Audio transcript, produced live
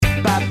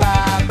The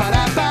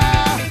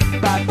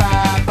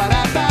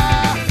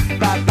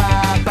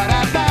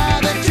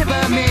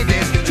Chipper made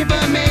this, the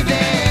Chipper made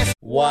this.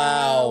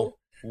 Wow,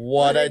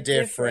 what a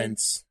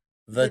difference.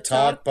 The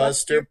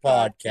Talkbuster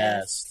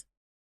Podcast.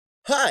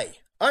 Hi,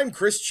 I'm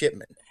Chris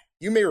Chipman.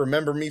 You may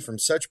remember me from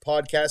such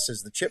podcasts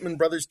as the Chipman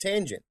Brothers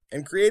Tangent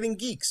and Creating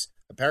Geeks,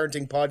 a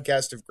parenting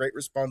podcast of great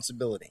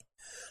responsibility.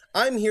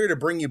 I'm here to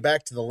bring you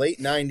back to the late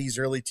 90s,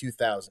 early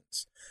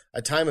 2000s,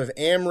 a time of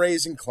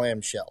Amrays and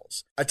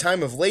clamshells, a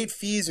time of late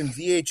fees and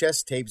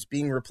VHS tapes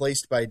being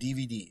replaced by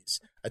DVDs,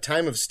 a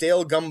time of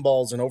stale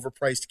gumballs and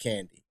overpriced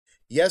candy.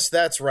 Yes,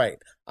 that's right,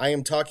 I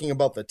am talking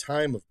about the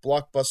time of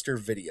Blockbuster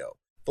Video,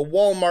 the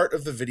Walmart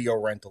of the video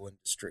rental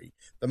industry,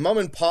 the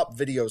mom-and-pop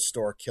video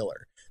store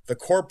killer, the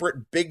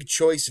corporate big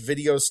choice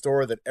video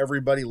store that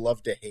everybody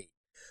loved to hate.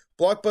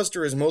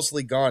 Blockbuster is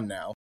mostly gone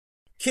now.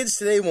 Kids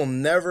today will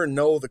never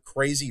know the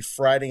crazy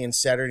Friday and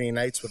Saturday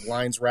nights with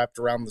lines wrapped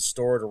around the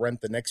store to rent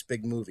the next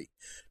big movie.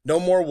 No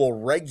more will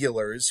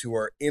regulars who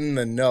are in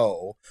the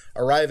know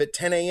arrive at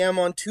 10 a.m.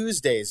 on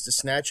Tuesdays to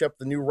snatch up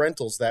the new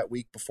rentals that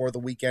week before the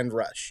weekend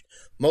rush.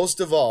 Most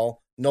of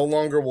all, no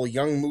longer will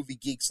young movie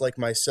geeks like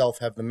myself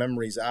have the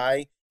memories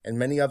I, and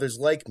many others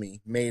like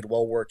me, made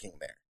while working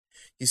there.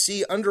 You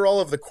see, under all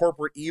of the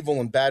corporate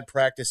evil and bad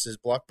practices,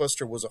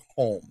 Blockbuster was a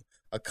home,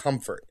 a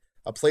comfort,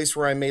 a place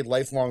where I made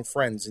lifelong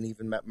friends and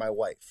even met my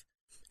wife.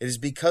 It is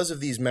because of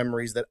these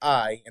memories that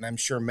I, and I'm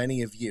sure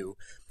many of you,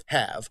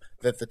 have,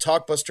 that the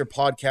Talkbuster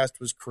Podcast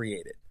was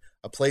created,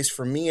 a place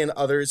for me and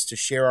others to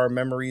share our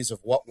memories of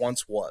what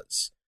once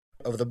was,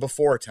 of the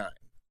before time,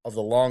 of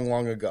the long,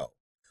 long ago.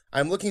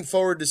 I'm looking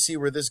forward to see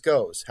where this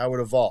goes, how it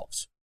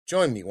evolves.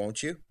 Join me,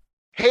 won't you?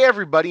 Hey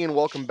everybody, and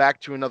welcome back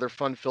to another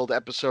fun-filled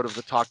episode of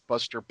the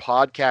Talkbuster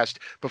Podcast.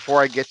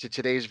 Before I get to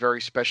today's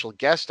very special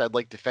guest, I'd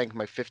like to thank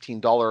my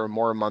 $15 or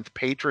more a month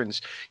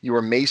patrons. You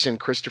are Mason,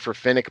 Christopher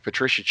Finnick,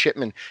 Patricia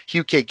Chipman,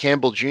 Hugh K.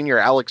 Campbell Jr.,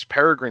 Alex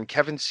Peregrine,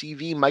 Kevin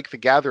CV, Mike the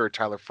Gatherer,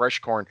 Tyler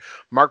Freshcorn,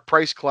 Mark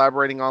Price,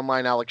 Collaborating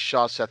Online, Alex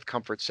Shaw, Seth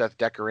Comfort, Seth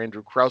Decker,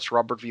 Andrew Krause,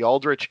 Robert V.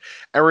 Aldrich,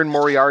 Erin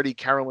Moriarty,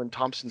 Carolyn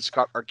Thompson,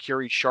 Scott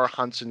Arcuri, Shar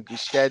Hansen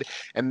Gusted,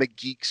 and the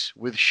Geeks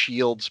with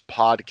Shields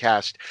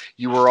podcast.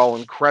 You are all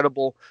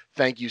incredible.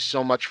 Thank you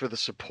so much for the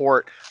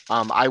support.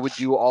 I would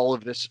do all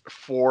of this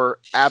for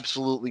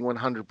absolutely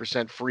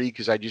 100% free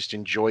because I just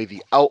enjoy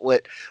the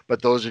outlet.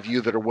 But those of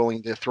you that are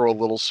willing to throw a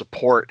little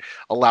support,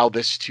 allow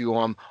this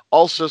to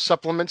also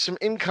supplement some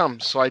income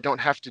so I don't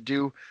have to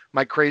do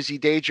my crazy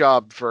day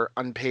job for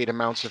unpaid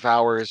amounts of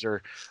hours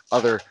or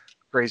other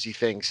crazy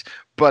things.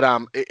 But I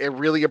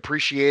really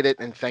appreciate it,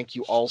 and thank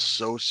you all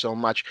so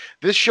much.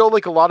 This show,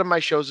 like a lot of my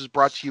shows, is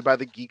brought to you by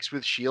the Geeks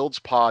with Shields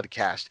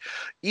podcast.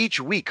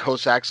 Each week,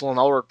 hosts Axel and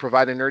Ulrich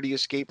provide a nerdy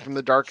escape from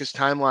the darkest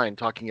timeline,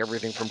 talking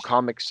everything from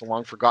comics to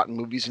long-forgotten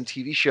movies and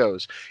TV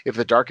shows. If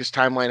the darkest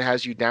timeline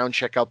has you down,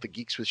 check out the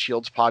Geeks with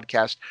Shields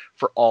podcast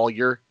for all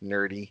your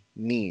nerdy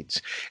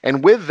needs.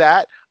 And with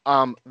that,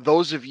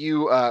 those of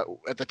you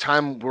at the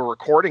time we're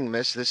recording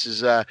this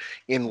is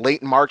in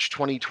late March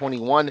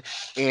 2021,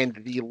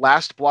 and the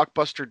last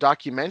Blockbuster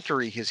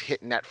documentary has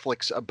hit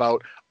Netflix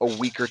about a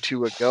week or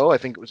two ago. I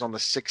think it was on the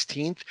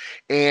 16th,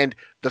 and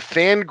the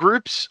fan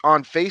groups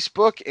on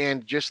Facebook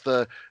and just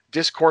the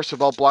discourse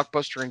about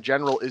Blockbuster in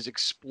general is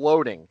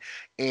exploding.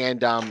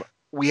 And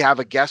we have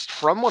a guest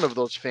from one of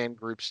those fan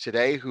groups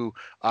today who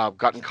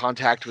got in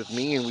contact with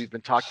me, and we've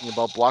been talking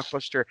about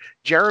Blockbuster.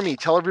 Jeremy,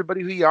 tell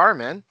everybody who you are,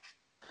 man.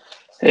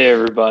 Hey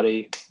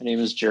everybody, my name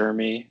is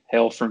Jeremy,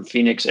 hail from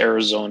Phoenix,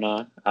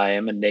 Arizona. I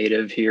am a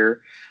native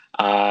here.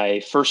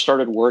 I first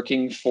started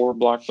working for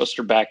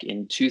Blockbuster back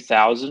in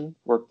 2000,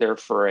 worked there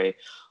for a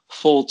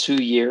full 2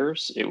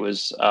 years. It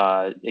was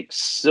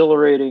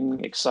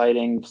exhilarating,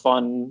 exciting,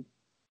 fun,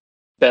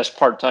 best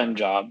part-time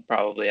job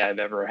probably I've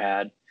ever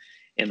had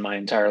in my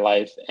entire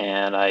life.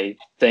 And I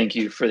thank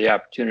you for the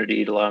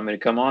opportunity to allow me to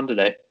come on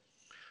today.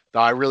 No,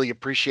 I really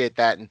appreciate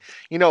that. And,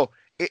 you know,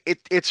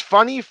 it's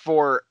funny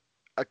for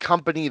a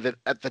company that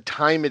at the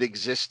time it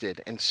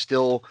existed, and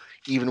still,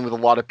 even with a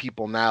lot of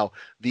people now,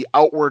 the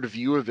outward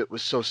view of it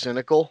was so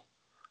cynical.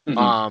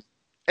 Mm-hmm.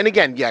 And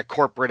again, yeah,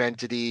 corporate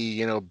entity,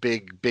 you know,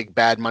 big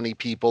bad money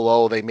people.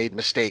 Oh, they made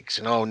mistakes,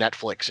 and oh,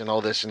 Netflix, and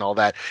all this and all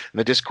that, and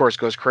the discourse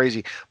goes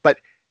crazy. But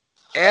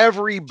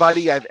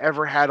everybody I've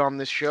ever had on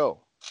this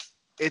show,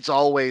 it's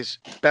always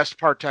best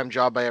part-time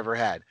job I ever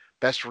had,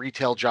 best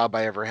retail job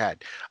I ever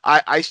had.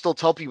 I still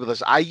tell people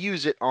this. I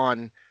use it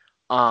on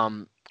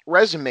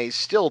resumes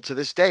still to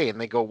this day, and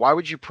they go, why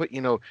would you put,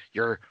 you know,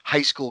 your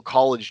high school,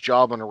 college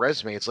job on a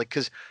resume? It's like,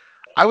 because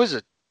I was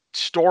a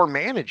store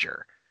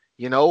manager,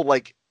 you know,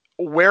 like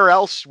where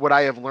else would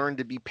I have learned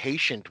to be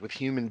patient with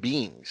human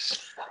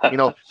beings? You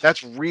know,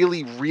 that's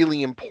really,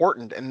 really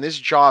important. And this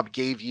job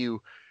gave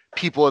you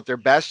people at their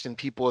best and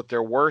people at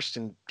their worst,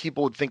 and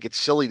people would think it's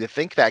silly to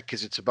think that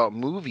because it's about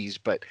movies,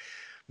 but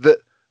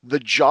the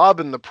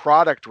job and the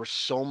product were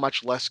so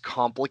much less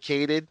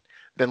complicated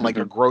than like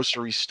a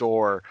grocery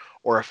store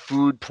or a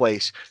food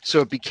place. So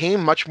it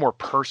became much more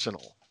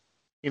personal.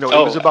 You know,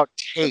 it was about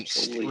taste.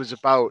 Absolutely. It was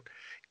about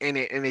and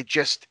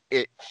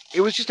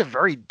it was just a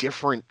very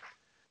different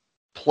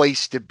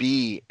place to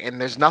be,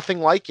 and there's nothing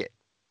like it.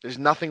 There's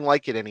nothing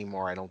like it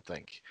anymore, I don't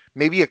think.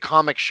 Maybe a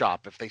comic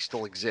shop if they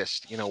still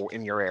exist,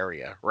 in your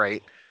area,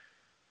 right?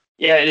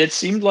 Yeah, and it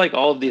seemed like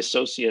all of the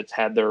associates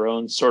had their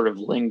own sort of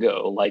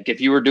lingo. Like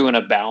if you were doing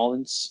a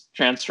balance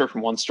transfer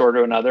from one store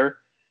to another,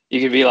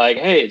 you could be like,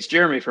 "Hey, it's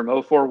Jeremy from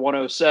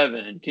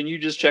 04107. Can you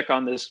just check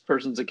on this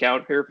person's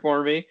account here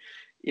for me?"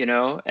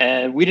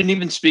 And we didn't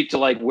even speak to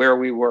like where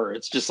we were.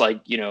 It's just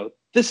like,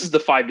 this is the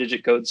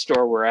 5-digit code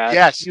store we're at.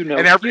 Yes, and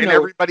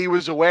everybody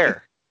was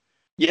aware.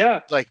 Yeah.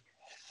 Like,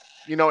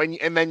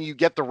 and then you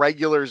get the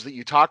regulars that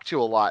you talk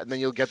to a lot, and then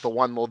you'll get the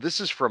one, well, this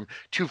is from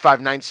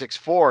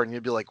 25964, and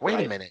you'll be like,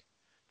 wait a minute.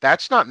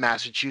 That's not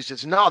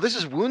Massachusetts. No, this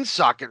is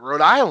Woonsocket,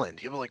 Rhode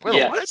Island. You'll be like,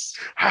 wait, what?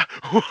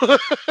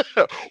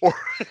 Or,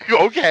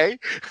 okay.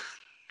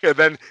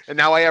 And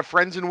now I have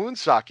friends in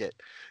Woonsocket,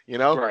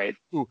 right,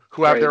 who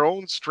have their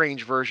own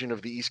strange version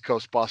of the East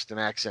Coast Boston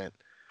accent.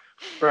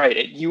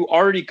 Right. You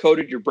already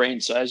coded your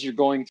brain. So as you're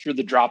going through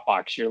the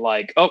Dropbox, you're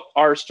like, oh,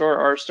 R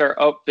star,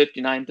 oh,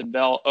 59th and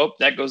Bell. Oh,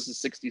 that goes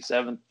to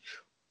 67th.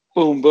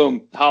 Boom,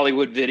 boom.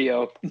 Hollywood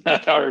Video,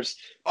 not ours.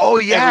 Oh,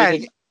 yeah.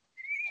 Everything.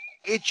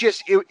 It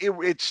just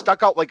it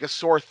stuck out like a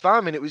sore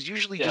thumb, and it was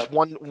usually just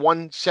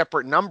one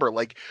separate number.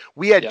 Like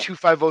we had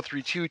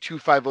 25032,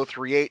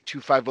 25038,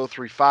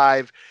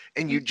 25035,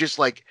 and you just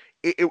like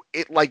it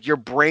like your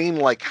brain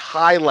like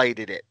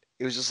highlighted it.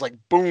 It was just like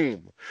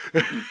boom.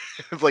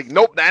 It's like,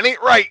 nope, that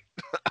ain't right.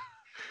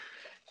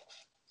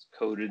 It's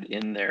coded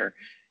in there.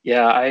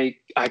 Yeah, I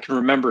can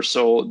remember.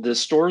 So the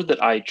store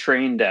that I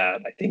trained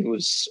at, I think it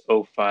was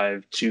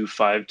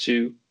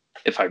 05252.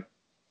 If I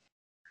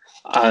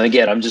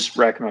again, I'm just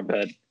racking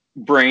my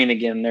brain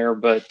again there,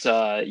 but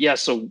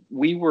so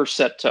we were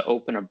set to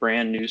open a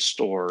brand new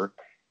store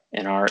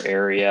in our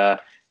area,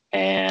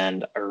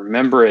 and I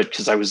remember it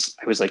because I was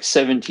like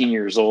 17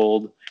 years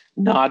old,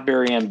 not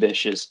very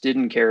ambitious,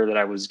 didn't care that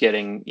I was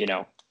getting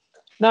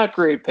not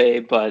great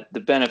pay, but the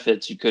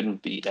benefits you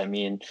couldn't beat. I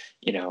mean,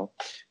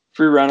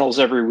 free rentals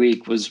every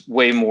week was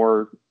way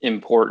more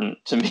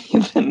important to me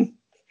than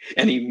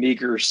any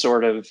meager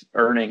sort of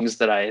earnings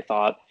that I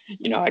thought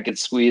I could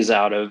squeeze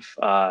out of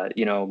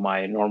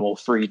my normal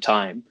free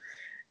time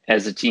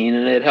as a teen.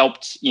 And it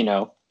helped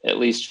at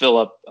least fill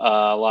up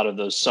a lot of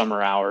those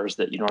summer hours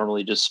that you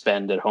normally just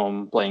spend at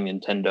home playing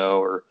Nintendo,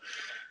 or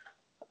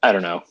I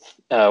don't know,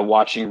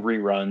 watching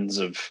reruns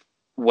of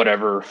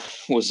whatever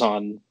was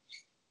on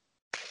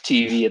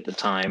TV at the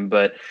time.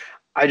 But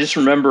I just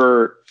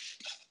remember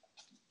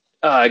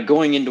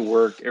going into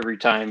work every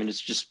time, and it's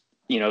just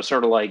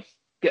sort of like,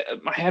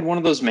 I had one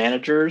of those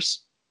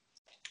managers.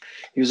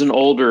 He was an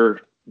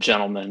older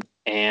gentleman,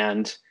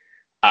 and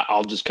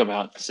I'll just come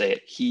out and say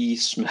it. He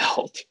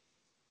smelled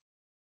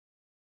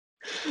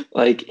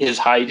like his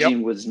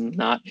hygiene was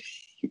not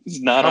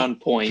on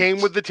point.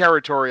 Came with the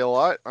territory a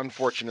lot,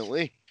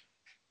 unfortunately.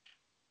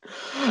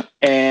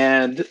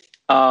 And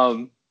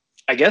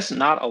I guess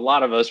not a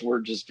lot of us were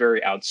just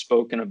very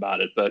outspoken about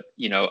it, but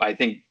I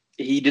think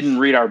he didn't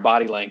read our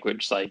body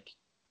language. Like,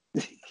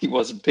 he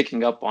wasn't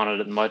picking up on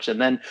it as much. And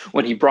then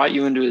when he brought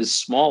you into his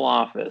small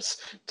office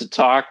to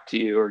talk to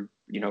you, or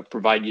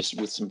provide you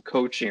with some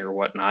coaching or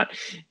whatnot,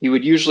 he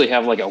would usually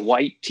have like a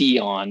white tee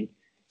on,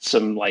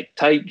 some like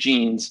tight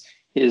jeans.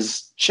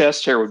 His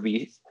chest hair would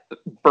be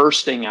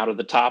bursting out of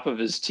the top of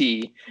his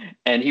tee,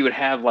 and he would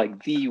have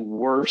like the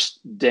worst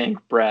dank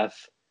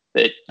breath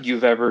that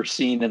you've ever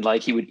seen. And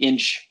like he would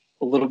inch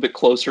a little bit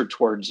closer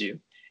towards you,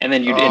 and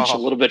then you'd inch a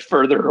little bit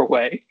further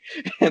away,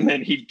 and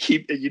then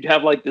you'd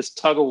have like this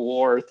tug of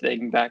war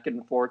thing back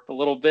and forth a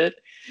little bit.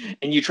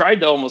 And you tried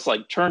to almost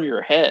like turn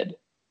your head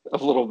a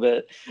little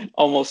bit,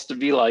 almost to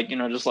be like,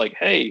 just like,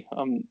 hey,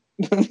 I'm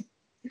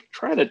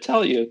trying to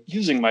tell you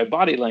using my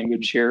body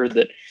language here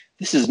that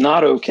this is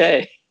not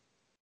okay.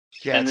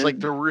 Yeah, and it's like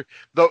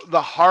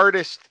the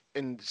hardest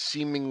and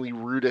seemingly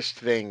rudest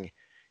thing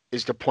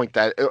is to point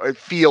that, it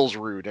feels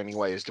rude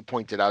anyway, is to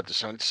point it out to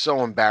someone. It's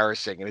so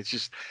embarrassing, and it's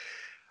just,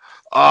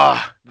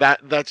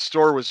 that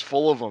store was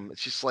full of them.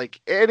 It's just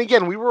like, and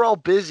again, we were all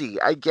busy.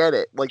 I get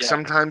it. Like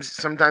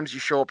sometimes you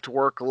show up to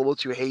work a little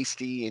too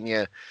hasty, and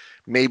you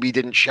maybe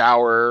didn't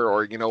shower,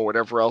 or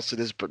whatever else it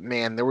is. But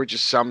man, there were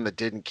just some that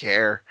didn't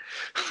care.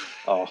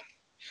 Oh,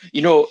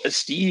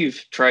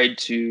 Steve tried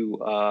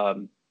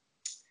to.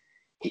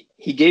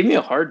 He gave me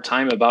a hard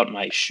time about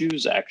my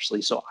shoes,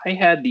 actually. So I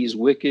had these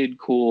wicked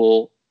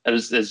cool.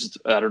 As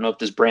I don't know if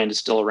this brand is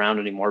still around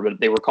anymore,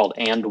 but they were called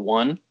And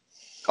One.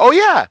 Oh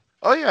yeah.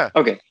 Oh yeah.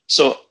 Okay,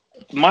 so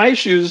my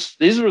shoes,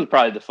 these were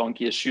probably the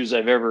funkiest shoes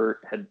I've ever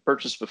had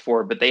purchased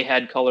before, but they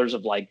had colors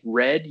of like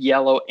red,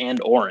 yellow,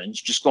 and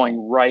orange, just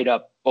going right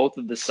up both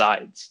of the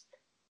sides.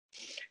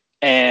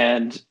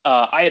 And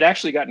I had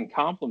actually gotten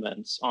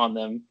compliments on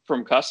them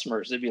from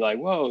customers. They'd be like,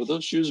 whoa,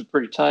 those shoes are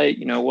pretty tight,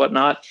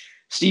 whatnot.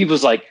 Steve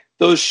was like,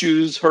 those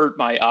shoes hurt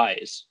my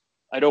eyes.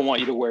 I don't want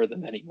you to wear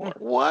them anymore.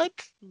 What?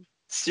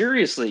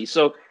 Seriously.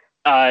 So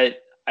I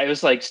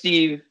was like,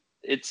 Steve,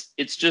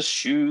 it's just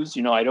shoes.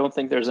 You know, I don't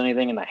think there's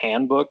anything in the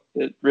handbook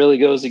that really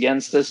goes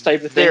against this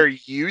type of thing. There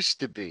used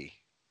to be.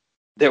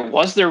 There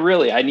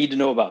really? I need to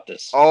know about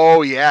this.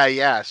 Oh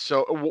yeah.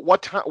 So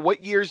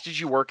what years did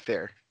you work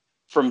there?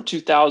 From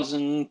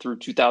 2000 through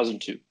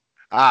 2002.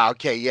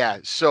 Okay, yeah.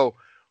 So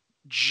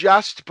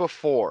just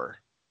before,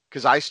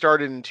 because I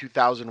started in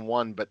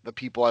 2001, but the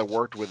people I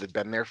worked with had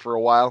been there for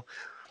a while.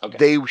 Okay.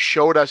 They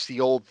showed us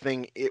the old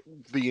thing.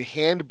 The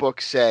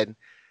handbook said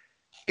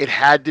it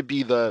had to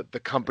be the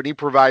company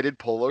provided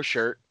polo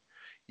shirt.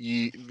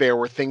 There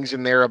were things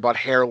in there about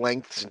hair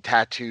lengths and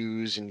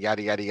tattoos and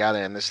yada yada yada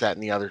and this, that,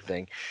 and the other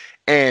thing.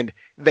 And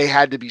they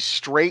had to be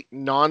straight,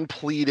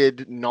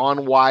 non-pleated,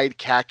 non-wide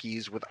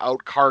khakis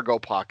without cargo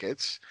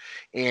pockets,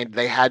 and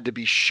they had to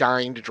be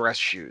shined dress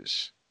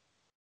shoes.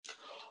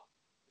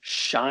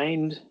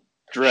 Shined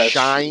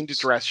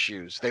dress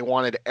shoes. They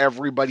wanted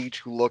everybody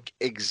to look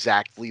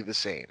exactly the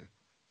same.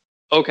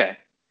 Okay.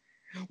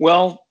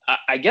 Well,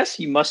 I guess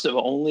he must have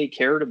only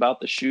cared about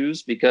the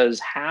shoes because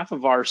half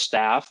of our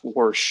staff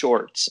wore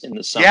shorts in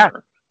the summer. Yeah.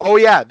 Oh,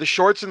 yeah. The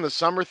shorts in the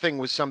summer thing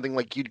was something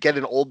like you'd get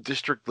an old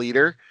district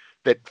leader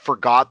that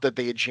forgot that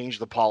they had changed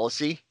the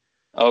policy.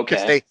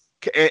 Okay.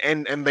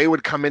 And they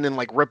would come in and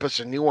like rip us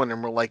a new one,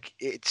 and we're like,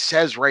 it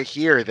says right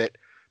here that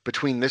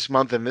between this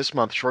month and this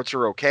month, shorts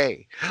are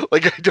okay.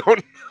 Like,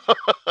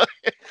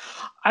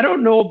 I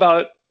don't know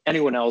about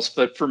anyone else,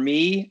 but for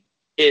me,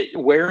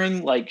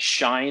 wearing like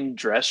shine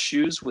dress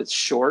shoes with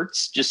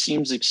shorts just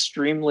seems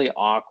extremely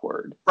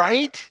awkward.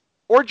 Right?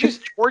 Or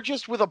just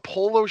with a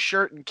polo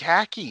shirt and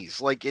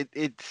khakis. Like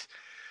it's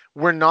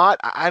we're not,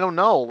 I don't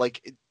know,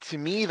 like to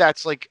me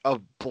that's like a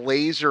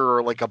blazer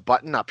or like a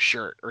button-up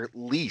shirt, or at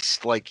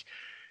least like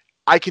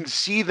I can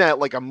see that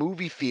like a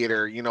movie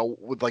theater, you know,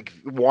 with like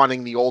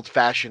wanting the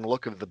old-fashioned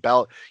look of the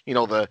belt, you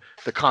know, the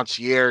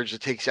concierge that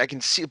takes, I can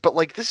see, but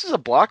like this is a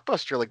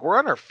Blockbuster, like we're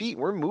on our feet,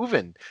 we're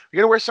moving, we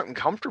gotta wear something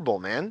comfortable,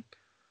 man.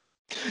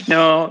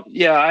 No,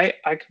 yeah,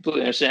 I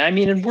completely understand. I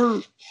mean, and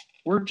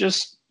we're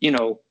just, you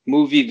know,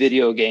 movie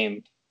video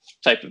game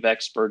type of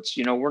experts.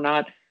 You know, we're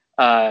not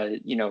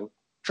you know,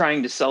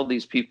 trying to sell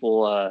these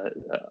people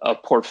a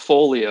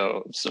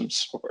portfolio of some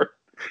sort.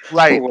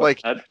 Right,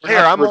 like here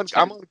I'm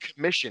on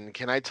commission.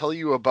 Can I tell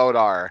you about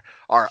our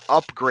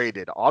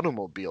upgraded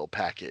automobile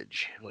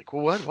package? Like,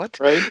 well, what?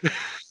 Right?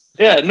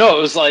 Yeah, no,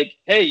 it was like,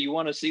 hey, you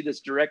want to see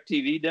this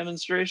DirecTV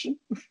demonstration?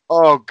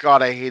 Oh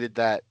God, I hated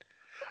that.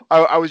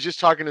 I was just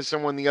talking to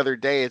someone the other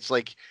day. It's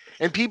like,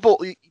 and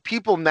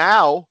people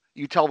now,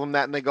 you tell them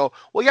that and they go,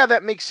 well, yeah,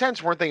 that makes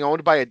sense. Weren't they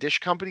owned by a dish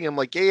company? I'm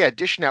like, yeah,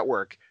 Dish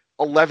Network.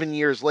 11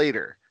 years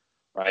later,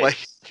 right? Like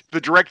the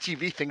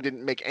DirecTV thing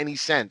didn't make any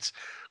sense.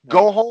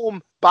 Go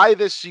home, buy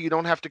this so you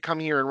don't have to come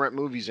here and rent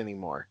movies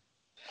anymore.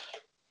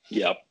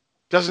 Yep.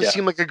 Doesn't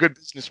seem like a good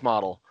business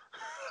model.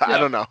 I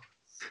don't know.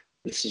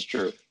 This is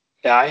true.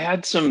 Yeah, I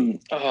had some,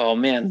 oh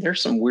man,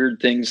 there's some weird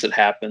things that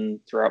happened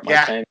throughout my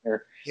time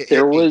here.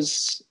 There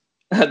was,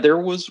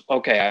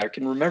 okay, I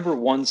can remember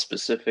one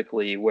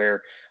specifically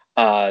where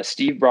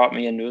Steve brought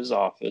me into his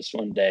office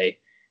one day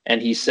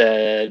and he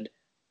said,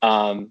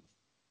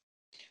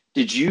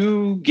 did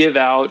you give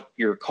out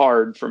your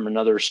card from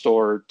another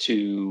store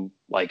to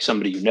like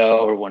somebody you know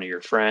or one of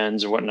your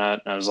friends or whatnot?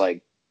 And I was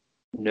like,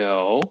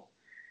 no.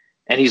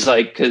 And he's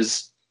like,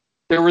 because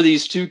there were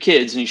these two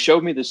kids and he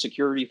showed me the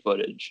security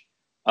footage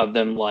of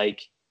them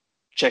like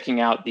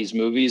checking out these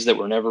movies that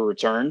were never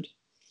returned.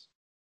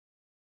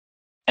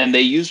 And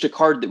they used a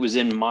card that was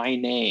in my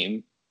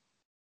name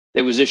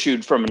that was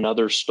issued from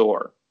another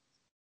store.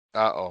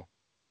 Uh-oh.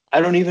 I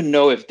don't even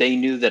know if they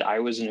knew that I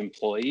was an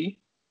employee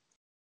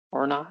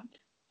or not,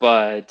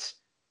 but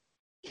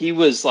he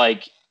was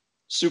like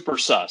super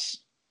sus,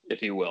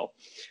 if you will.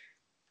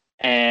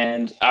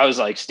 And I was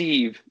like,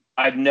 Steve,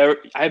 I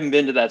haven't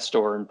been to that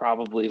store in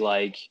probably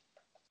like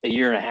a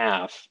year and a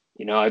half.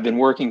 You know, I've been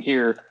working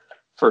here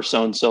for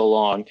so and so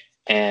long,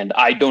 and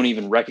I don't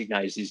even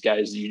recognize these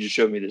guys that you just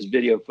showed me this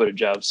video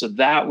footage of. So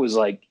that was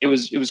like, it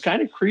was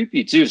kind of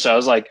creepy too. So I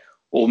was like,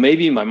 well,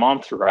 maybe my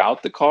mom threw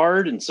out the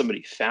card and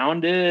somebody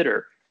found it,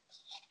 or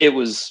it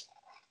was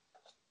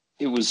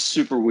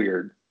super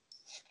weird.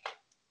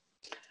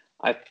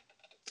 I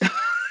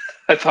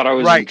thought I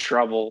was in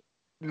trouble.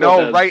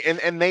 No, right.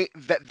 And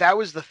that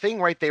was the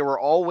thing, right? They were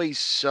always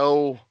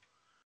so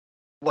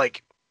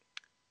like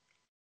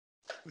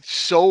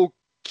so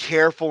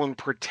careful and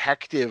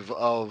protective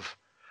of,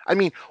 I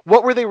mean,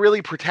 what were they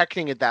really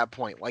protecting at that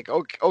point? Like,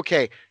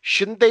 okay,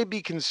 shouldn't they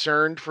be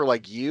concerned for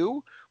like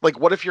you? Like,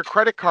 what if your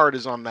credit card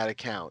is on that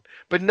account?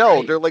 But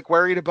no, they're like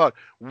worried about,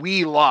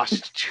 we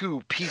lost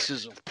 2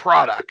 pieces of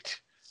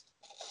product.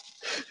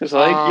 It's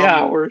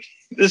like,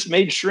 this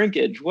made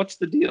shrinkage. What's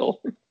the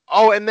deal?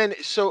 Oh, and then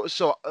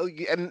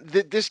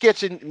this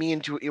gets me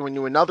into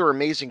another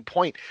amazing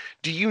point.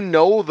 Do you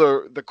know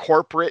the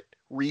corporate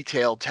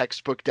retail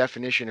textbook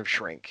definition of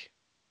shrink?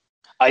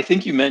 I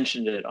think you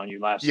mentioned it on your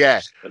last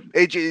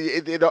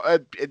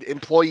episode.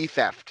 Employee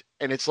theft,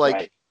 and it's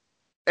like,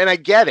 and I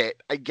get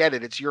it.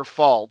 It's your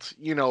fault,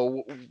 you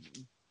know,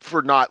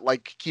 for not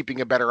like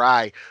keeping a better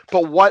eye.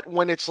 But what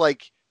when it's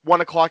like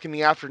 1:00 in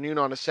the afternoon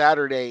on a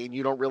Saturday and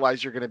you don't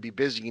realize you're going to be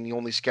busy and you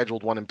only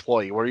scheduled one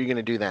employee. What are you going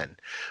to do then?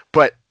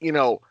 But,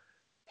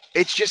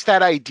 it's just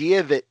that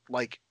idea that,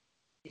 like,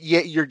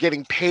 you're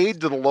getting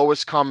paid to the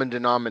lowest common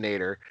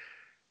denominator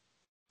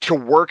to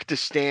work to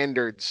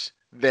standards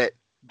that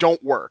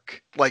don't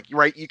work. Like,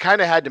 right, you kind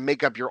of had to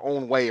make up your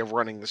own way of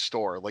running the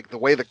store. Like, the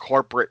way the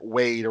corporate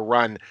way to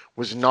run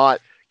was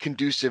not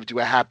conducive to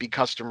a happy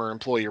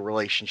customer-employee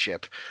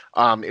relationship.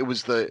 It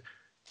was the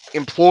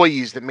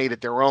employees that made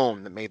it their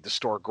own that made the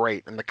store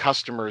great, and the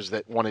customers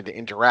that wanted to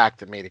interact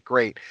that made it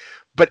great.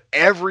 But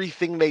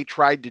everything they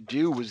tried to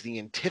do was the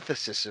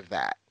antithesis of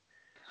that.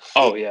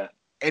 Oh, yeah.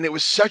 And it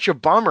was such a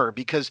bummer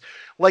because,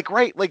 like,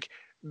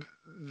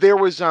 there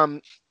was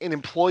an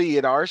employee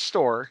at our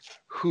store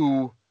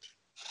who,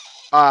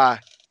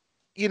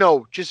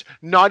 just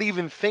not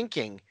even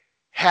thinking,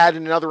 had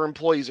another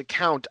employee's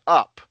account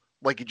up,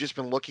 like he'd just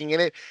been looking at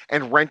it,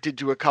 and rented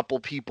to a couple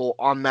people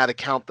on that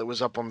account that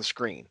was up on the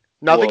screen.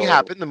 Nothing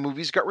happened. The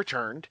movies got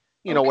returned,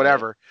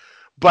 whatever.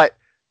 But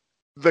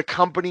the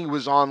company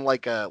was on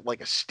like a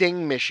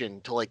sting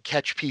mission to like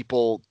catch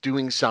people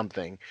doing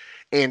something.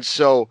 And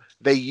so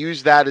they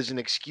used that as an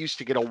excuse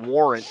to get a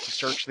warrant to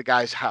search the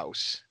guy's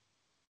house.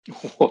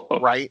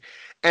 Right.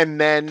 And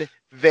then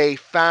they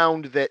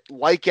found that,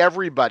 like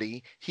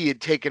everybody, he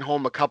had taken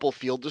home a couple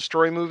Field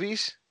Destroy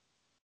movies,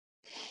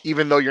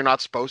 even though you're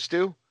not supposed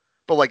to.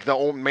 But like the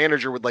old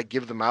manager would like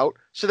give them out.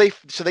 So they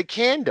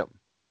canned him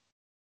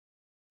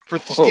for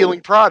stealing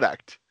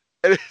product.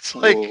 And it's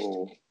like,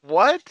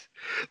 what?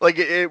 Like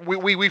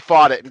we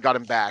fought it and got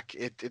him back.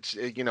 It's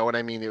you know what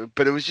I mean?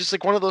 But it was just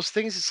like one of those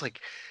things. It's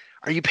like,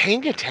 are you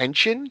paying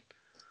attention?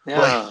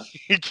 Yeah.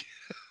 Like,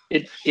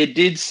 it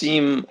did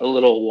seem a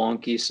little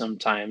wonky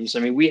sometimes. I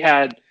mean, we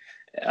had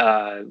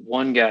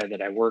one guy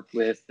that I worked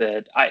with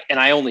that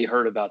I only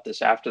heard about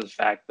this after the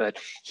fact, but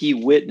he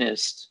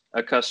witnessed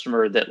a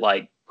customer that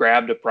like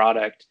grabbed a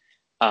product,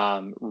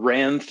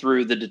 ran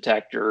through the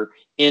detector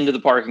into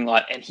the parking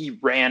lot, and he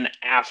ran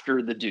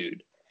after the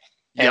dude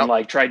and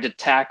like tried to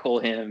tackle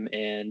him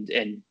and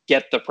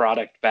get the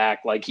product back,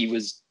 like he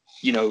was,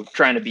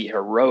 trying to be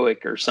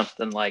heroic or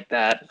something like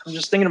that. I'm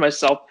just thinking to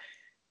myself,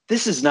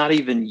 this is not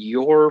even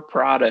your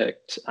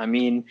product. I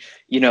mean,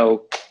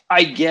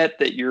 I get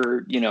that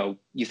you're,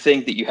 you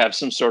think that you have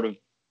some sort of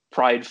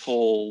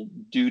prideful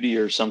duty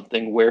or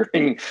something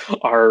wearing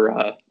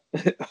our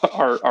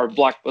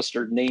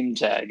Blockbuster name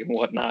tag and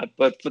whatnot.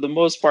 But for the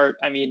most part,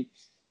 I mean,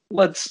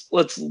 let's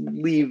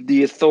leave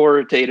the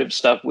authoritative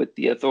stuff with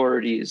the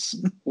authorities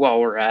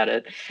while we're at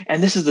it.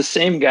 And this is the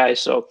same guy.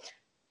 So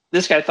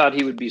this guy thought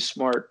he would be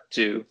smart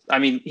too. I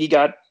mean, he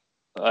got,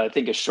 I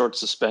think, a short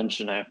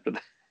suspension after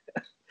that.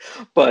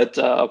 But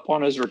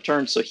upon his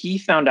return, so he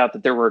found out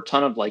that there were a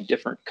ton of like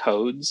different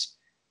codes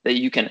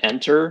that you can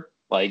enter,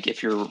 like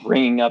if you're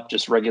ringing up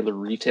just regular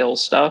retail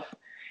stuff.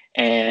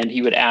 And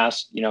he would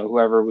ask,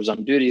 whoever was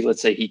on duty, let's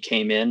say he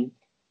came in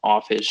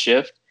off his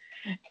shift,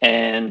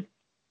 and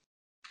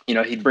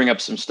he'd bring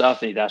up some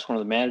stuff and he'd ask one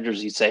of the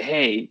managers, he'd say,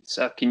 "Hey,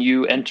 Seth, can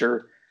you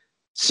enter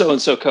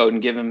so-and-so code?"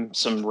 and give him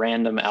some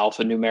random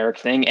alphanumeric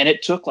thing. And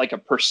it took like a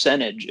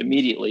percentage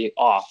immediately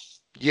off.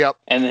 Yep.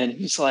 And then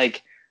he's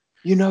like,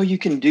 you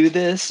can do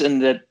this,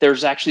 and that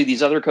there's actually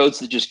these other codes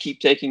that just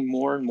keep taking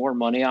more and more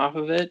money off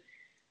of it.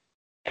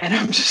 And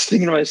I'm just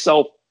thinking to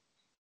myself,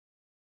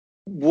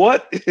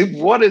 what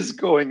is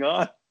going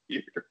on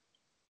here?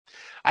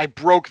 I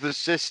broke the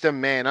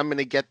system, man. I'm going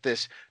to get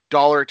this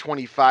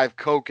 $1.25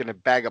 Coke and a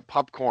bag of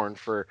popcorn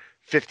for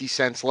 50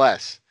 cents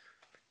less.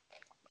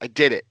 I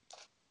did it.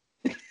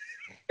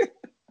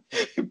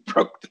 You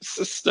broke the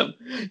system.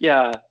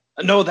 Yeah.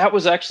 No, that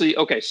was actually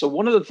okay. So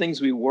one of the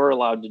things we were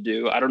allowed to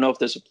do, I don't know if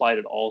this applied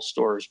at all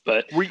stores,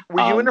 but were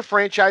you in a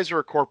franchise or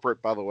a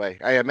corporate, by the way?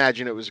 I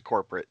imagine it was a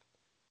corporate.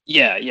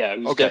 Yeah,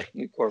 it was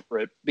definitely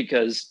corporate,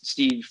 because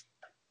Steve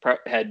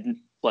had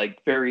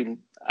like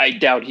I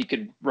doubt he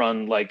could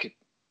run like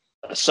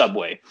a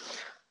Subway,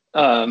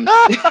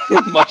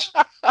 much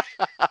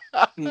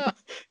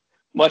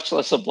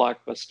less a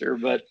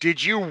Blockbuster. But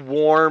did you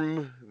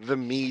warm the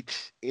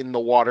meat in the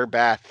water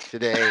bath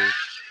today?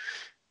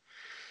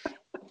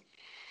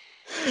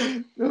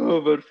 No,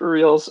 but for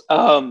reals.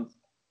 Oh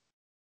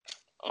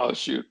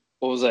shoot,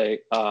 what was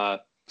I?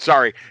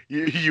 Sorry,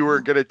 you were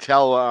gonna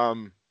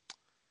tell.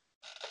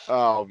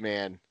 Oh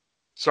man,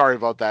 sorry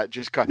about that.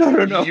 Just cut.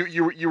 No.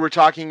 You were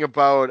talking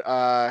about.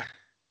 I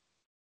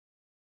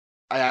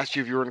asked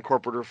you if you were in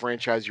corporate or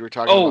franchise. You were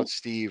talking about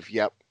Steve.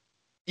 Yep.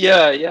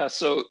 Yeah.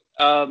 So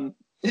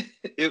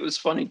it was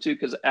funny too,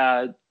 because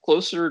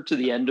closer to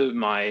the end of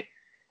my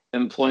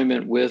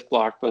employment with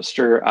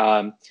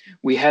Blockbuster,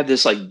 we had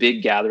this like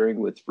big gathering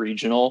with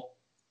regional.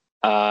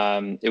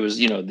 It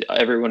was,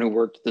 everyone who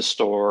worked at the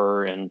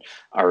store and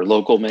our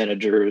local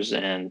managers,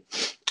 and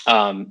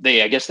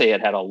I guess they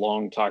had a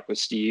long talk with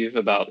Steve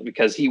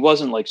because he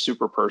wasn't like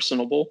super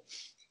personable.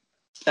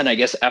 And I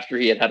guess after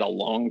he had a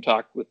long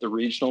talk with the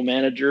regional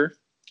manager,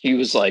 he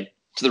was like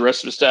to the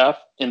rest of the staff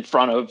in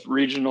front of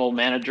regional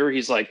manager,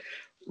 he's like,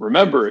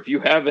 "Remember, if you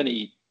have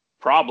any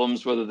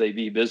problems, whether they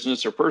be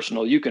business or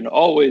personal, you can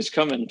always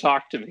come and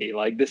talk to me.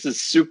 Like, this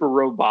is super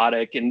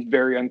robotic and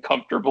very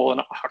uncomfortable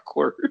and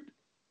awkward.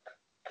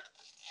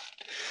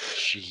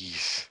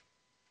 Jeez.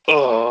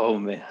 Oh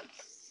man.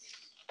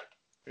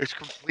 It's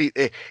complete.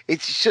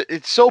 It's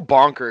so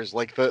bonkers.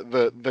 Like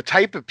the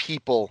type of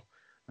people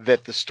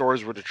that the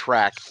stores would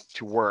attract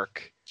to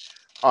work.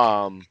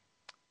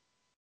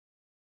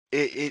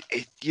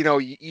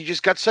 You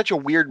just got such a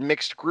weird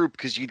mixed group,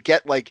 because you'd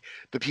get like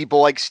the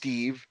people like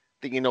Steve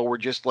that were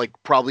just like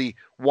probably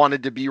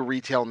wanted to be a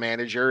retail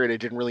manager, and it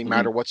didn't really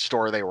matter what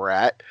store they were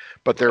at,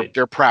 but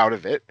they're proud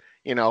of it,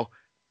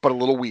 but a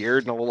little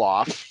weird and a little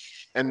off.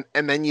 And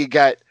then you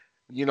get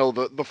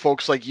the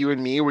folks like you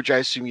and me, which I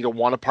assume you don't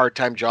want a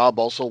part-time job,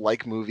 also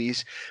like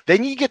movies.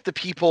 Then you get the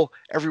people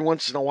every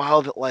once in a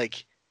while that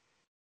like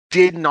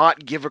did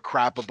not give a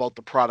crap about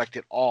the product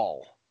at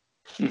all.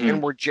 Mm-hmm.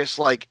 And were just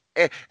like,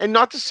 and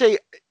not to say,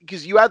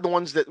 because you had the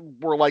ones that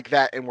were like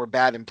that and were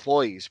bad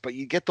employees, but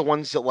you get the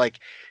ones that like,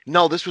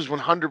 no, this was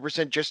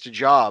 100% just a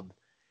job,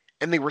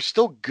 and they were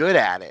still good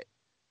at it.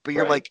 But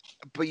you're like,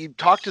 but you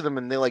talk to them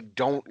and they like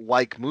don't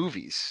like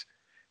movies,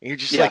 and you're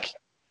just like,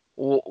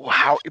 well,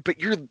 how?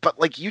 But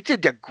like you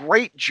did a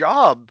great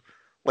job,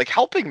 like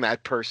helping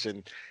that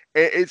person.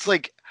 It's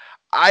like,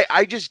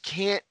 I just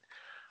can't.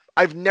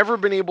 I've never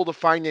been able to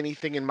find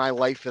anything in my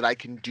life that I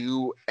can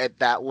do at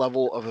that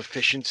level of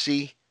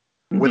efficiency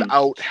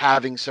without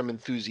having some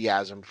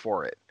enthusiasm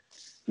for it.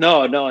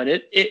 No, and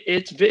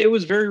it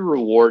was very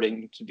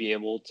rewarding to be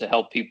able to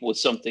help people with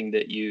something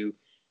that you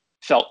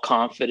felt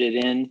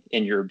confident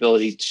in your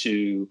ability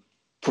to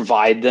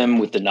provide them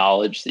with the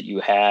knowledge that you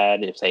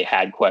had, if they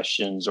had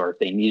questions or if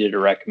they needed a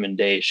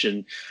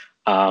recommendation.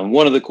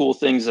 One of the cool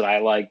things that I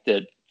liked,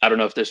 that I don't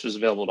know if this was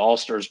available at all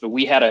stores, but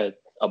we had a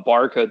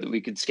barcode that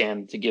we could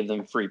scan to give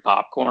them free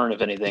popcorn,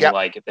 if anything,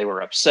 like if they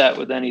were upset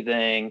with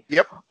anything,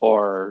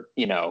 or,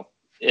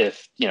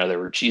 if, they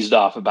were cheesed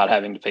off about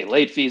having to pay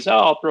late fees,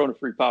 I'll throw in a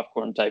free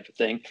popcorn type of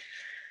thing.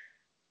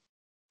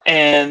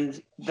 And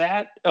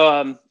that,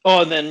 and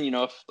then,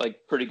 if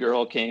like Pretty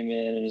Girl came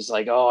in and is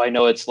like, oh, I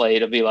know it's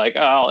late, I'll be like, oh,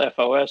 I'll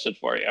FOS it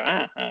for you.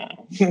 Type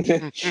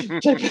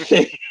of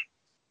thing.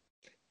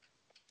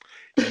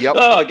 Yep.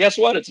 Oh, guess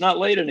what? It's not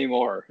late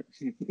anymore.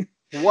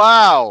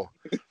 Wow.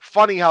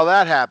 Funny how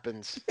that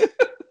happens.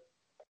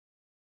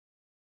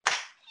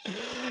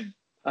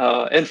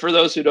 And for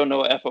those who don't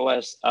know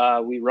FOS,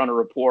 we run a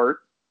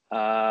report.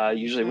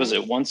 Usually, was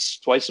it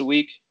twice a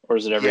week, or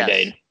is it every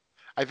day?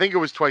 I think it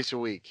was twice a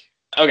week.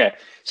 Okay.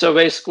 So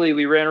basically,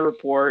 we ran a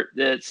report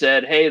that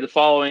said, hey, the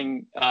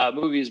following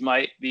movies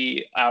might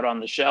be out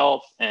on the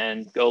shelf,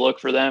 and go look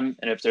for them.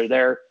 And if they're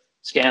there,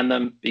 scan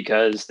them,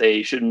 because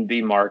they shouldn't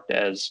be marked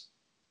as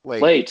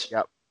late.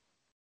 Yep.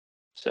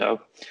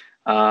 So,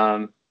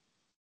 of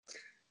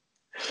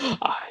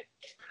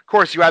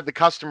course, you had the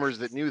customers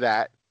that knew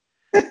that,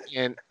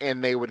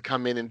 and they would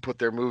come in and put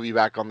their movie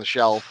back on the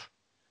shelf,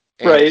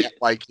 and get,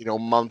 like,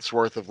 months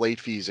worth of late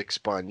fees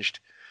expunged.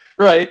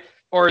 Right.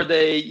 Or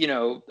they,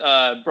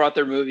 brought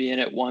their movie in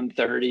at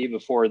 1:30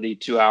 before the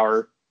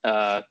 2-hour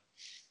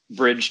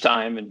bridge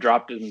time and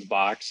dropped it in the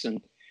box,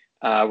 and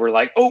we're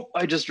like, oh,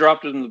 I just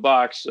dropped it in the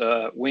box.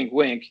 Wink,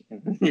 wink.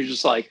 And you're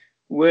just like,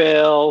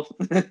 well.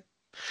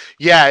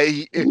 Yeah,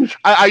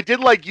 I did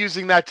like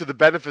using that to the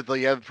benefit of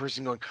the other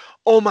person going,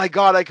 oh my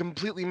God, I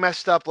completely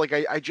messed up. Like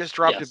I just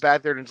dropped it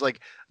back there, and it's like,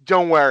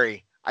 don't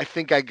worry. I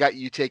think I got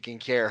you taken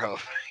care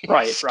of.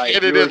 Right.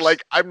 Get it in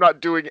like, I'm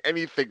not doing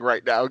anything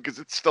right now because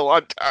it's still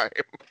on time.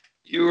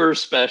 You were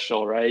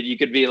special, right? You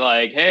could be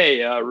like,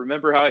 hey,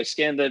 remember how I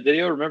scanned that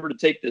video? Remember to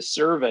take this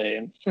survey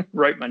and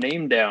write my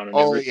name down and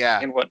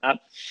and whatnot.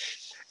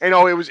 And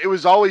it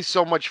was always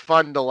so much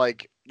fun to,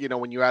 like,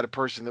 when you had a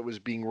person that was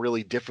being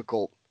really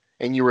difficult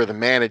and you were the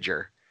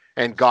manager,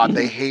 and God,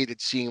 they hated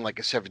seeing like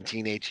a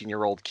 17,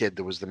 18-year-old kid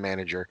that was the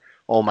manager.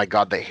 Oh my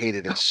God, they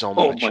hated it so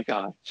much. Oh my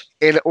God.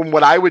 And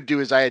what I would do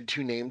is I had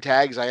two name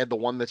tags. I had the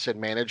one that said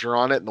manager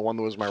on it and the one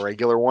that was my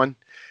regular one.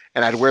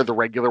 And I'd wear the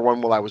regular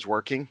one while I was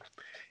working.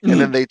 And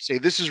then they'd say,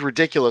 this is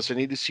ridiculous. I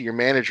need to see your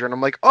manager. And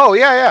I'm like, oh,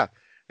 yeah.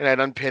 And I'd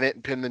unpin it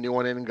and pin the new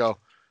one in and go,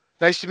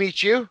 nice to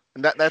meet you.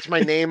 And that's my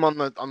name on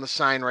the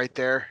sign right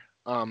there.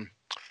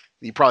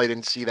 You probably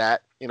didn't see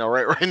that,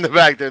 right in the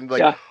back there. And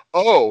like,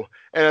 oh.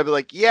 And I'd be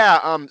like,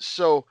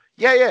 so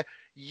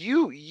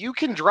you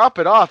can drop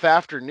it off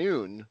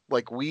afternoon.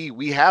 Like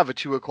we have a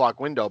 2:00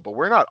 window, but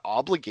we're not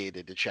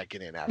obligated to check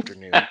it in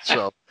afternoon.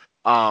 So,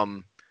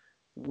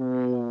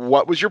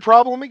 what was your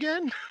problem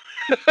again?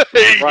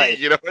 Right.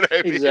 You know what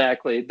I mean?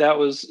 Exactly.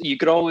 You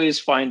could always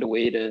find a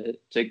way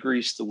to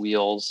grease the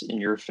wheels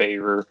in your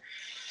favor.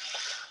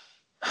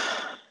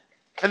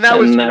 And that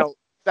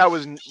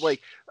was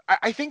like,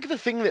 I think the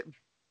thing that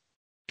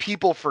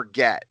people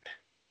forget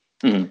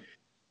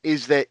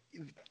is that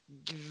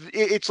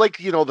it's like,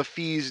 the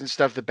fees and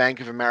stuff that Bank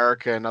of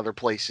America and other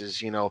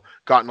places,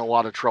 got in a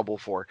lot of trouble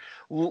for.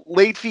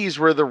 Late fees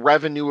were the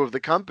revenue of the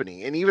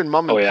company. And even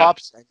mom and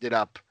pops ended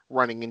up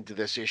running into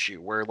this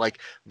issue where, like,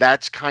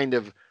 that's kind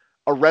of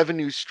a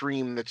revenue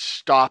stream that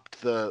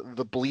stopped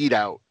the bleed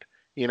out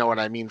You know what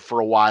I mean? For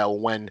a while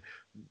when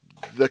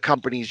the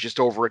companies just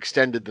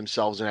overextended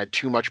themselves and had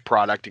too much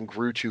product and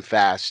grew too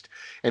fast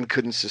and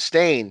couldn't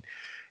sustain.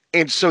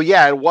 And so,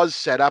 yeah, it was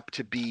set up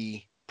to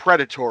be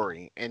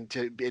predatory and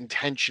to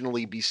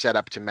intentionally be set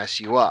up to mess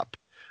you up.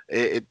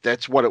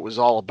 That's what it was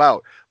all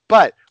about.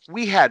 But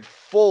we had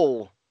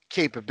full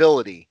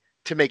capability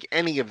to make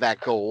any of that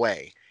go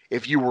away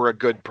if you were a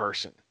good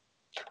person.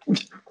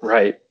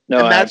 Right.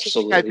 No, and that's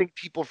absolutely. The thing I think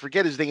people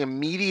forget is they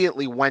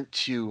immediately went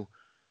to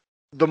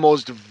the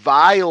most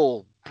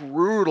vile,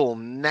 brutal,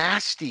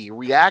 nasty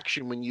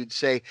reaction when you'd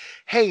say,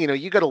 hey,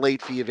 you got a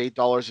late fee of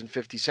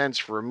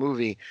 $8.50 for a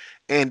movie,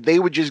 and they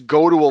would just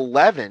go to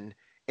 11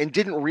 and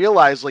didn't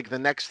realize like the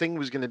next thing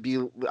was going to be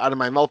out of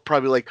my mouth,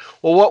 probably like,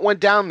 well, what went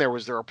down there?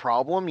 Was there a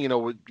problem?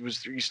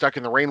 Was you stuck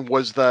in the rain?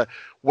 Was the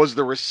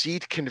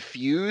receipt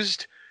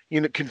confused?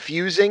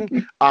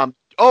 Confusing.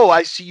 Oh,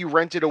 I see you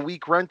rented a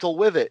week rental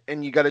with it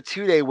and you got a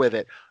 2-day with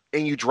it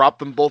and you drop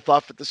them both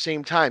off at the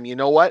same time. You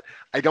know what?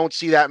 I don't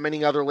see that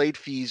many other late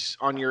fees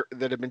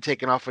that have been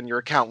taken off on your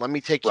account. Let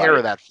me take care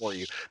of that for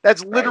you.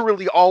 That's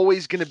literally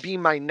always going to be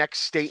my next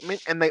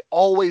statement. And they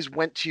always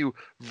went to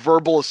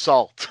verbal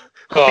assault.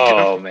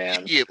 Oh,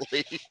 man. Yeah.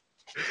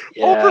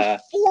 Over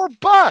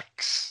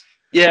 $4.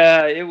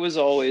 Yeah, it was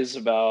always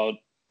about,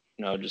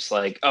 just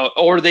like,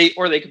 or they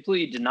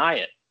completely deny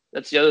it.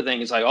 That's the other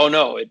thing. Is like, oh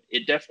no,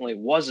 it definitely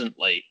wasn't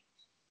late.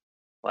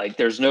 Like,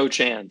 there's no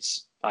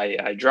chance.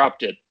 I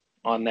dropped it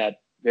on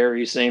that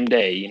very same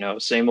day.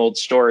 Same old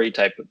story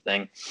type of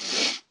thing.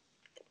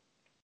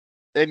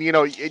 And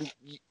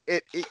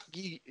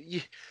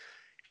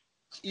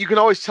you can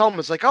always tell them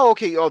it's like, oh,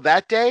 okay,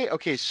 that day,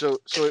 okay, so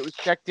it was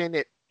checked in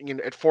at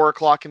at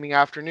 4:00 in the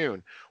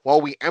afternoon. Well,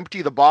 we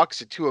empty the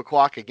box at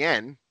 2:00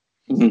 again.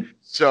 Mm-hmm.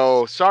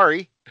 So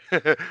sorry.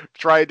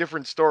 Try a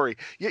different story.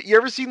 You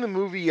ever seen the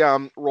movie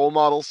Role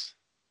Models?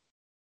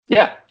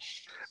 Yeah.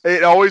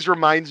 It always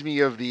reminds me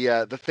of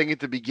the thing at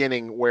the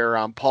beginning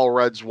where Paul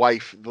Rudd's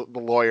wife, the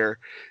lawyer,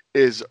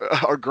 is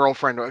a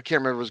girlfriend. I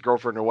can't remember if it was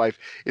girlfriend or wife.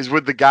 Is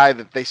with the guy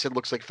that they said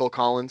looks like Phil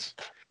Collins.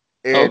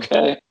 And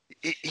okay.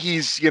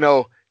 He's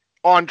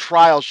on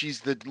trial.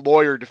 She's the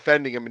lawyer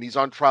defending him, and he's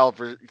on trial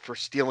for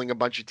stealing a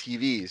bunch of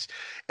TVs.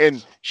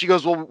 And she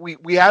goes, "Well,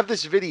 we have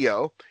this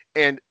video."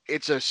 And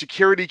it's a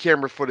security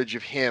camera footage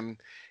of him.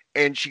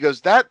 And she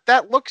goes,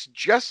 that looks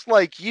just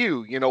like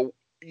you.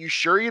 You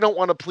sure you don't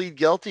want to plead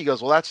guilty? He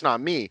goes, well, that's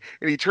not me.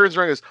 And he turns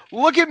around and goes,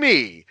 look at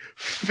me,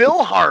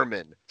 Phil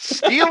Harmon,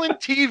 stealing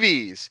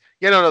TVs.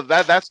 No,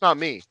 that's not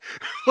me.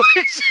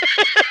 It's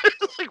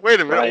like, wait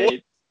a minute.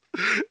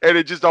 Right. And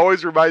it just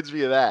always reminds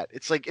me of that.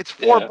 It's like, it's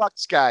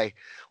 $4, guy.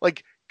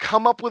 Like,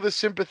 come up with a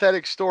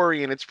sympathetic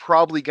story and it's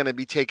probably going to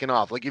be taken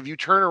off. Like if you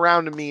turn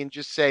around to me and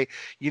just say,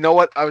 you know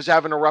what, I was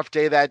having a rough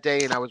day that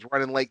day and I was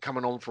running late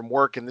coming home from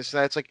work and this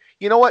and that. It's like,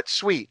 you know what?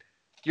 Sweet.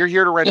 You're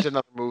here to rent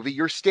another movie.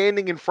 You're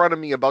standing in front of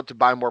me about to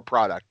buy more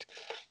product.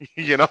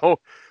 The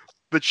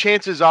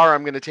chances are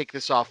I'm going to take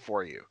this off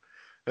for you.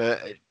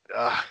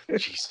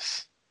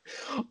 Jesus.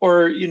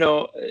 Or,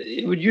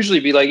 it would usually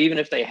be like, even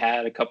if they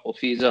had a couple of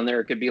fees on there,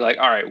 it could be like,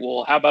 all right,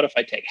 well, how about if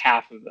I take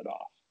half of it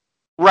off?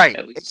 Right,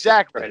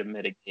 exactly. Try to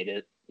mitigate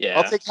it. Yeah.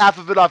 I'll take half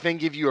of it off and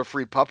give you a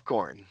free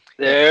popcorn.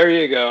 There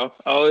you go.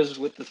 Always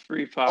with the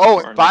free popcorn. Oh,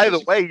 and by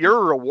the way, you're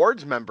a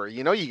rewards member.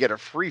 You get a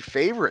free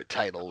favorite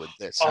title with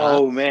this.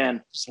 Oh,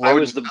 man. I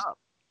was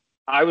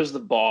the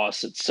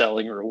boss at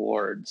selling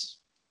rewards.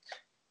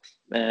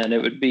 Man,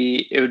 it would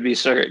be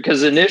so good.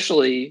 Because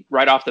initially,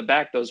 right off the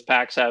back, those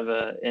packs have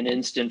an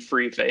instant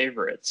free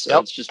favorite. So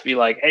it's just be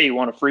like, hey, you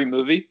want a free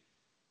movie?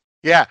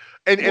 Yeah,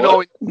 and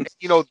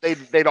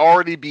they'd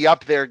already be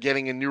up there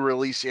getting a new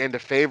release and a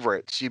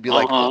favorite. So you'd be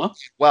like,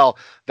 well,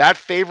 that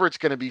favorite's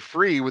going to be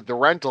free with the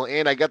rental,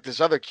 and I got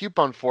this other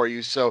coupon for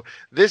you. So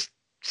this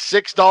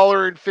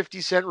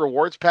 $6.50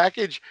 rewards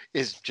package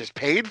is just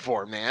paid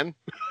for, man.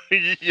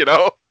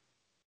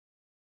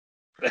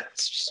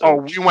 That's so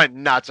we went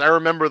nuts. I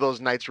remember those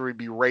nights where we'd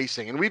be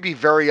racing, and we'd be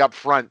very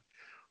upfront.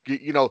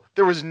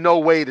 There was no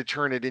way to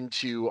turn it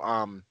into,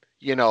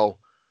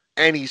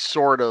 any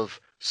sort of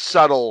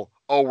subtle,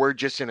 we're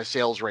just in a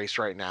sales race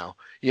right now,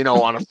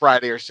 on a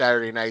Friday or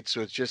Saturday night.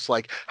 So it's just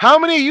like, how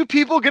many of you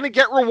people going to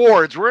get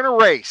rewards? We're in a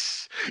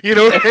race. You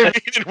know what I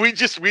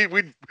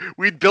mean?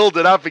 We'd build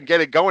it up and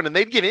get it going, and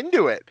they'd get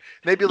into it.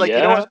 And they'd be like, you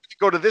know what?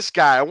 Go to this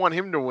guy. I want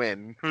him to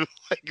win.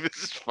 Like,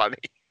 this is funny.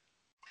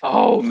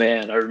 Oh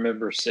man, I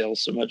remember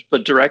sales so much,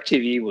 but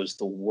DirecTV was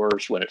the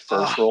worst when it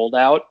first rolled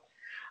out.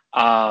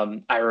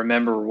 I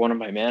remember one of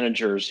my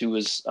managers who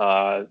was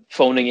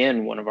phoning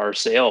in one of our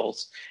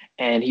sales,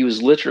 and he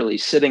was literally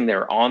sitting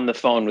there on the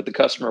phone with the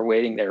customer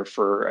waiting there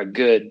for a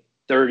good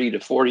 30 to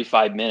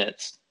 45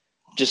 minutes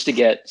just to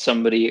get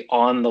somebody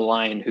on the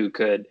line who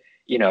could,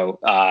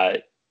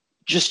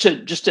 just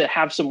to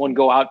have someone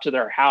go out to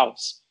their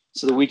house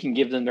so that we can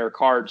give them their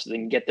card so they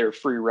can get their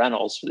free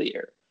rentals for the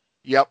year.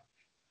 Yep.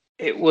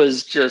 It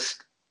was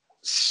just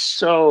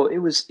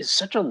it's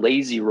such a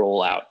lazy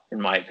rollout, in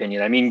my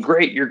opinion. I mean,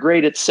 great. You're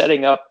great at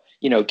setting up,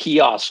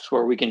 kiosks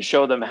where we can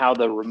show them how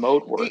the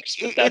remote works.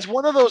 It's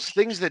one of those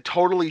things that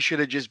totally should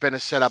have just been a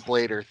set up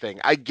later thing.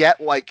 I get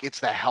like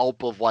it's the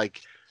help of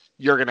like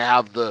you're gonna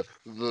have the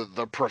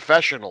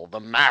professional, the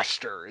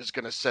master is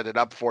gonna set it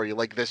up for you,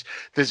 like this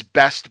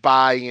Best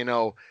Buy,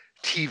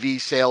 TV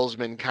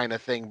salesman kind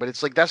of thing. But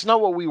it's like that's not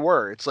what we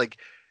were. It's like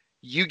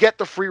you get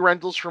the free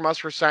rentals from us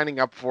for signing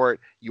up for it.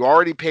 You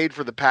already paid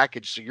for the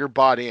package, so you're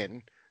bought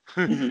in.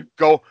 Mm-hmm.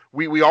 Go.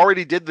 We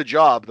already did the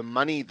job. The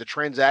money, the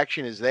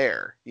transaction is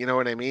there. You know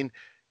what I mean?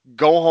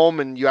 Go home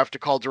and you have to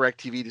call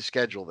DirecTV to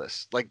schedule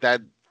this like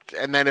that.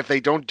 And then if they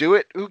don't do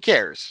it, who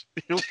cares?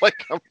 Like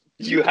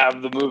you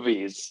have the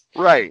movies,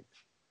 right?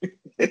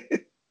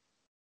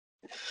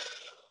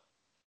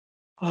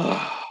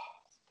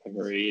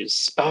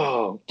 Memories.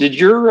 Oh,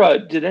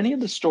 did any of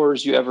the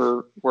stores you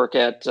ever work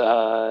at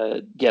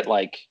get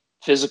like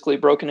physically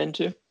broken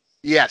into?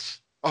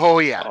 Yes. Oh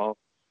yeah.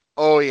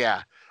 Oh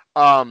yeah.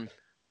 And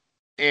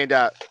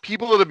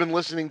people that have been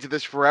listening to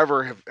this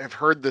forever have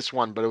heard this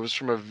one, but it was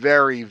from a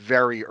very,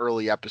 very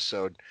early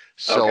episode.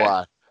 So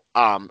okay.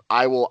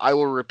 I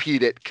will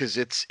repeat it because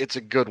it's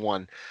a good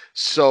one.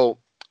 So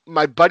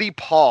my buddy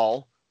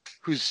Paul,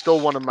 who's still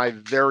one of my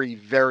very,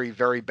 very,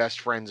 very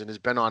best friends and has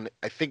been on,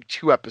 I think,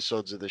 2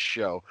 episodes of this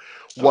show,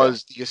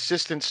 was the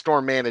assistant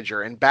store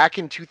manager. And back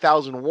in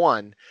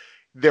 2001,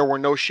 there were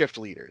no shift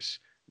leaders.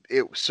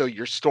 So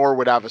your store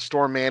would have a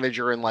store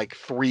manager and like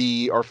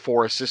 3 or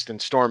 4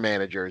 assistant store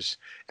managers,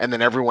 and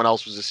then everyone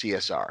else was a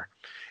CSR.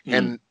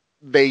 And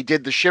they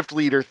did the shift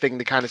leader thing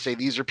to kind of say,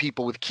 these are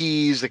people with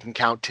keys that can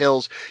count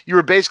tills. You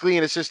were basically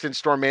an assistant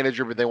store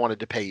manager, but they wanted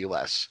to pay you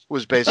less,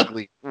 was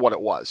basically what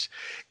it was.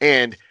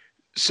 And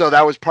so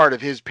that was part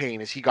of his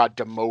pain, is he got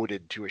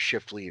demoted to a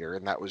shift leader,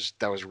 and that was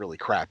really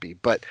crappy.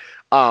 But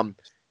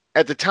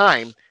at the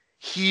time,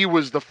 he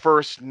was the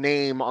first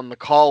name on the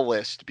call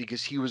list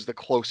because he was the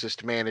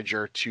closest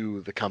manager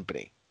to the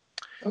company,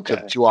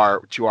 to our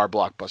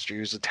Blockbuster. He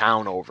was a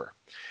town over,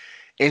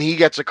 and he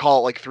gets a call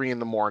at like 3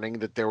 a.m.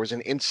 that there was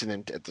an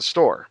incident at the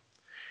store.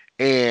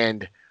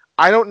 And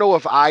I don't know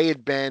if I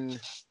had been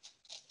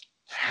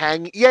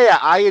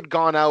I had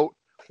gone out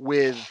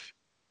with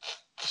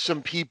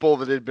some people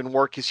that had been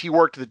working, because he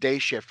worked the day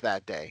shift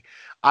that day.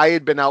 I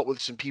had been out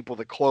with some people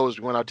that closed.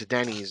 We went out to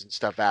Denny's and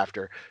stuff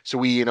after. So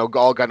we, all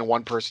got in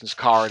one person's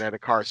car and had a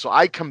car. So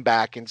I come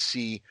back and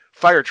see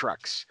fire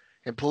trucks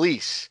and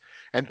police.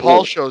 And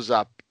Paul shows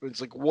up. It's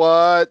like,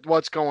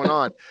 what's going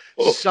on?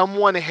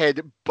 Someone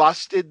had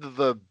busted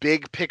the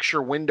big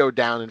picture window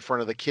down in front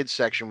of the kids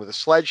section with a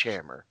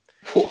sledgehammer.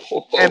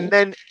 And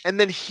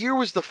then here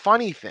was the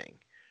funny thing.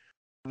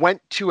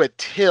 Went to a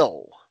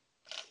till,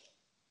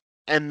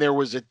 and there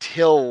was a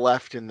till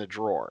left in the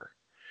drawer.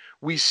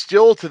 We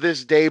still, to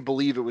this day,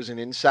 believe it was an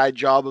inside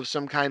job of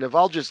some kind of,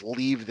 I'll just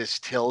leave this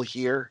till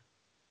here.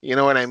 You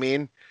know what I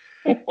mean?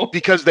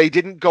 Because they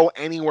didn't go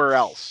anywhere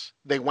else.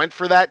 They went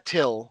for that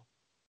till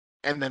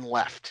and then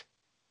left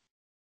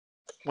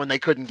when they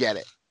couldn't get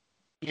it.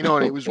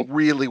 And it was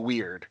really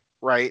weird,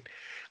 right?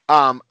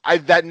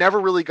 That never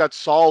really got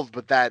solved,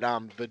 but that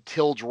the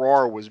till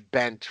drawer was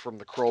bent from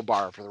the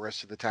crowbar for the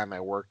rest of the time I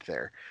worked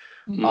there.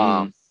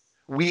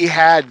 We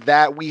had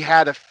that. We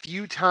had a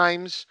few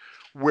times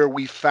where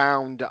we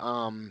found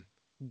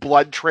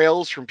blood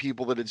trails from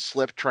people that had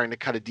slipped trying to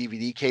cut a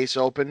DVD case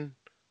open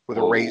with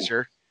a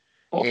razor.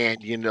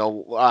 And,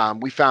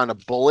 we found a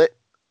bullet.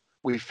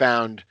 We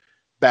found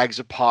bags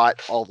of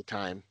pot all the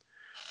time.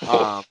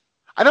 I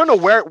don't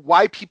know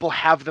why people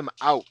have them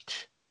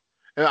out.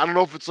 I don't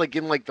know if it's like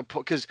in like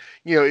because,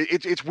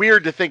 it's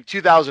weird to think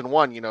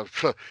 2001,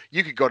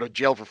 you could go to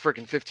jail for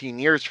freaking 15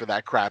 years for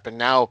that crap. And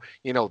now,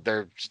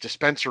 there's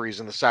dispensaries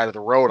on the side of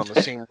the road on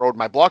the same road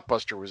my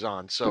Blockbuster was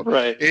on. So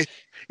right.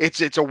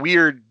 It's a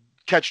weird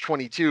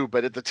catch-22,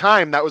 but at the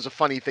time that was a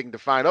funny thing to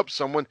find.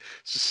 Someone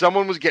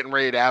was getting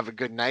ready to have a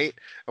good night.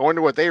 I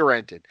wonder what they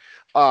rented.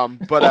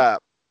 There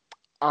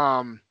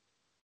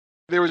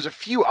was a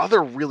few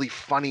other really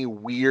funny,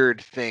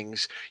 weird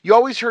things. You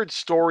always heard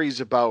stories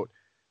about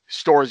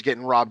stores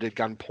getting robbed at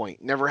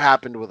gunpoint. Never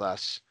happened with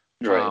us.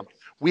 Right.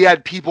 We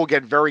had people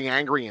get very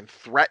angry and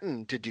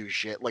threaten to do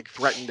shit, like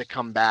threaten to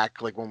come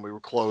back, like when we were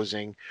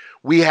closing.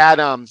 We had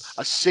a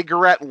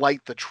cigarette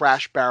light the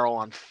trash barrel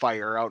on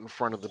fire out in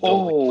front of the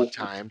building one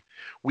time.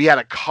 We had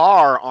a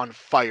car on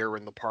fire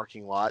in the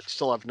parking lot.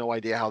 Still have no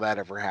idea how that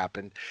ever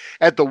happened.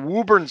 At the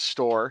Woburn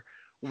store,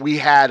 we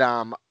had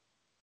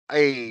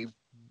a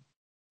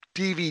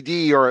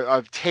DVD or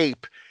a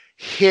tape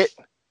hit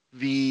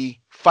the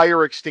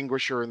fire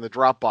extinguisher in the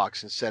drop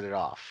box and set it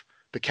off.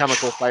 The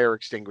chemical fire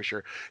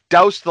extinguisher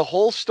doused the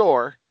whole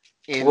store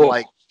in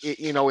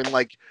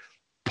in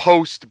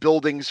post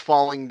buildings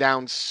falling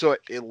down soot.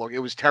 It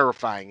was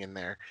terrifying in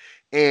there.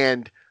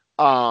 And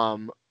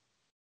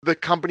the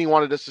company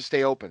wanted us to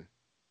stay open.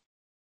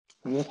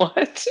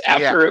 What?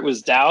 After it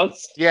was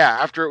doused? Yeah,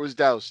 after it was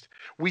doused.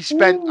 We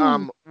spent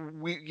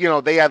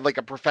they had like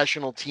a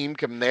professional team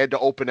come. They had to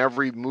open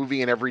every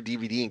movie and every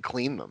DVD and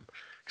clean them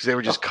because they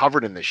were just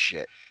covered in this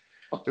shit.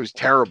 It was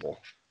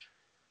terrible.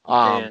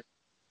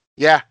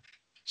 Yeah.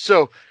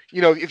 So,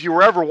 you know, if you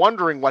were ever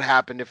wondering what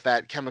happened if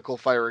that chemical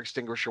fire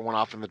extinguisher went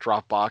off in the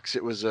drop box,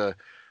 it was a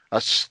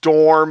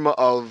storm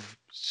of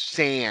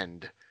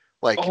sand,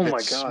 like Oh that my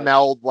gosh.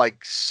 smelled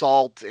like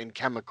salt and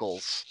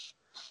chemicals.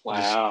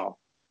 Wow.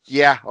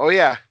 Yeah. Oh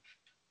yeah.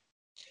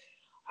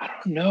 I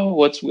don't know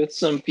what's with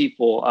some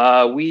people.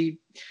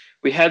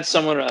 We had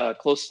someone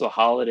close to the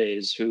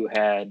holidays who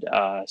had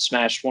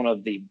smashed one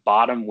of the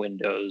bottom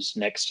windows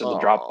next to the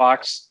drop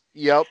box.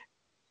 Yep.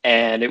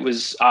 And it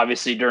was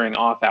obviously during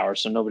off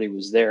hours, so nobody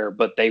was there.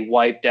 But they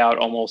wiped out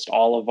almost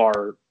all of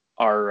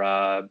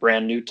our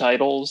brand new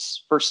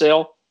titles for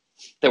sale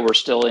that were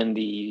still in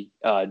the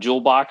jewel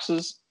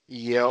boxes.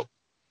 Yep.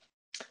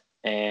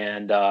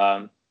 And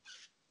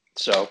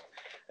so,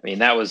 I mean,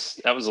 that was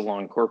a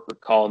long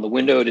corporate call, and the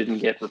window didn't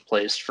get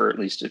replaced for at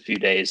least a few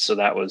days. So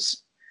that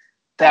was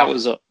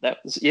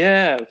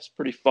yeah, it was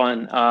pretty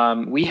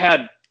fun. We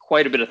had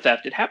quite a bit of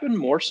theft. It happened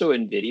more so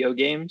in video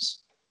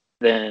games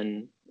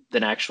than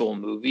actual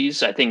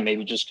movies. I think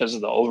maybe just because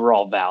of the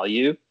overall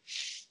value,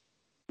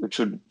 which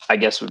I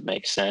guess would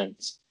make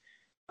sense.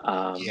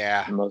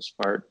 Yeah. For the most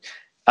part.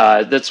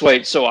 That's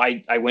why. So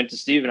I went to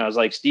Steve and I was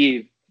like,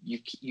 Steve,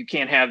 you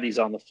can't have these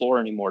on the floor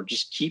anymore.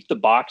 Just keep the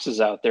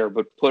boxes out there,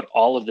 but put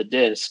all of the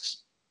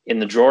discs in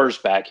the drawers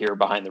back here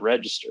behind the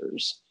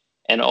registers.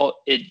 And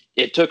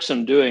it took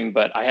some doing,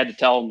 but I had to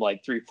tell him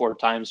like 3-4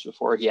 times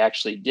before he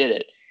actually did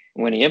it.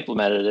 And when he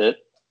implemented it,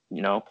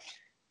 you know,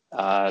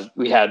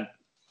 we had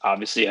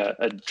obviously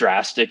a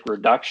drastic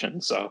reduction.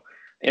 So,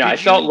 you know, I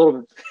felt a little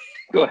bit.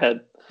 Go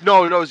ahead.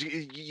 No,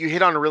 you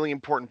hit on a really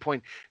important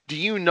point. Do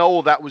you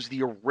know that was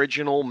the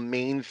original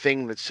main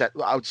thing that set,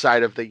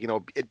 outside of the, you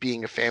know, it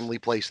being a family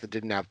place that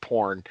didn't have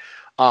porn,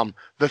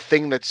 the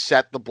thing that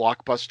set the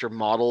Blockbuster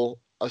model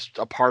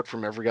apart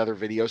from every other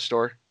video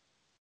store?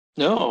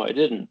 No, I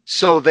didn't.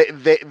 So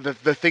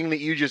the thing that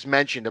you just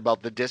mentioned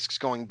about the discs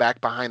going back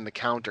behind the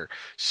counter.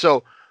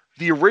 So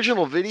the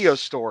original video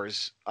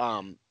stores,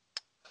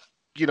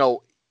 you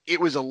know, it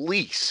was a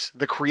lease.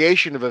 The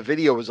creation of a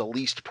video was a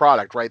leased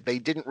product, right? They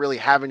didn't really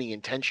have any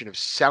intention of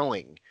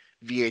selling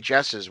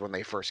VHSs when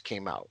they first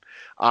came out.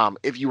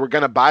 If you were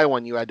going to buy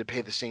one, you had to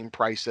pay the same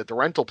price that the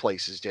rental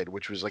places did,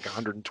 which was like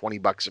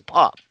 $120 a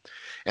pop.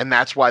 And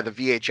that's why the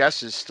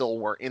VHSs still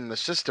were in the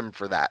system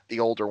for that, the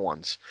older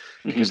ones,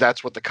 because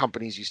that's what the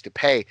companies used to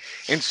pay.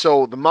 And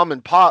so the mom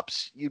and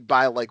pops, you'd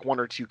buy like 1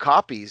 or 2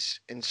 copies.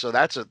 And so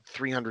that's a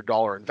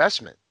 $300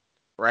 investment,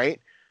 right?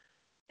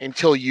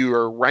 Until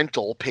your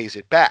rental pays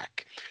it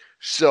back.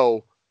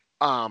 So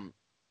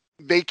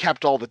they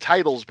kept all the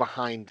titles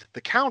behind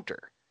the counter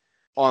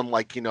on,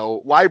 like, you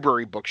know,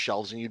 library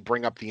bookshelves, and you'd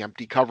bring up the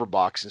empty cover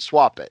box and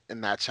swap it.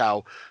 And that's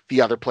how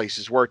the other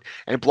places worked.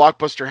 And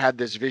Blockbuster had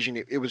this vision.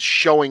 It was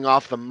showing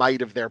off the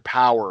might of their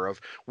power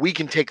of, we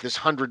can take this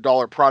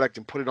 $100 product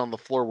and put it on the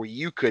floor where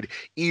you could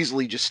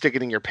easily just stick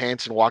it in your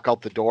pants and walk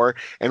out the door.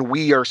 And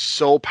we are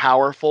so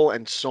powerful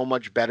and so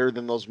much better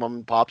than those mom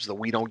and pops that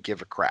we don't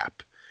give a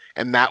crap.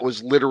 And that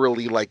was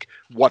literally like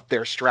what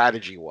their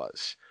strategy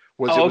was.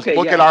 Look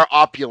at our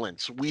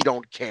opulence. We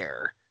don't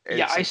care.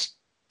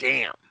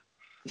 Damn.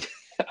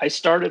 I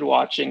started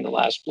watching the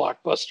last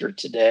Blockbuster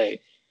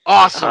today.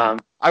 Awesome.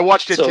 I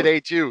watched it today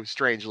too,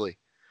 strangely.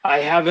 I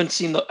haven't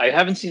seen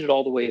it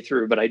all the way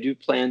through, but I do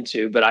plan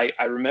to. But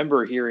I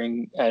remember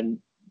hearing and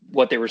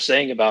what they were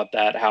saying about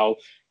that, how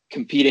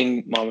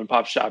competing mom and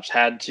pop shops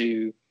had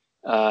to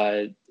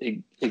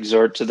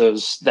exhort to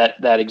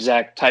that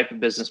exact type of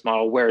business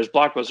model, whereas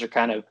Blockbuster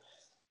kind of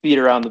beat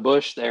around the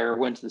bush there,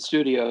 went to the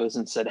studios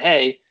and said,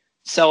 hey,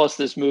 sell us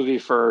this movie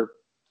for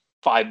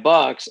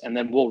 $5 and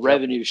then we'll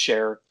revenue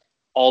share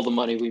all the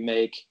money we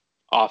make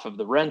off of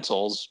the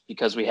rentals,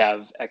 because we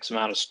have X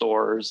amount of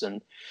stores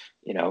and,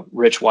 you know,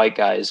 rich white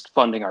guys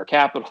funding our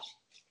capital.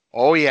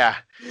 Oh yeah.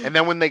 And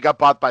then when they got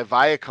bought by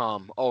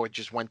Viacom, it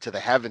just went to the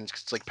heavens.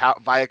 It's like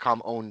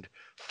Viacom owned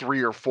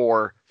 3 or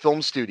 4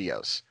 film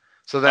studios.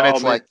 So then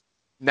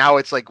now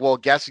it's like, well,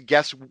 guess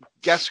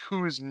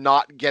who's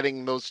not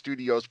getting those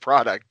studios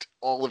product?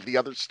 All of the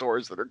other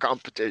stores that are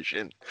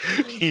competition,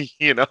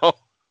 you know?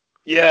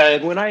 Yeah,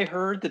 and when I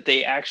heard that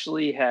they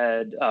actually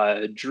had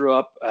drew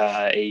up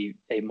a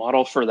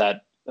model for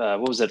that,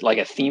 what was it, like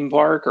a theme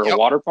park or a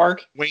water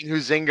park? Wayne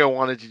Huizenga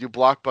wanted to do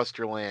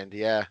Blockbuster Land,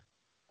 yeah.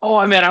 Oh,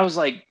 I mean, I was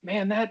like,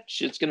 man, that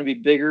shit's going to be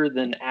bigger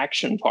than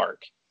Action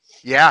Park.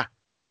 Yeah.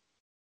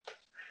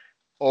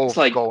 Oh, it's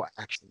like, go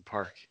Action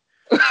Park.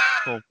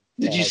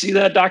 Did you see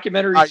that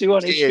documentary too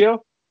on HBO?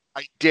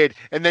 I did.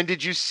 And then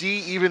did you see,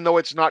 even though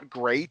it's not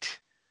great,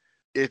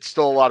 it's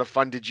still a lot of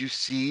fun. Did you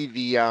see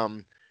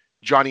the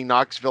Johnny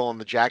Knoxville and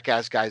the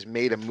Jackass guys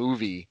made a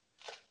movie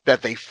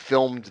that they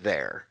filmed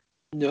there?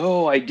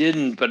 No, I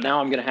didn't, but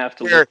now I'm going to have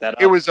to look that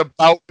up. It was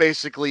about,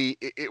 basically,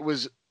 it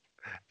was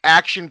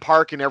Action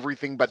Park and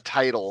everything but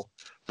title,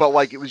 but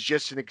like it was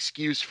just an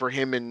excuse for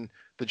him and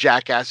the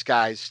Jackass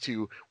guys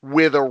to,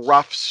 with a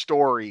rough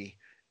story,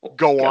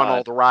 go on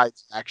all the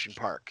rides at Action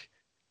Park.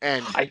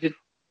 And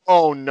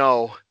oh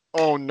no.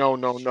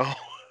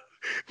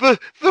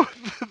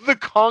 The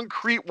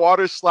concrete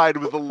water slide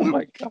with a loop. Oh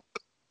my God.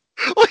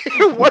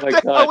 Like, what the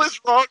God. hell is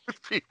wrong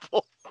with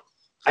people?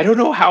 I don't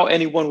know how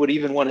anyone would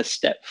even want to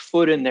step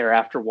foot in there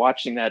after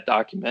watching that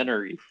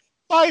documentary.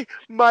 My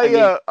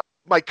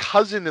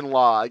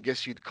cousin-in-law, I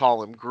guess you'd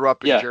call him, grew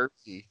up in Yeah.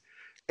 Jersey,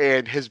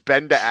 and has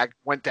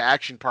went to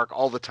Action Park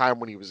all the time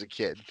when he was a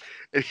kid,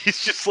 and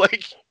he's just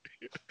like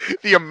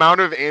the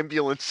amount of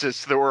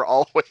ambulances that were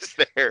always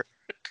there.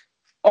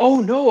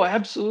 Oh no,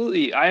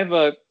 absolutely. I have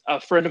a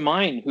friend of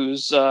mine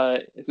who's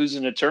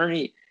an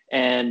attorney,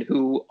 and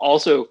who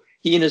also,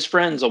 he and his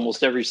friends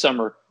almost every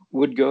summer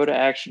would go to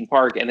Action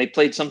Park, and they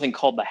played something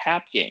called the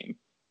Hap Game.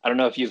 I don't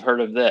know if you've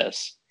heard of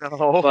this.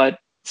 No. But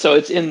so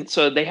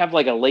they have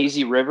like a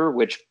lazy river,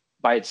 which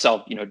by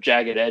itself,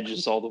 jagged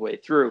edges all the way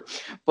through.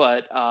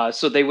 But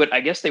so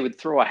I guess they would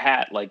throw a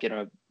hat like in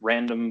a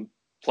random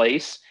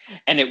place,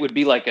 and it would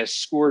be like a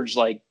scourge,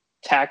 like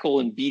tackle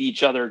and beat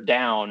each other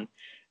down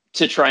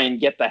to try and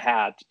get the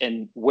hat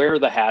and wear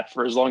the hat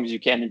for as long as you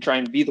can, and try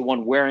and be the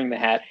one wearing the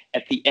hat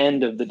at the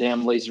end of the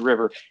damn lazy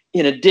river,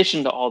 in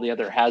addition to all the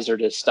other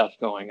hazardous stuff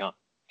going on.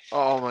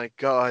 Oh my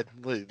God,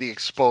 the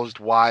exposed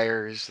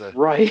wires.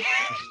 Right.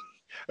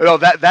 No,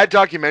 that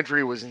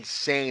documentary was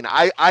insane.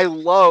 I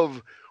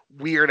love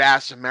weird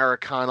ass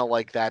Americana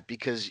like that,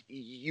 because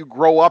you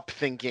grow up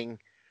thinking,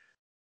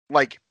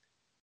 like,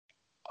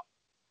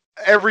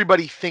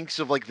 everybody thinks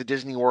of like the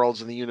Disney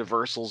Worlds and the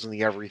Universals and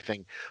the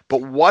everything,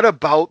 but what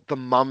about the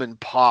mom and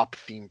pop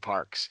theme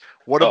parks?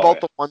 What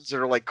about the ones that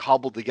are like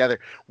cobbled together?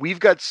 We've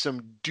got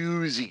some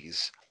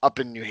doozies up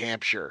in New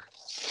Hampshire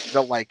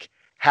that like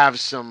have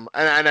some,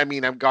 and I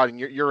mean,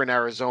 you're in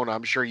Arizona.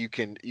 I'm sure you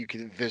can.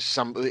 There's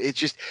some. It's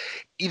just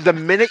the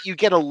minute you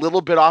get a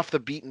little bit off the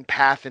beaten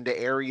path into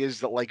areas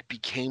that like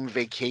became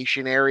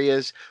vacation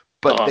areas,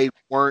 but they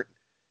weren't,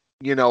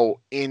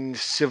 in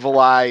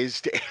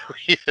civilized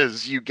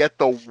areas, you get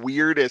the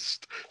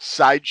weirdest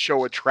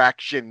sideshow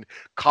attraction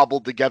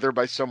cobbled together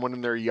by someone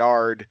in their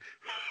yard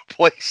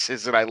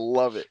places, and I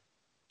love it.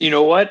 You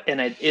know what?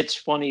 And it's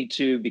funny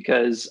too,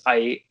 because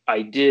I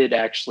did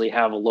actually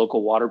have a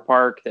local water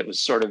park that was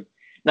sort of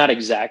not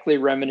exactly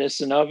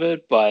reminiscent of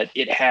it, but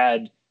it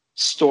had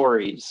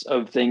stories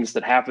of things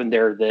that happened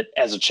there that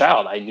as a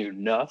child I knew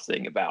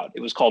nothing about.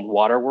 It was called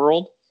Water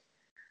World.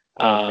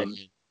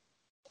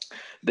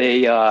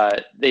 They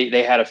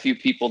had a few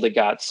people that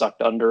got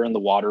sucked under in the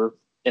water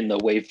in the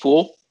wave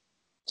pool,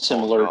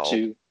 similar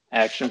to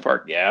Action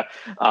Park. Yeah.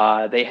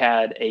 They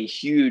had a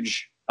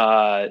huge,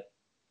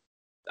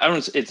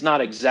 it's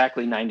not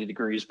exactly 90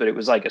 degrees, but it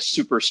was like a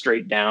super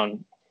straight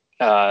down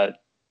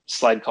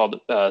slide called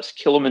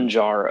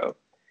Kilimanjaro.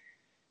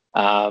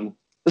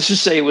 Let's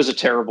just say it was a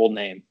terrible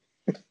name.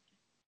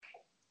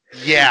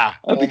 Yeah.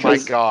 Oh my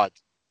God.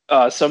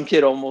 Some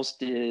kid almost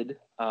did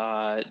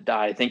die.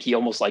 I think he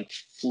almost like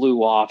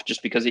flew off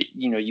just because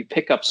you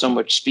pick up so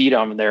much speed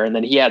on there, and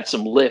then he had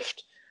some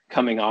lift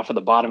coming off of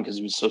the bottom because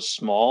he was so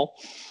small.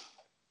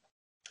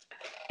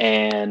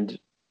 And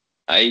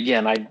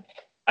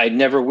I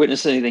never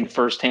witnessed anything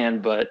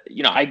firsthand, but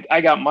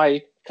I got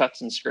my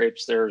cuts and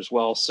scrapes there as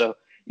well. So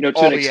to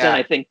an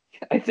extent, yeah.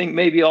 I think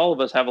maybe all of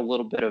us have a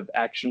little bit of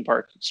Action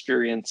Park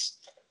experience.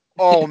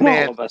 Oh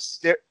man, all of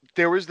us.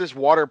 There was this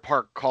water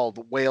park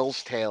called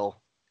Whale's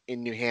Tail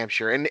in New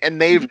Hampshire,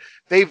 and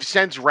they've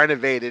since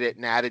renovated it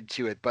and added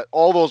to it. But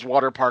all those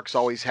water parks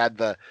always had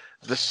the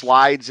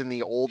slides in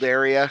the old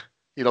area,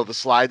 the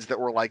slides that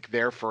were like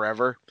there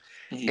forever.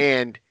 Mm-hmm.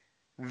 And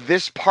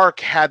this park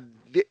had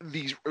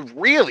these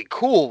really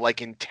cool,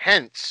 like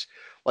intense,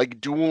 like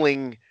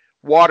dueling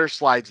water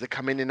slides that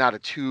come in and out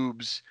of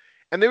tubes,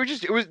 and they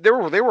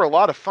were a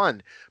lot of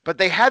fun. But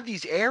they had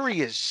these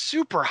areas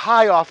super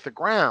high off the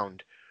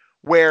ground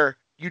where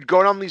you'd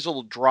go down these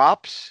little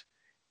drops,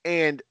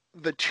 and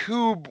the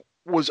tube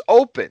was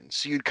open,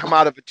 so you'd come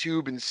out of a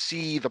tube and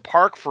see the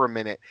park for a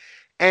minute.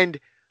 And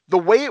the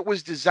way it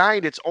was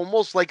designed, it's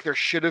almost like there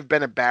should have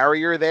been a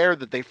barrier there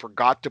that they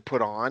forgot to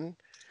put on.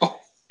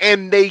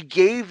 And they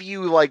gave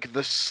you like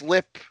the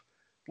slip,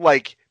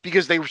 like,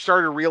 because they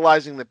started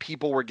realizing that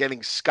people were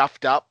getting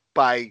scuffed up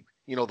by,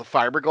 the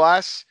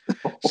fiberglass.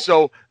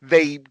 So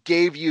they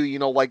gave you,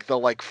 like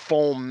the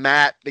foam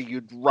mat that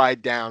you'd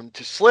ride down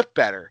to slip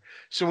better.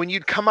 So when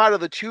you'd come out of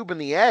the tube and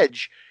the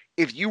edge,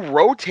 if you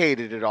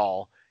rotated it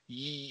all,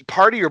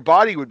 part of your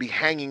body would be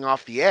hanging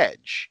off the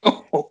edge.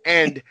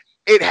 And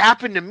it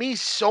happened to me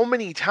so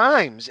many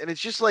times. And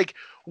it's just like,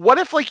 what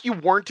if like you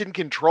weren't in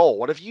control?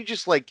 What if you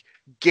just like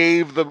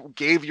gave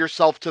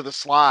yourself to the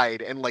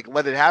slide and like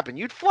let it happen?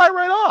 You'd fly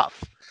right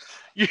off.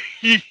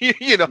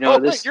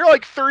 You're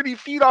like 30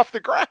 feet off the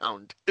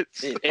ground.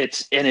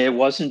 And it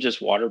wasn't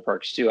just water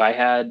parks too. I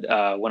had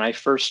when I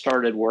first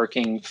started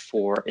working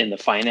in the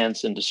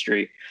finance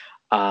industry,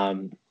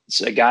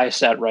 so a guy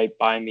sat right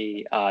by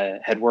me,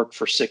 had worked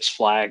for Six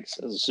Flags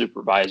as a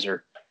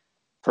supervisor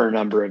for a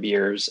number of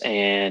years,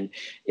 and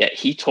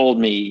he told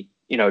me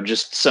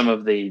just some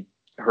of the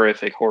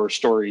horrific horror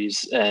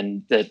stories,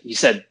 and that he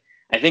said,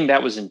 I think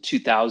that was in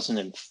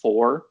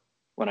 2004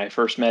 when I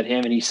first met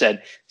him, and he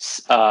said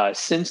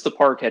since the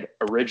park had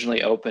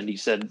originally opened, he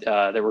said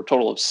there were a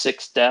total of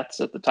 6 deaths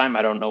at the time.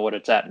 I don't know what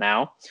it's at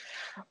now,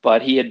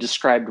 but he had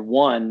described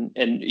one.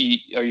 And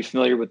are you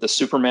familiar with the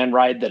Superman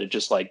ride that it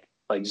just like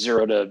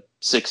 0 to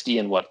 60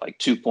 in what, like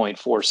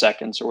 2.4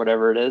 seconds or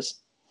whatever it is?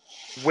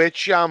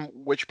 Which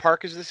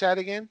park is this at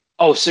again?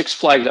 Oh, Six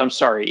Flags. I'm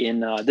sorry.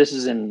 This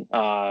is in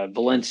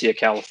Valencia,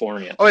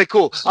 California. Okay,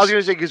 cool. I was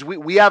gonna say because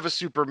we have a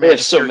Superman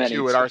here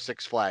too at our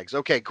Six Flags.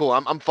 Okay, cool.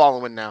 I'm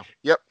following now.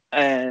 Yep.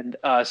 And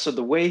so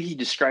the way he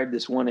described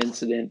this one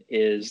incident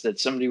is that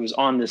somebody was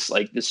on this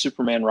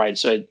Superman ride.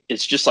 So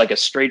it's just like a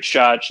straight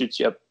shot, shoots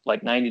you up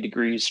like 90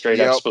 degrees straight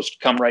up, supposed to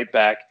come right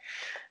back.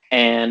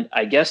 And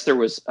I guess there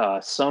was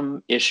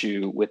some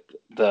issue with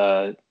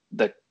the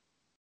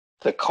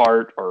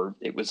cart, or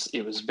it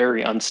was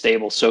very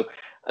unstable. So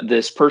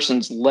this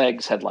person's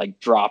legs had like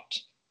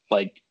dropped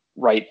like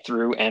right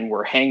through and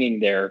were hanging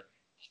there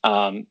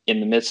in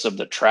the midst of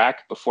the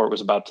track before it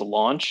was about to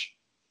launch.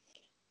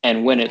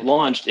 And when it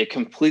launched, it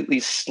completely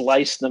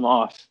sliced them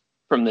off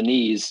from the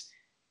knees,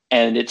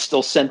 and it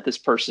still sent this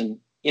person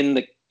in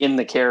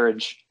the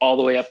carriage all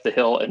the way up the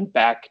hill and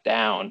back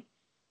down.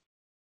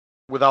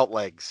 Without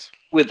legs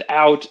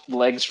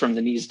from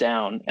the knees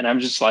down. And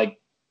I'm just like,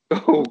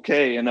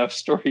 okay, enough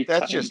story.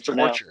 That's just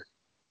torture.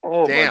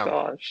 Oh, damn. My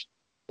gosh.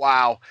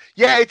 Wow.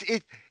 Yeah,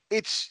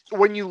 it's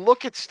when you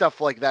look at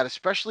stuff like that,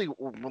 especially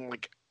when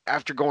like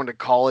after going to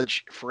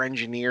college for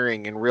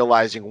engineering and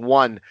realizing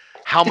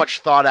how much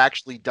thought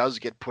actually does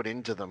get put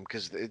into them,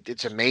 because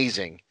it's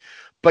amazing.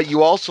 But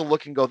you also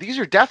look and go, these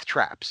are death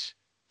traps.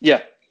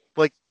 Yeah.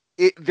 Like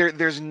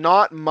there's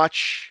not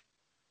much,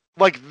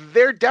 like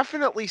they're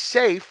definitely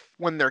safe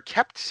when they're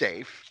kept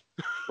safe.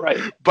 Right.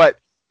 But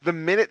the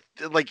minute,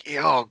 like,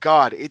 oh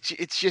God,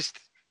 it's just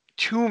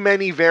too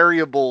many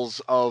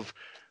variables of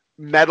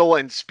metal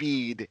and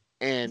speed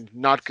and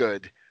not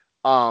good.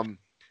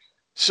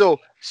 So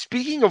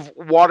speaking of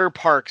water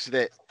parks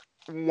that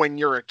when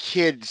you're a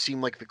kid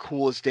seem like the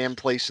coolest damn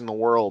place in the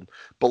world,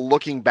 but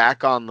looking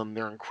back on them,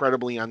 they're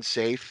incredibly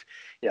unsafe.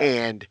 Yeah.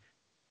 And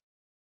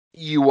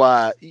you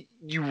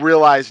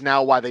realize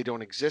now why they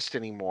don't exist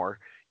anymore,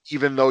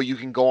 even though you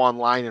can go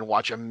online and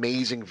watch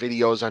amazing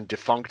videos on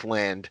Defunct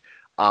Land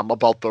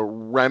about the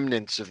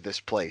remnants of this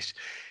place.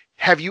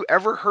 Have you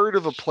ever heard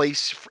of a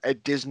place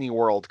at Disney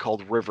World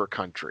called River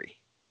Country?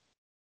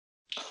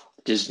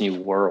 Disney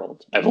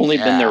World. I've only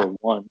been there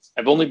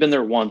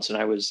once. And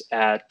I was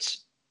I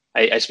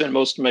spent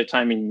most of my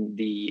time in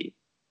the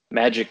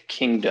Magic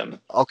Kingdom.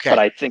 Okay. But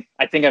I think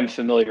I'm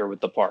familiar with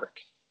the park.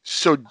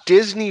 So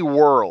Disney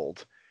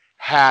World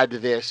had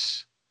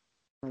this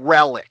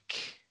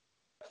relic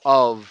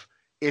of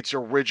its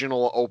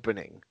original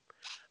opening.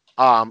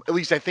 At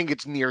least I think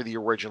it's near the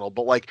original,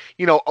 but like,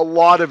 you know, a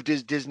lot of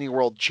Disney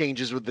World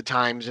changes with the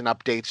times and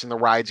updates, and the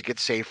rides get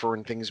safer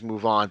and things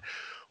move on.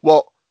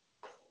 Well,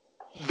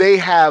 they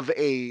have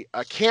a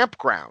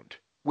campground,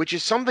 which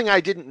is something I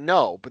didn't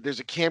know, but there's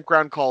a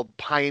campground called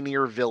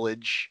Pioneer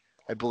Village,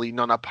 I believe.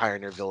 No, not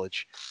Pioneer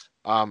Village.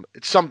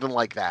 It's something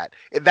like that.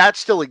 That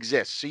still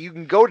exists. So you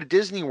can go to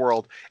Disney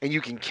World and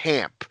you can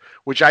camp,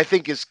 which I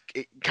think is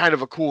kind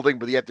of a cool thing,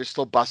 but yet there's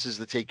still buses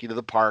that take you to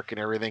the park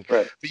and everything.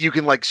 Right. But you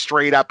can like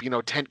straight up, you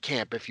know, tent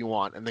camp if you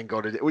want, and then go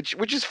to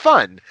which is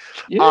fun.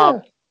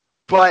 Yeah.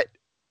 But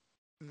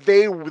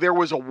there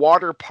was a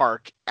water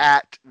park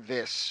at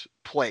this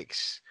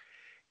place,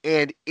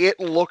 and it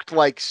looked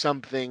like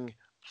something.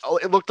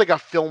 It looked like a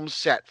film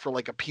set for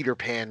like a Peter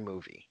Pan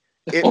movie.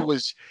 It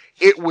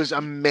was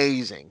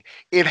amazing.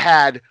 It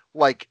had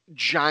like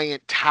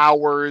giant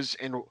towers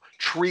and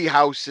tree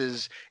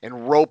houses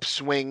and rope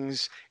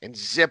swings and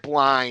zip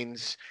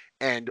lines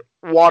and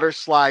water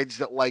slides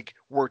that like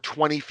were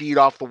 20 feet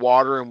off the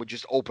water and would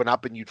just open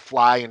up and you'd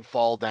fly and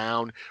fall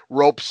down.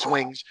 Rope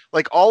swings,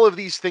 like all of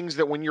these things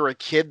that when you're a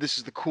kid, this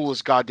is the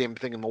coolest goddamn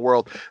thing in the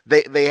world.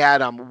 They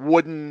had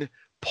wooden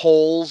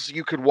poles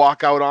you could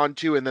walk out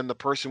onto, and then the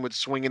person would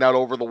swing it out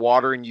over the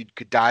water and you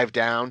could dive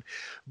down.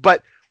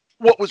 But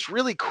what was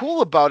really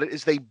cool about it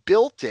is they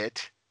built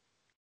it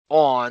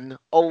on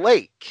a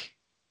lake.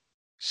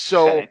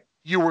 So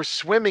you were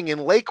swimming in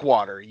lake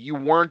water. You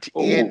weren't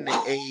in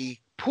a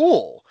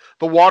pool.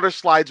 The water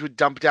slides would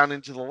dump down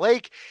into the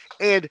lake.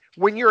 And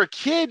when you're a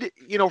kid,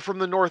 you know, from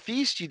the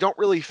Northeast, you don't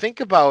really think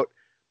about,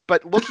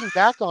 but looking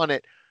back on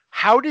it,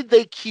 how did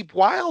they keep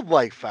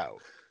wildlife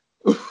out?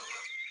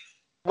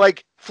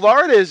 Like,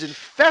 Florida is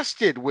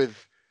infested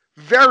with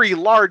very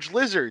large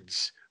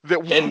lizards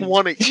that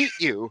want to eat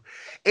you.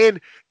 And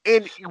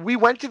we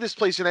went to this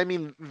place, and I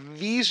mean,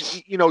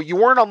 these, you know, you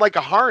weren't on like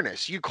a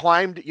harness. You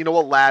climbed, you know,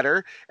 a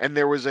ladder, and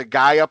there was a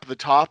guy up the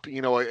top,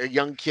 you know, a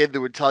young kid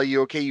that would tell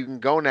you, okay, you can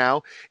go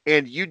now.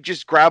 And you'd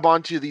just grab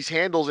onto these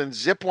handles and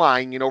zip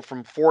line, you know,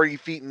 from 40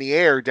 feet in the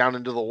air down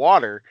into the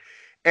water.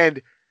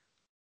 And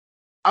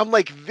I'm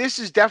like, this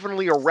is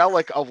definitely a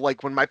relic of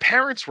like when my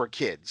parents were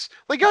kids.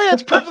 Like, oh yeah,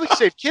 it's perfectly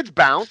safe. Kids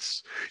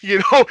bounce, you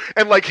know?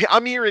 And like,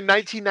 I'm here in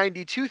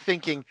 1992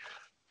 thinking,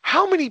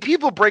 how many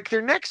people break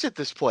their necks at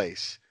this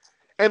place?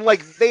 And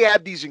like, they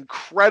had these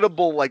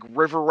incredible like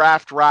river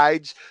raft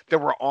rides that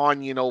were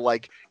on, you know,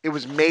 like it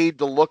was made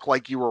to look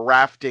like you were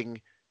rafting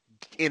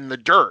in the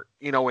dirt,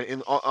 you know,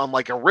 on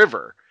like a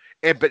river.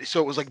 but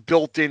so it was like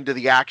built into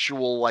the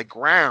actual like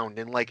ground,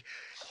 and like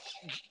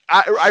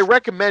I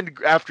recommend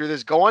after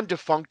this, go on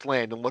Defunct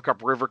Land and look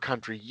up River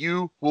Country.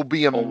 You will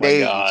be Oh my God.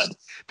 amazed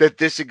that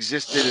this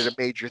existed at a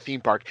major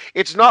theme park.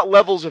 It's not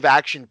Levels of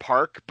Action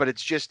Park, but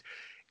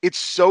it's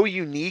so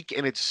unique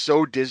and it's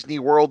so Disney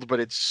World, but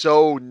it's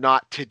so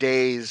not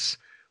today's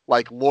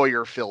like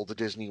lawyer-filled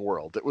Disney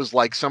World. It was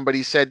like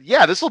somebody said,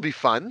 "Yeah, this will be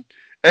fun,"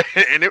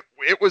 and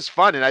it was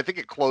fun. And I think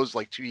it closed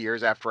like 2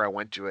 years after I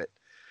went to it.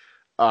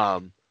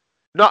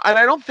 No,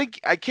 and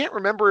I can't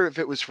remember if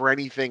it was for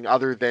anything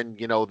other than,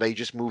 they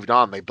just moved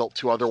on. They built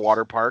 2 other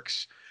water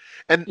parks.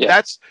 And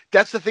Yeah.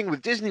 that's the thing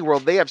with Disney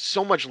World. They have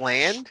so much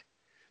land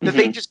that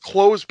they just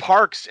close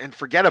parks and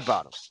forget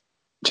about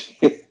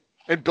them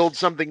and build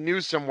something new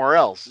somewhere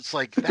else. It's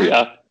like,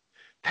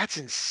 that's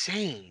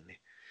insane.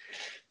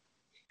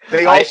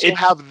 They also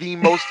have the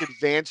most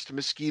advanced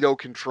mosquito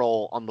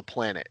control on the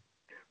planet.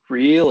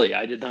 Really?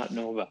 I did not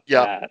know about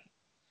that.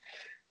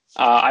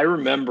 I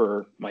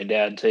remember my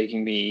dad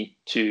taking me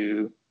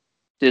to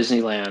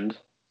Disneyland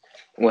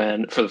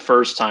for the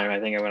first time, I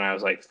think when I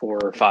was like 4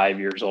 or 5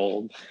 years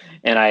old.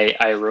 And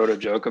I wrote a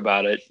joke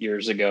about it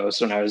years ago.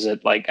 So when I was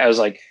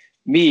like,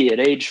 me at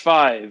age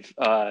 5,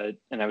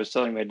 and I was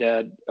telling my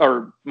dad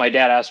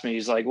asked me,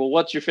 he's like, well,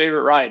 what's your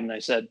favorite ride? And I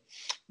said,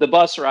 the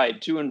bus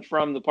ride to and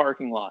from the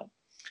parking lot.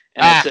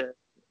 And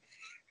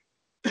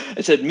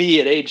I said, me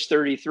at age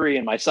 33,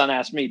 and my son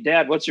asked me,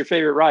 Dad, what's your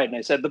favorite ride? And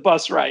I said, the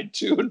bus ride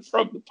to and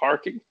from the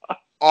parking lot.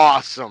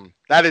 Awesome.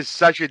 That is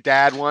such a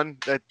dad one.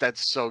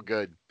 That's so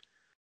good.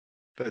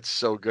 That's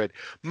so good.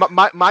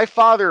 My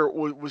father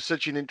was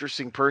such an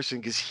interesting person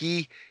because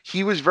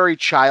he was very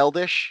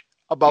childish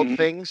about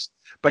things,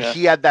 but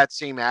he had that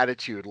same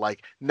attitude.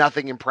 Like,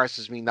 nothing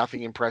impresses me.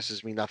 Nothing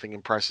impresses me. Nothing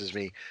impresses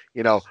me.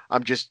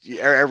 I'm just,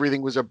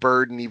 everything was a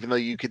burden, even though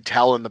you could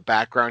tell in the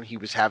background he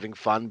was having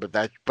fun.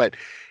 But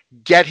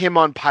get him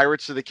on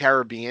Pirates of the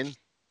Caribbean.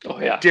 Oh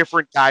yeah.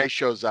 Different guy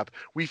shows up.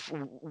 We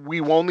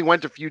only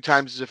went a few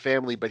times as a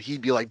family, but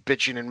he'd be like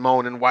bitching and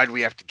moaning, why do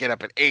we have to get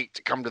up at 8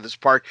 to come to this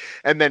park?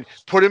 And then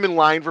put him in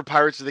line for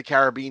Pirates of the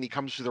Caribbean. He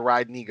comes through the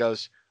ride and he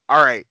goes,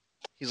 all right.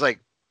 He's like,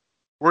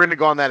 we're going to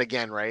go on that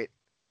again, right?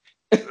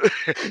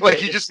 Like,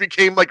 he just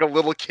became like a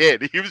little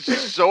kid. He was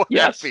just so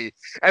happy.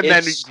 And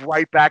then he's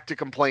right back to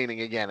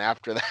complaining again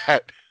after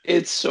that.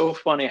 It's so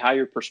funny how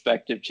your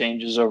perspective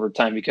changes over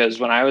time, because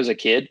when I was a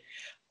kid,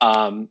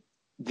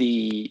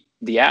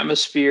 the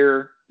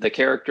atmosphere, the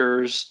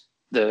characters,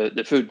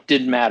 the food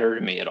didn't matter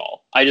to me at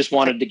all. I just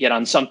wanted to get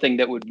on something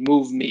that would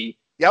move me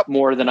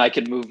more than I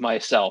could move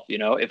myself.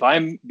 If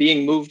I'm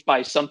being moved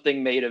by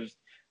something made of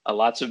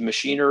lots of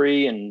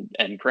machinery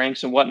and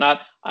cranks and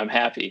whatnot, I'm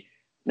happy.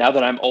 Now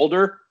that I'm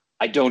older,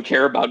 I don't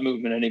care about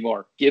movement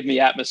anymore. Give me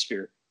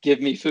atmosphere.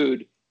 Give me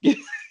food. And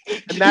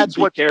that's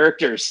what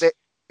characters.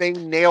 They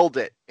nailed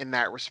it in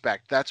that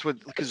respect. That's what,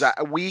 because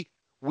we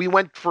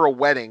went for a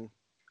wedding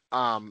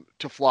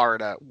to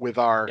Florida with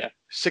our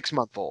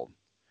 6-month-old.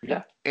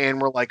 Yeah.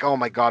 And we're like, oh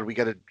my God, we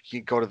got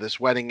to go to this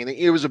wedding. And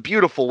it was a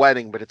beautiful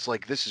wedding, but it's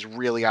like, this is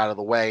really out of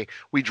the way.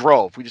 We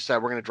drove. We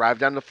decided we're going to drive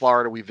down to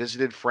Florida. We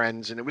visited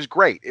friends and it was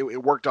great.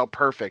 It worked out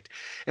perfect.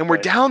 And we're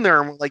down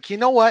there and we're like, you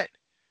know what?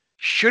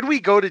 Should we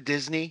go to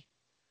Disney?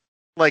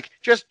 Like,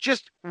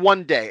 just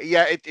one day.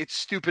 Yeah, it's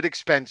stupid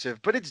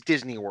expensive, but it's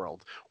Disney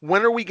World.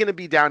 When are we going to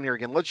be down here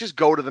again? Let's just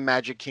go to the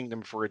Magic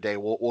Kingdom for a day.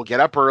 We'll get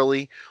up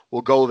early.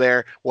 We'll go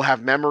there. We'll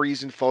have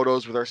memories and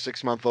photos with our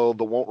 6-month-old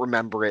that won't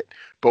remember it,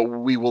 but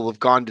we will have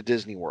gone to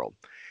Disney World.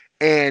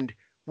 And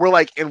we're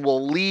like, and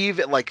we'll leave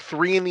at like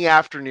 3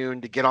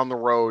 p.m. to get on the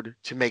road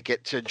to make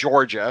it to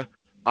Georgia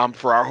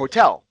for our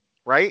hotel,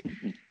 right?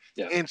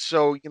 Yeah. And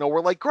so,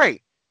 we're like,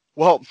 great.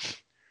 Well,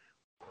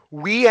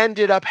 we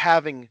ended up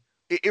having...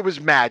 It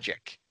was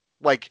magic.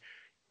 Like,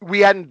 we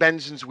hadn't been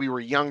since we were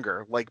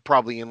younger, like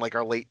probably in like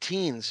our late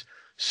teens.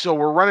 So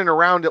we're running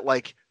around at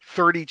like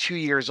 32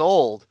 years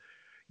old,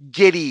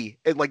 giddy,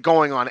 and like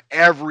going on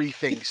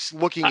everything,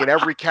 looking at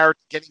every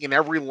character, getting in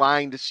every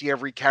line to see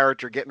every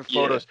character, getting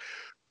photos.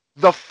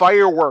 Yeah. The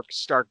fireworks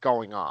start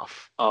going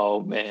off.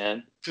 Oh,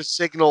 man. To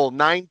signal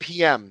 9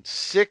 p.m.,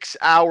 6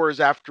 hours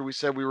after we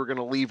said we were going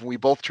to leave. And we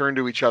both turned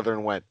to each other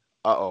and went,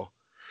 uh-oh.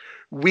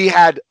 We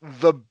had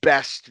the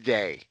best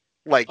day.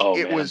 Like,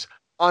 it was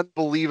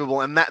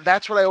unbelievable. And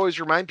that's what I always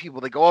remind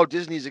people. They go, oh,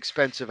 Disney's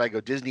expensive. I go,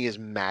 Disney is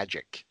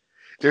magic.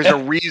 There's a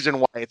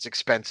reason why it's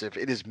expensive.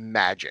 It is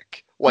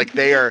magic. Like,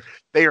 they are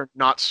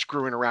not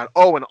screwing around.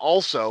 Oh, and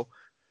also,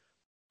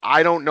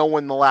 I don't know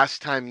when the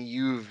last time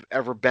you've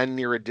ever been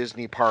near a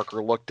Disney park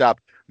or looked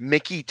up,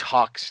 Mickey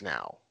talks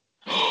now.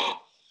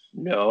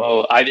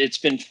 No, it's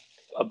been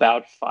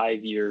about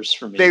 5 years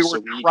for me. They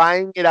were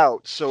trying it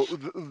out. So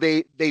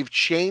they've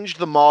changed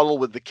the model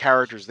with the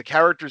characters. The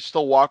characters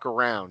still walk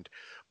around,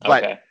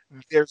 but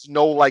there's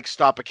no like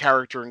stop a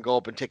character and go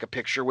up and take a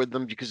picture with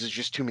them because there's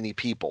just too many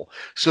people.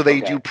 So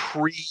they do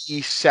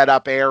pre-set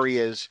up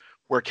areas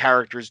where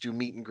characters do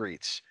meet and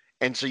greets.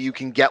 And so you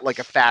can get like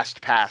a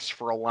fast pass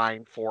for a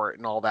line for it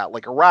and all that,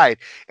 like a ride.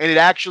 And it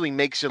actually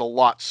makes it a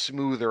lot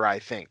smoother, I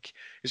think.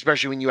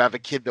 especially when you have a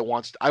kid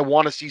that I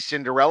want to see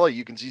Cinderella.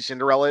 You can see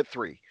Cinderella at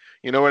 3.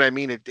 You know what I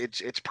mean?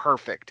 It's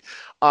perfect.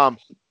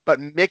 But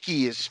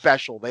Mickey is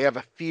special. They have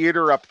a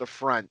theater up the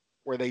front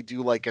where they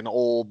do like an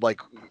old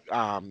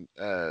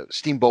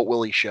Steamboat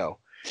Willie show.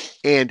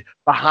 And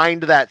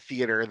behind that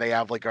theater, they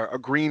have like a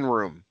green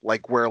room,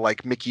 like where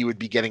like Mickey would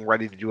be getting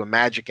ready to do a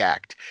magic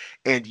act.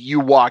 And you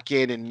walk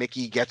in and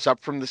Mickey gets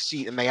up from the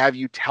seat and they have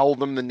you tell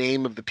them the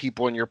name of the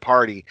people in your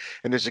party.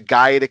 And there's a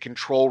guy at a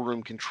control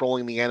room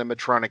controlling the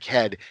animatronic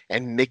head.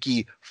 And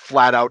Mickey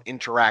flat out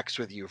interacts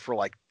with you for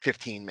like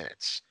 15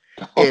 minutes.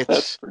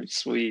 That's pretty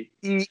sweet.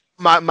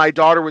 My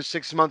daughter was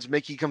 6 months.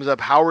 Mickey comes up.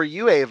 How are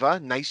you, Ava?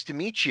 Nice to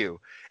meet you.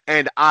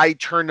 And I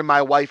turn to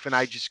my wife and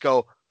I just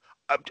go,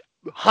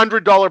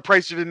 $100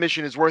 price of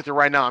admission is worth it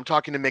right now. I'm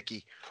talking to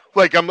Mickey.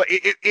 Like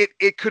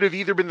it could have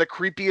either been the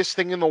creepiest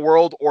thing in the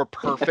world or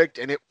perfect,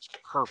 and it was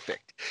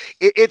perfect.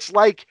 It's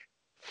like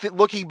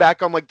looking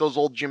back on like those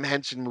old Jim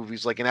Henson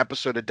movies, like an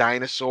episode of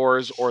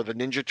Dinosaurs or the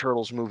Ninja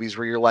Turtles movies,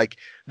 where you're like,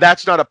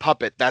 that's not a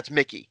puppet, that's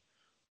Mickey.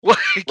 Like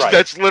right.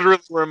 That's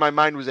literally where my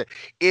mind was at.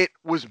 It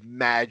was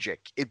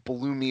magic. It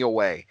blew me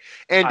away,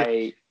 and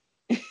it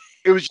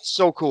was just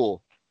so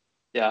cool.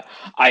 Yeah,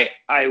 I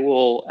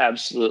will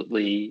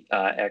absolutely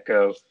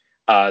echo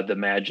the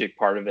magic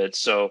part of it.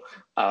 So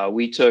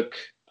we took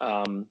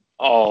all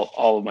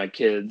of my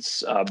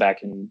kids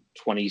back in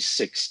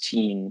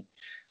 2016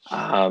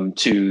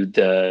 to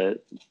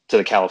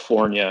the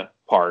California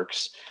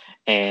parks,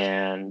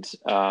 and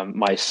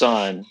my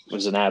son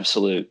was an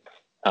absolute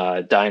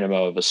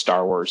dynamo of a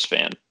Star Wars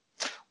fan.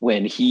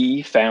 When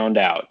he found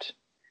out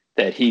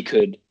that he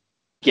could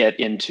get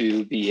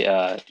into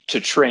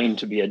to train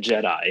to be a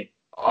Jedi.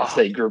 As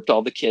they grouped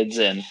all the kids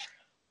in.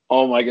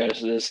 Oh my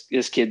gosh,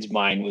 this kid's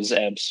mind was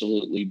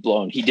absolutely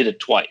blown. He did it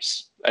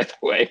twice, by the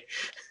way.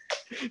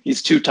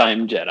 He's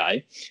 2-time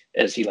Jedi,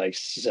 as he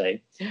likes to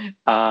say.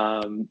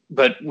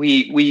 But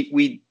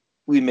we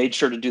made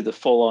sure to do the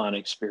full-on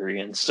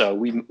experience. So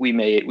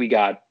we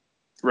got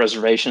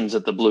reservations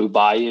at the Blue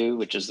Bayou,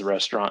 which is the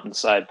restaurant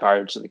inside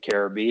Pirates of the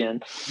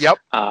Caribbean. Yep.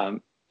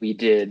 We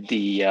did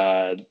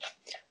the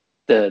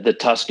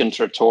Tuscan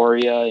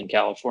Trattoria in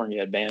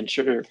California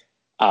Adventure.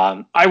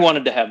 I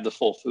wanted to have the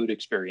full food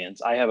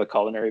experience. I have a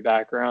culinary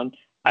background.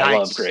 Nice. I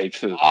love great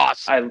food.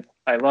 Awesome.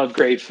 I love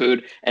great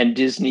food, and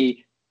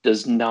Disney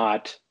does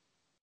not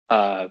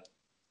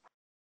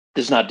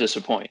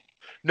disappoint.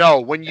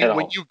 No, when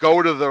you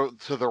go to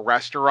the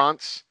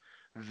restaurants,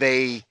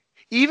 they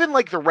even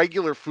like the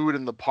regular food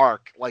in the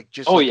park, like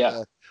just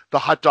the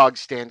hot dog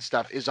stand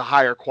stuff is a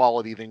higher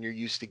quality than you're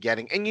used to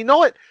getting. And you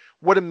know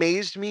what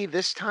amazed me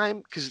this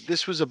time, because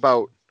this was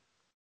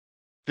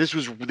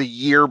the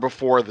year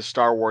before the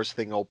Star Wars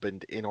thing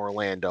opened in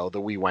Orlando that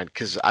we went,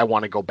 because I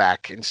want to go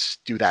back and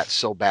do that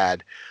so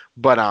bad.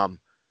 But,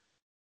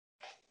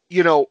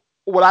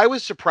 what I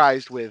was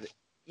surprised with,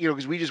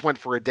 because we just went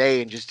for a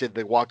day and just did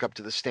the walk up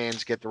to the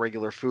stands, get the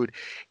regular food.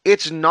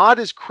 It's not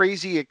as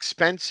crazy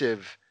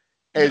expensive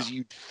as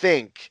you'd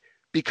think,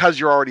 because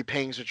you're already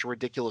paying such a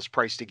ridiculous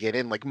price to get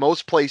in. Like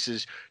most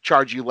places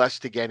charge you less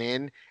to get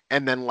in,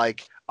 and then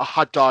like a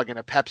hot dog and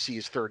a Pepsi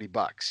is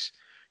 $30.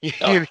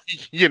 Oh.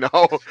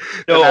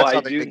 No, that's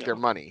how they make their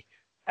money.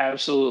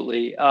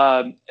 Absolutely.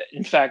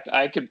 In fact,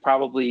 I could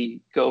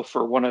probably go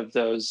for one of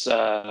those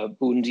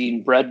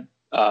Boundin bread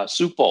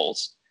soup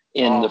bowls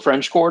in the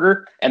French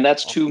Quarter, and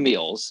that's 2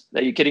 meals.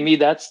 Are you kidding me?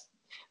 That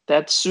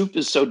soup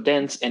is so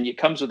dense, and it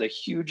comes with a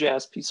huge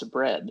ass piece of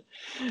bread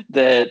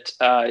that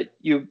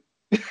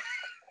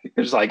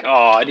it's like,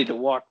 I need to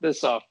walk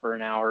this off for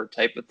an hour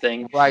type of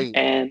thing. Right.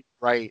 And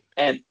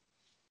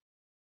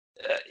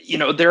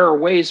there are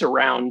ways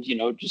around,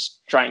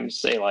 just trying to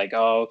say like,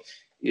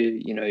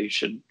 you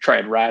should try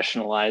and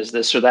rationalize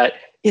this or that.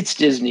 It's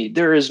Disney.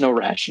 There is no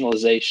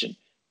rationalization.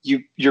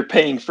 You're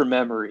paying for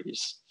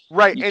memories.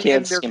 Right. You and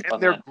can't they're skimp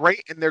on they're that.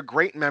 great, and they're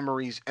great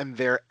memories, and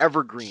they're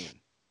evergreen.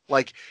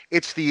 Like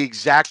it's the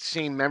exact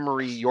same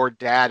memory your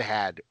dad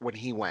had when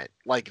he went.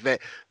 Like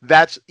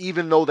that's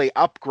even though they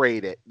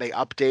upgrade it, they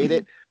update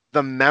it,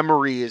 the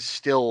memory is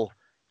still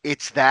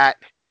it's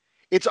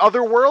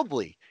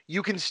otherworldly.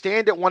 You can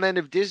stand at one end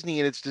of Disney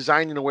and it's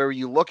designed in a way where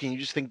you look and you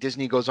just think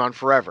Disney goes on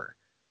forever.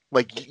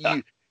 Like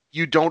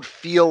you don't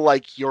feel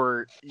like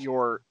you're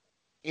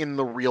in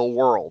the real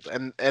world.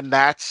 And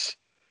that's,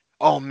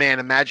 oh man,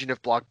 imagine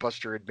if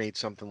Blockbuster had made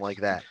something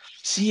like that.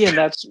 See, and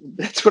that's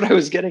what I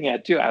was getting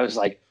at too. I was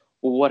like,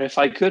 well, what if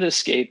I could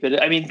escape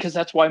it? I mean, because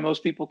that's why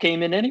most people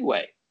came in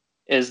anyway.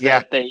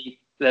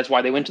 That's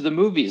why they went to the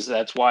movies.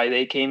 That's why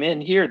they came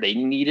in here.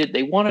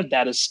 They wanted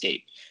that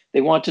escape.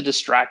 They want to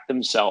distract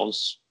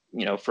themselves,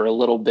 for a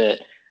little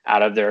bit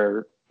out of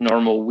their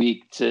normal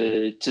week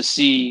to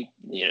see,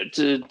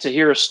 to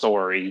hear a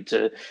story,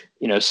 to,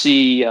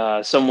 see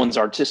someone's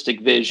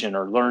artistic vision,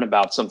 or learn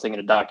about something in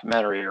a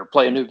documentary, or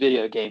play a new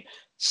video game,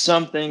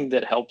 something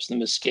that helps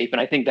them escape. And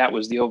I think that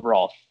was the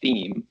overall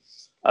theme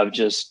of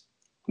just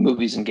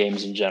movies and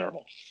games in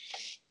general.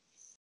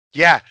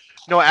 Yeah,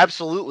 no,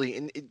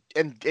 absolutely.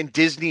 And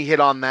Disney hit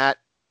on that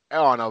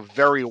on a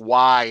very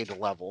wide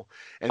level.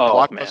 And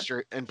Oh, man.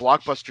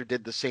 Blockbuster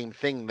did the same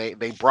thing.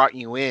 They brought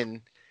you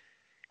in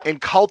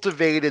and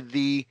cultivated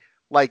the,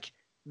 like,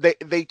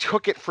 they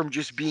took it from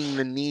just being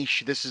the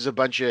niche, this is a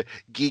bunch of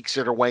geeks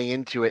that are way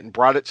into it, and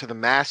brought it to the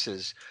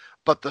masses,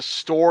 but the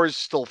stores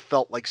still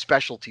felt like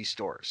specialty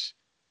stores.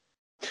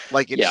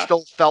 Like, it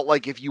still felt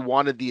like if you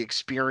wanted the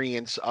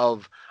experience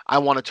of, I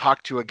want to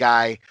talk to a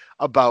guy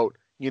about,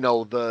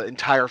 the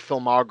entire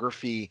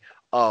filmography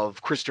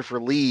of Christopher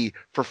Lee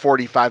for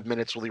 45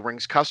 minutes while he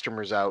rings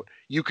customers out,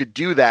 you could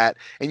do that.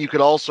 And you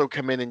could also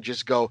come in and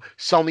just go,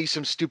 sell me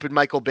some stupid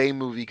Michael Bay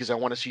movie because I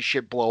want to see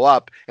shit blow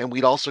up. And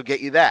we'd also get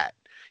you that.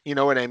 You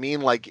know what I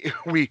mean? Like,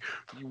 we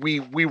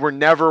were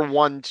never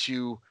one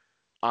to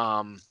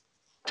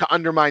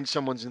undermine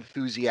someone's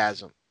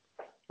enthusiasm.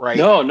 Right?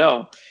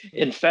 No.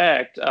 In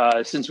fact,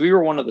 since we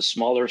were one of the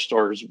smaller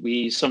stores,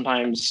 we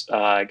sometimes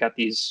got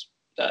these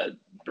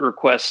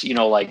requests,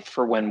 like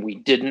for when we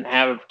didn't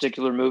have a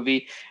particular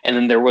movie, and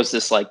then there was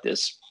this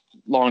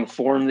long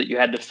form that you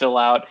had to fill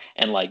out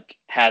and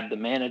had the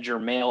manager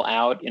mail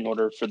out in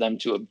order for them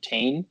to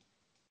obtain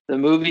the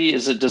movie.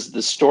 Does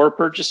the store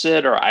purchase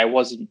it, or I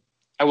wasn't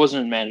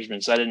in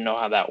management, so I didn't know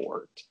how that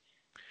worked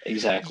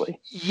exactly.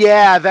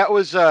 Yeah, that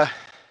was I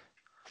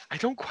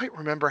don't quite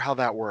remember how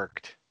that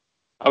worked.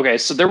 Okay,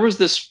 so there was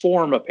this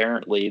form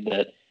apparently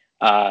that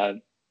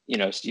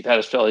Steve had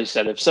us fill. He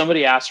said, if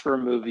somebody asks for a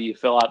movie, you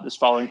fill out this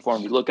following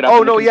form. You look it up.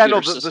 Oh no, yeah, no.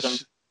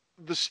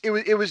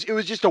 It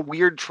was just a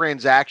weird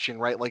transaction,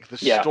 right? Like the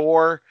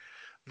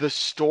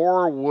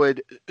store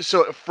would,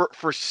 so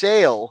for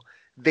sale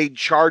they'd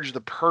charge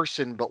the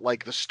person, but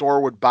the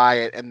store would buy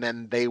it and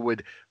then they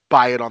would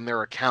buy it on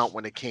their account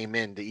when it came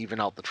in to even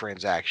out the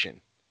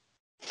transaction.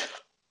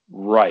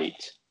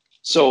 Right.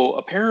 So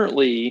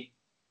apparently,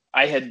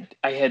 I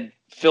had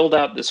filled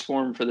out this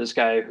form for this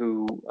guy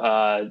who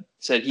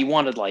said he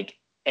wanted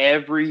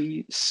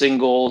every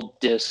single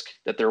disc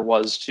that there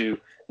was to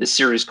this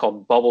series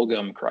called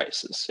Bubblegum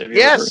Crisis. Have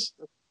you ever heard?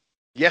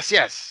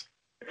 Yes.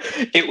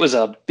 It was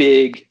a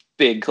big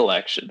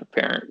collection,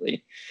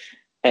 apparently.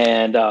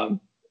 And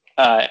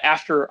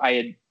after I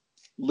had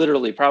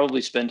literally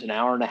probably spent an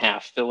hour and a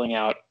half filling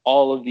out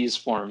all of these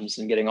forms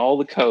and getting all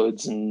the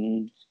codes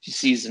and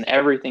PCs and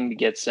everything to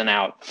get sent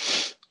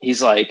out,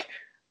 he's like,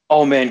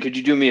 oh man, could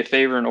you do me a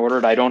favor and order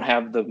it? I don't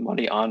have the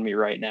money on me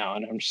right now.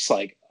 And I'm just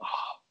like,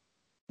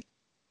 oh,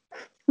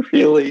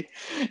 really?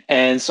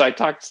 And so I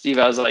talked to Steve.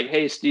 I was like,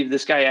 hey, Steve,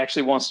 this guy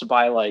actually wants to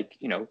buy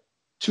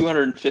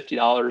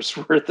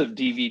 $250 worth of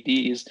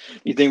DVDs.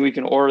 You think we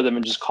can order them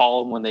and just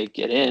call them when they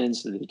get in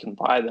so that he can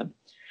buy them?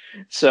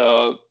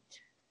 So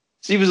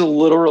Steve was a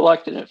little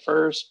reluctant at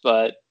first,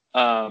 but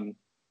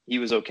he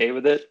was okay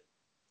with it.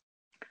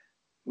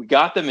 We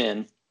got them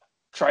in,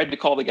 tried to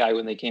call the guy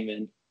when they came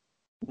in.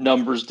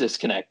 Numbers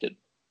disconnected.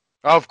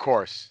 Of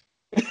course.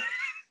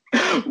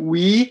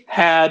 We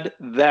had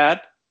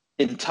that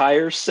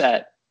entire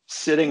set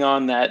sitting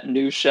on that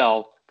new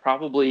shelf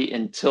probably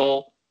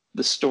until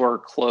the store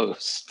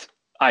closed,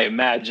 I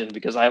imagine,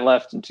 because I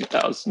left in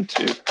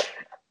 2002.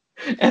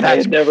 And that's I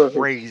had never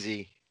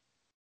crazy.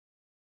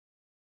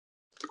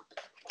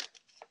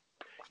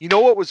 You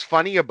know what was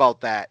funny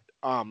about that?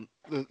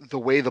 The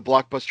way the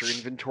Blockbuster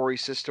inventory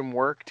system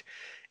worked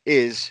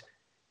is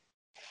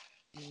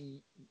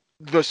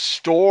the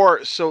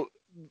store, so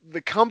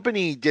the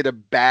company did a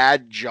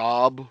bad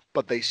job,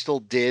 but they still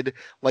did,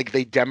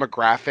 they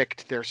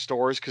demographicked their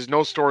stores, because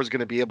no store is going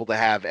to be able to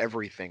have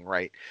everything,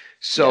 right?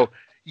 So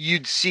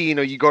you'd see,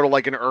 you go to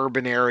an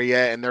urban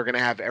area and they're going to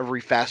have every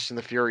Fast and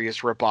the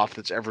Furious ripoff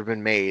that's ever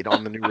been made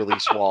on the new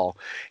release wall.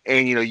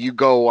 And, you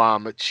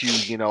go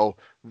to,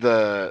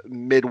 the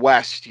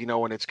Midwest,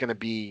 and it's going to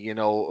be,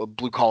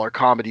 blue collar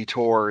comedy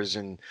tours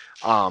and,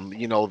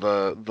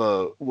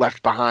 the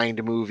Left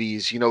Behind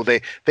movies.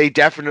 They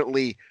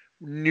definitely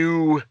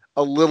knew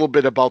a little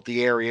bit about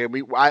the area.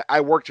 I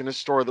worked in a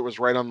store that was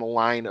right on the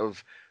line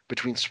of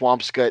between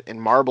Swampscott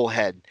and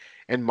Marblehead.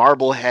 And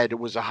Marblehead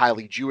was a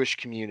highly Jewish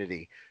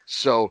community.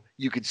 So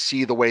you could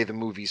see the way the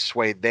movies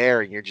swayed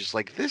there. And you're just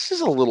like, this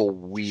is a little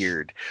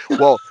weird.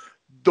 Well,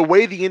 the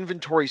way the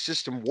inventory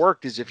system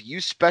worked is if you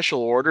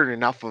special ordered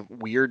enough of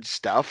weird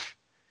stuff,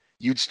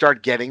 you'd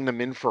start getting them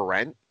in for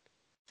rent.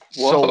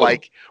 Whoa. So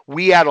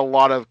we had a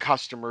lot of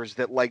customers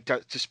that liked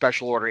to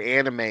special order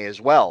anime as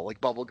well,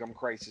 like Bubblegum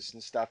Crisis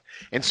and stuff.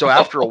 And so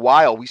after a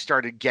while, we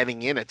started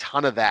getting in a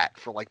ton of that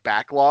for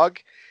backlog.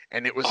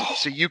 And it was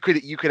so you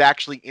could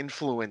actually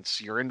influence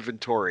your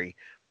inventory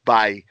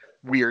by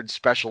weird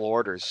special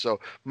orders. So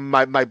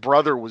my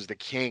brother was the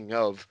king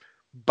of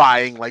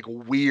buying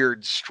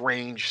weird,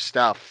 strange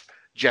stuff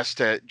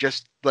I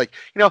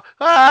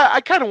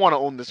kind of want to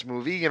own this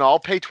movie. I'll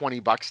pay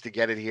 $20 to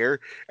get it here.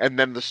 And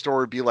then the store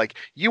would be like,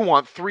 you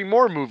want 3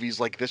 more movies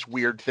like this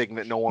weird thing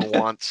that no one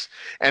wants.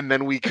 And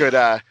then we could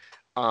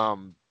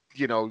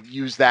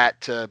use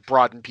that to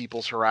broaden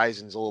people's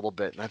horizons a little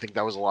bit. And I think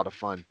that was a lot of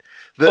fun.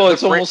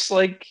 It's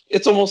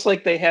almost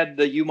like they had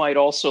the You Might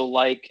Also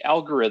Like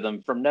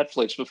algorithm from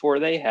Netflix before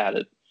they had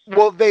it.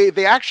 Well,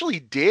 they actually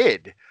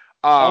did.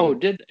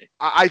 Did they?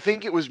 I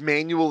think it was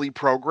manually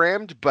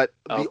programmed, but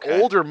the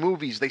Okay. older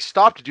movies, they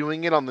stopped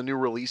doing it on the new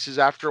releases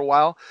after a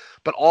while.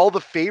 But all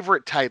the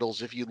favorite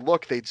titles, if you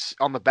look,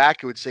 on the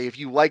back it would say, if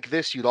you like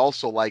this, you'd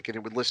also like, and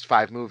it would list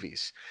 5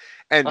 movies.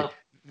 And Huh.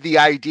 the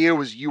idea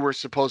was you were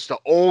supposed to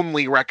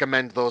only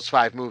recommend those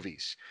 5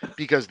 movies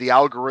because the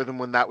algorithm,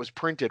 when that was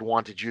printed,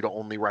 wanted you to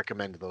only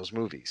recommend those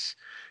movies.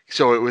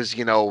 So it was,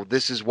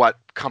 this is what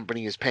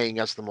company is paying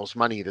us the most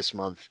money this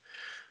month.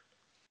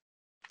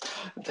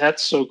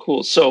 That's so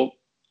cool. So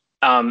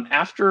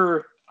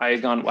after I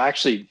had gone, well,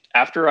 actually,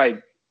 after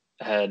I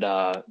had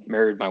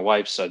married my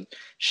wife, so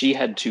she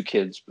had 2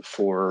 kids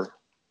before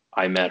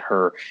I met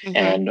her, Mm-hmm.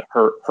 and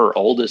her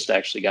oldest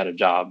actually got a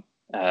job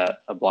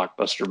at a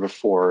Blockbuster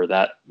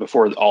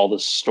before all the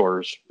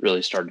stores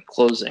really started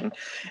closing.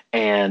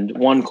 And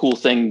one cool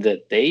thing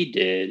that they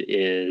did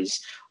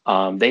is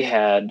they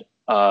had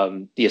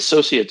the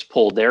associates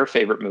pull their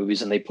favorite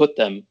movies and they put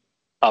them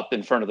up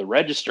in front of the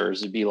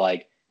registers. It'd be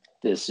like,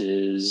 this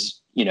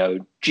is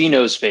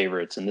Gino's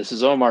favorites, and this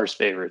is Omar's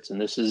favorites,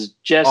 and this is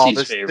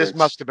Jesse's favorites. This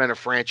must have been a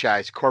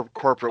franchise.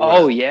 Corporate.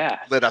 Oh yeah,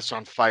 lit us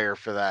on fire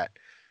for that.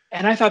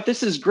 And I thought,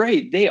 this is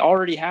great. They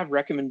already have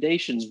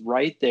recommendations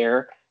right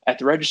there at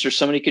the register.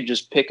 Somebody could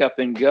just pick up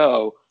and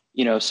go,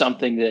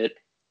 something that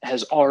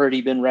has already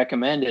been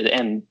recommended,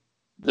 and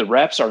the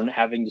reps aren't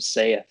having to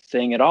say a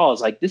thing at all.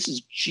 It's like, this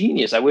is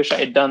genius. I wish I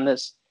had done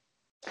this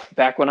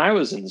back when I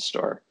was in the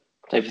store.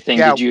 Type of thing.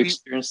 Yeah, did you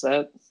experience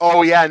that?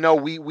 Oh yeah, no,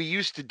 we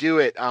used to do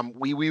it.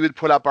 We would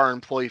put up our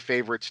employee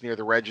favorites near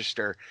the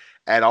register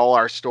at all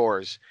our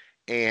stores,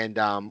 and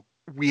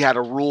we had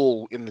a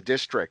rule in the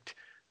district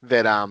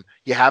that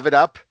you have it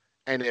up,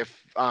 and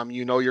if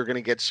you're going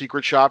to get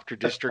secret shopped or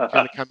district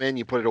going to come in,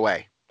 you put it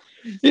away.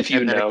 If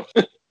you know.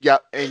 Yeah,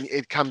 and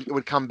it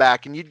would come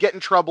back, and you'd get in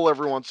trouble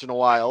every once in a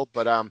while,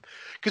 but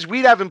because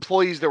we'd have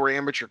employees that were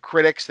amateur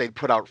critics, they'd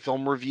put out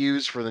film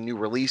reviews for the new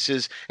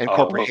releases, and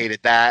corporate hated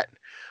that.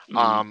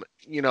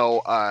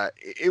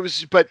 It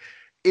was, but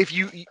if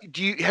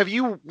have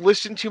you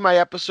listened to my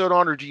episode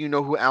on, or do you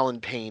know who Alan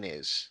Payne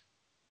is?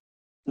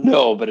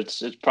 No, but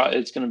it's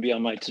going to be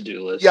on my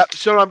to-do list. Yeah.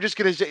 So I'm just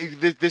going to say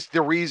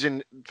the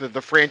reason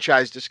the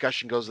franchise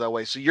discussion goes that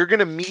way. So you're going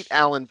to meet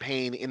Alan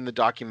Payne in the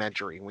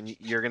documentary when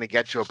you're going to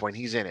get to a point.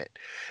 He's in it.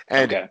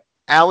 And okay.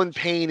 Alan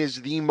Payne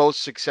is the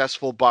most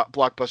successful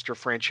Blockbuster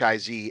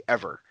franchisee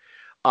ever.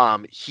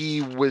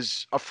 He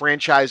was a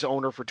franchise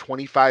owner for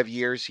 25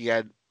 years. He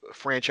had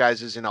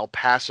franchises in El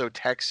Paso,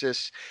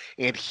 Texas,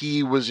 and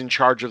he was in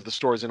charge of the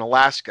stores in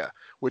Alaska,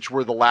 which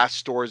were the last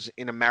stores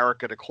in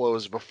America to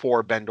close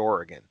before Bend,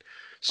 Oregon.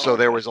 So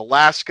there was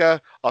Alaska,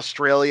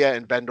 Australia,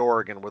 and Bend,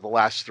 Oregon were the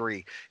last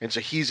 3. And so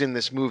he's in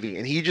this movie,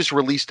 and he just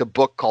released a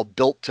book called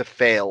Built to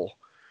Fail,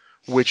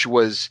 which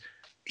was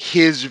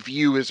his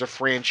view as a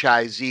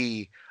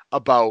franchisee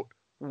about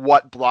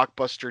what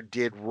Blockbuster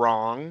did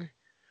wrong.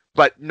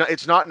 But no,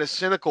 it's not in a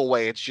cynical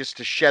way. It's just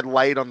to shed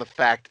light on the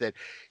fact that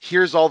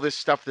here's all this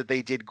stuff that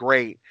they did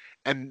great.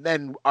 And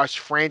then us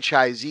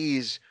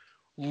franchisees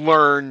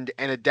learned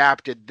and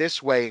adapted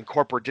this way, and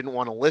corporate didn't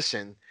want to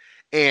listen.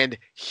 And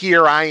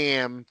here I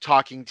am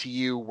talking to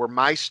you where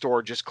my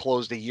store just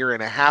closed a year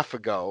and a half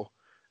ago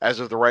as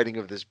of the writing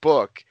of this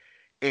book,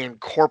 and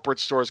corporate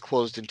stores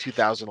closed in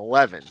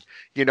 2011.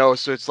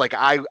 So it's like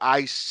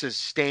I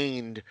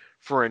sustained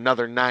for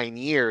another 9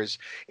 years.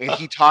 And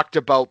he talked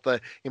about the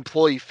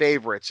employee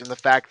favorites and the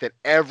fact that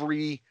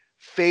every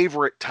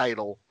favorite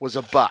title was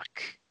 $1.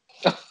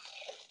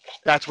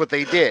 That's what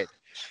they did.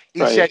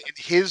 He said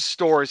his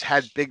stores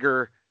had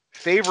bigger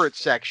favorite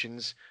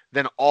sections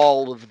than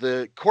all of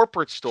the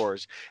corporate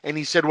stores. And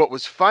he said what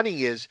was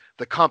funny is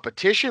the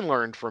competition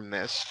learned from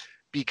this,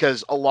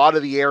 because a lot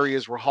of the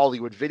areas where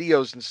Hollywood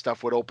Videos and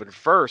stuff would open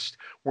first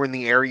were in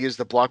the areas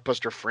that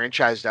Blockbuster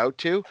franchised out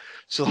to.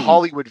 So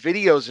Hollywood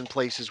Videos in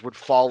places would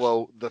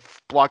follow the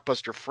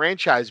Blockbuster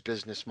franchise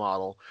business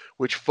model,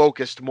 which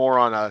focused more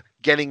on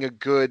getting a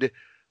good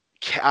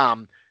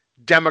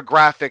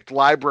demographic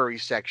library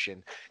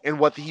section. And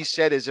what he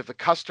said is, if a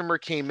customer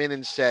came in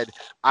and said,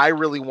 I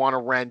really want to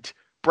rent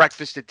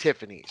Breakfast at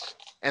Tiffany's,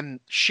 and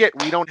shit,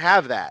 we don't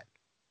have that.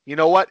 You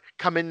know what?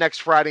 Come in next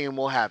Friday and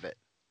we'll have it.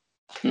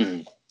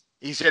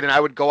 He said, and I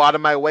would go out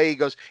of my way. He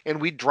goes, and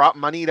we'd drop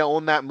money to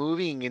own that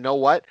movie. And you know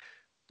what?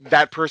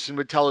 That person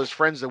would tell his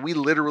friends that we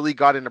literally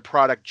got in a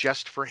product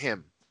just for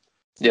him.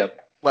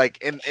 Yep.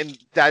 Like, and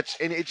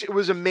it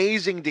was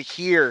amazing to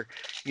hear,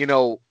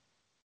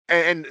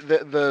 and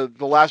the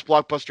last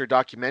Blockbuster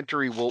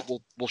documentary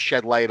will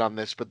shed light on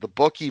this, but the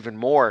book even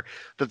more,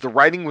 that the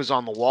writing was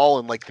on the wall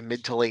in like the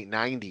mid to late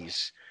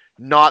 90s.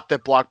 Not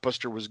that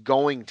Blockbuster was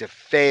going to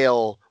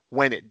fail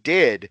when it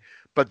did,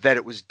 but that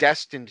it was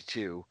destined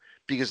to,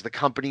 because the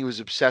company was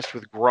obsessed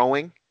with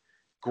growing,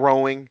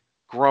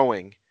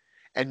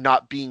 and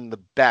not being the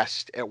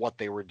best at what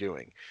they were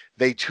doing.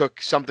 They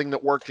took something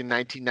that worked in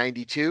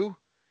 1992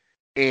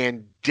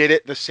 and did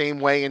it the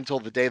same way until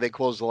the day they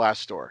closed the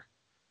last store.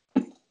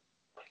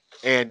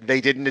 And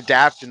they didn't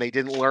adapt, and they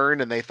didn't learn,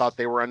 and they thought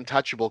they were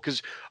untouchable.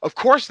 Because, of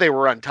course, they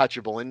were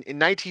untouchable. In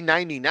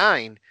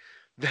 1999,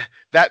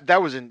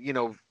 that was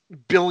an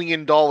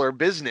billion-dollar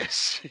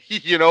business.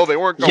 They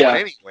weren't going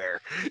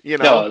anywhere.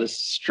 No, this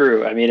is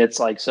true. I mean, it's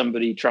like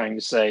somebody trying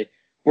to say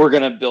we're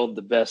going to build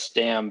the best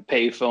damn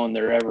payphone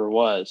there ever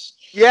was.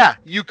 Yeah,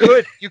 you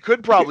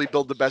could probably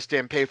build the best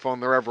damn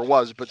payphone there ever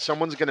was, but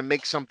someone's going to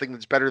make something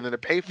that's better than a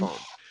payphone.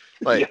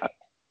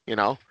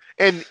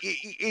 And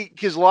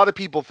because a lot of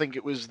people think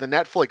it was the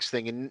Netflix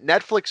thing, and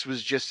Netflix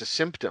was just a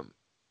symptom.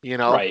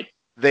 Right.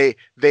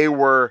 They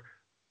were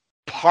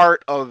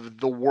part of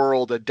the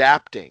world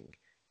adapting,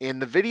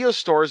 and the video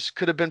stores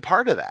could have been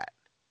part of that.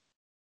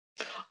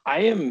 I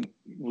am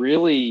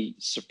really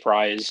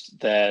surprised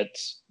that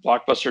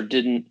Blockbuster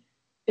didn't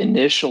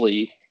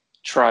initially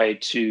try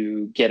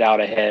to get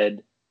out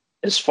ahead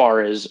as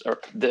far as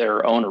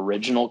their own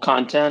original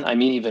content. I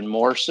mean, even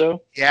more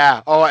so.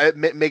 Yeah. Oh,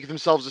 make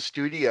themselves a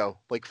studio,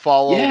 like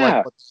follow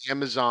like what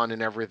Amazon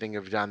and everything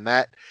have done.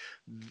 That,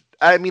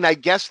 I mean, I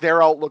guess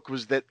their outlook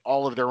was that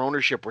all of their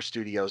ownership were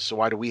studios, so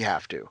why do we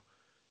have to?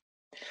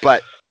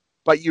 But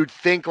you'd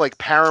think like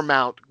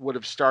Paramount would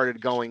have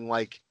started going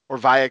like, or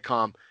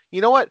Viacom. You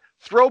know what?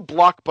 Throw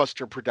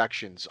Blockbuster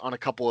Productions on a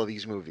couple of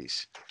these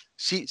movies.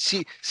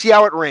 See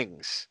how it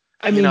rings.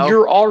 I mean,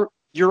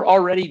 you're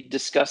already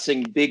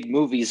discussing big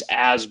movies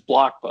as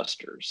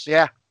blockbusters.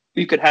 Yeah.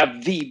 You could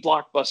have the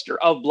blockbuster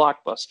of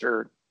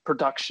Blockbuster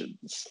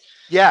Productions.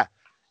 Yeah.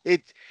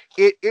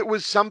 It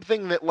was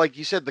something that, like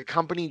you said, the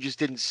company just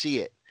didn't see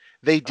it.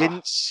 They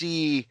didn't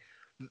see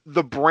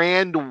the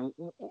brand.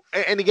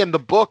 And again, the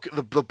book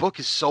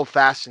is so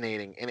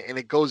fascinating, and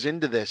it goes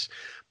into this,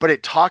 but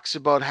it talks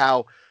about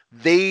how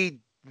they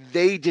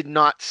did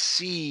not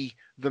see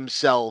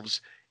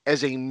themselves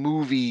as a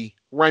movie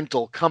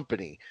rental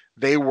company.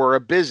 They were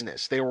a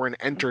business. They were an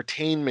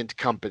entertainment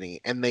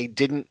company, and they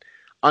didn't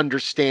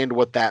understand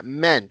what that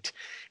meant.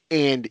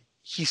 And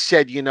he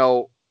said,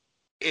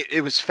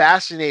 it was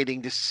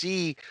fascinating to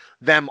see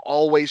them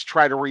always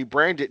try to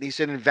rebrand it. And he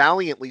said, and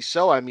valiantly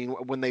so. I mean,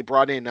 when they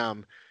brought in,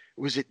 it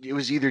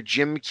was either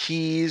Jim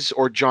Keyes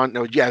or John.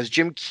 No, yeah, it was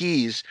Jim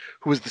Keyes,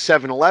 who was the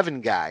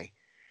 7-Eleven guy.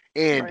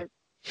 And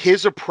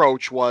his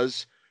approach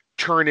was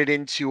turn it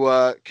into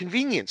a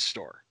convenience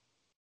store.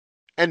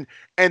 And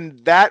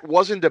that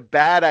wasn't a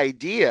bad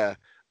idea,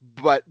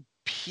 but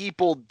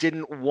people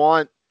didn't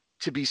want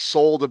to be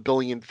sold a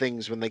billion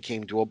things when they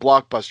came to a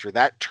Blockbuster.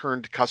 That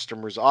turned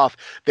customers off.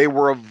 They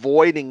were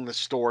avoiding the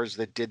stores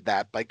that did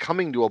that by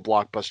coming to a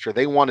Blockbuster.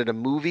 They wanted a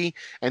movie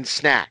and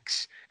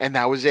snacks, and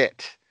that was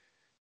it.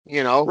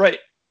 Right.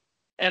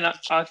 And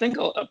I think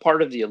a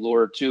part of the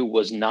allure too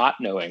was not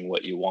knowing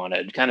what you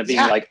wanted, kind of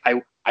being like,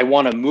 I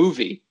want a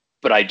movie,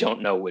 but I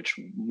don't know which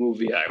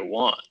movie I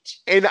want.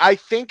 And I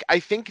think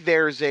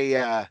there's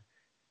I've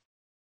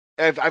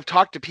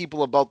talked to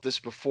people about this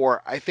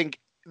before. I think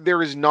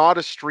there is not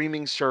a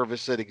streaming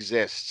service that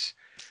exists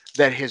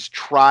that has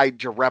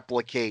tried to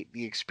replicate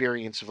the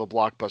experience of a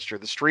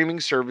Blockbuster. The streaming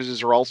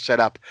services are all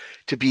set up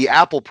to be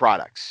Apple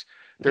products.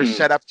 They're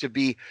set up to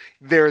be,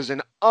 there's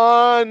an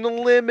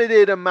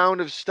unlimited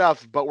amount of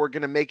stuff, but we're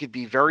going to make it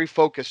be very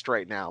focused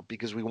right now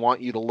because we want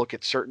you to look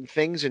at certain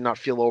things and not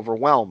feel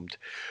overwhelmed.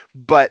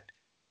 But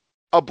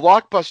a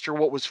Blockbuster,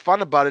 what was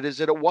fun about it is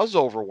that it was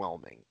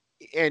overwhelming.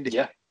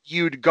 And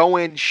you'd go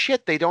in,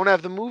 shit, they don't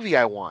have the movie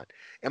I want.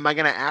 Am I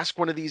going to ask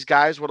one of these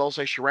guys what else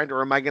I should rent,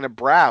 or am I going to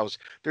browse?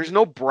 There's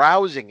no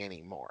browsing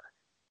anymore,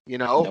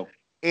 Nope.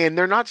 And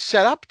they're not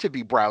set up to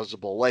be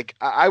browsable. Like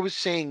I was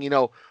saying,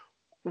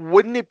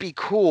 wouldn't it be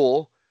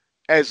cool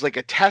as like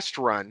a test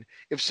run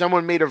if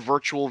someone made a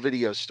virtual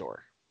video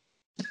store?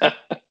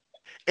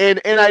 And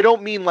I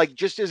don't mean like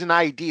just as an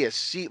idea.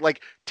 See,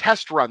 like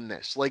test run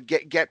this. Like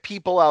get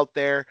people out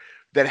there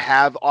that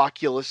have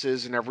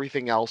Oculuses and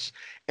everything else,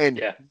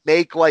 and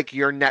make like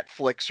your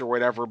Netflix or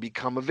whatever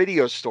become a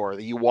video store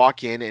that you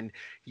walk in and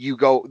you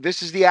go,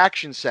 this is the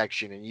action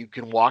section, and you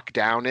can walk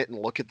down it and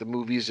look at the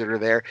movies that are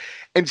there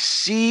and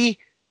see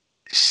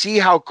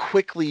how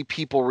quickly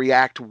people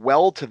react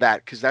well to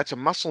that, because that's a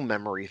muscle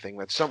memory thing.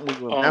 That's something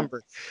we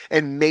remember.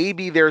 And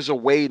maybe there's a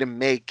way to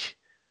make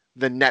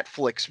the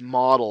Netflix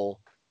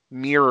model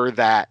mirror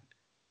that.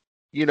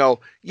 You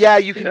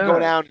can go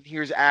down and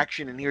here's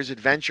action and here's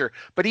adventure.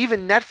 But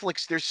even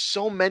Netflix, there's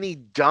so many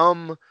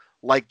dumb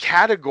like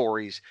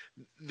categories.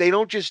 They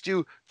don't just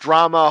do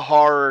drama,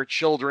 horror,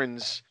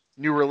 children's,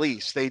 new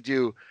release. They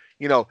do,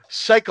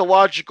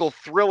 psychological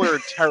thriller,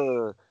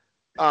 terror,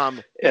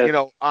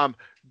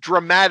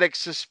 dramatic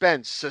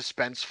suspense,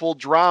 suspenseful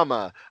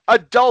drama,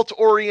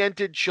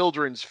 adult-oriented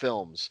children's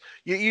films.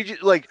 You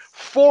just, like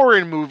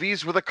foreign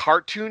movies with a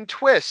cartoon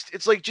twist.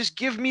 It's like, just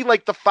give me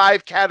like the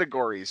 5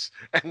 categories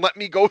and let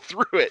me go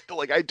through it.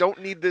 Like, I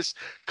don't need this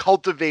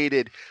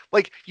cultivated.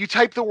 Like, you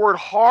type the word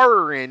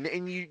horror in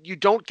and you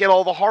don't get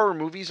all the horror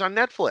movies on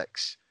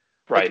Netflix.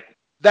 Right. Like,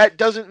 that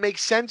doesn't make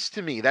sense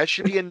to me. That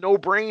should be a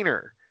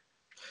no-brainer.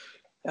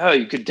 Oh,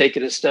 you could take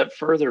it a step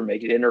further,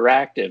 make it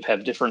interactive,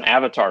 have different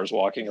avatars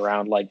walking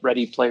around like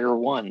Ready Player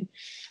One.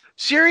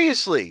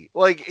 Seriously,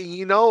 like,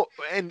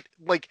 and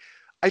like,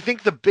 I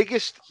think the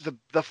biggest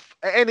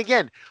and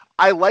again,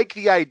 I like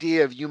the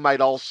idea of you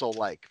might also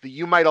like. The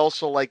you might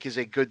also like is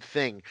a good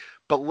thing,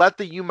 but let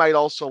the you might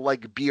also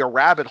like be a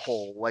rabbit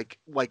hole, like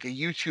a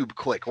YouTube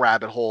click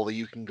rabbit hole that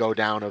you can go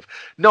down of.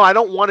 No, I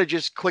don't want to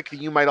just click the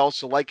you might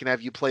also like and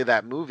have you play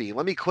that movie.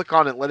 Let me click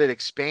on it, let it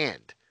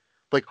expand.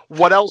 Like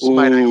what else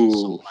might I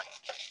also Ooh, like?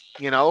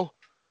 You know?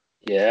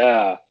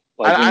 yeah.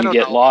 Like I don't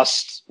know.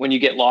 when you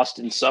get lost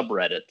in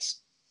subreddits.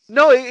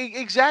 No,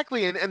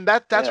 exactly, and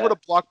that's what Yeah. a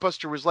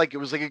blockbuster was like. It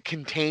was like a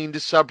contained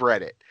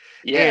subreddit,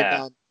 and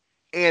Yeah.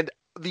 and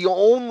the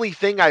only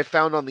thing I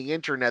found on the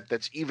internet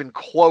that's even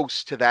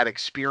close to that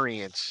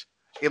experience,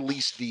 at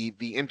least the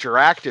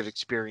interactive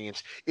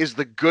experience, is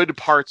the good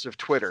parts of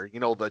Twitter. You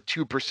know, the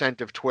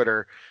 2% of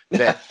Twitter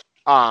that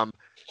um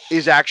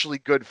is actually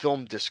good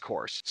film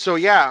discourse. So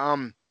yeah,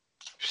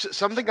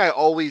 something I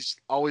always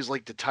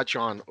like to touch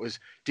on was,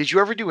 did you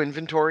ever do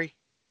inventory?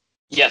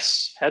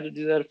 Yes, had to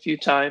do that a few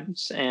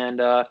times,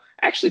 and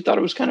actually thought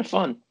it was kind of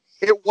fun.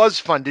 It was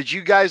fun. Did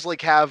you guys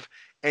like have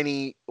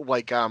any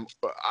like I'm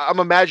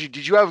imagining,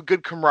 did you have a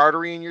good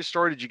camaraderie in your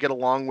store? Did you get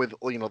along with,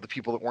 you know, the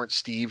people that weren't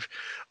Steve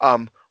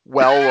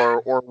well,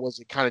 or was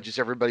it kind of just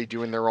everybody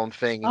doing their own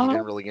thing and you Uh,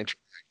 didn't really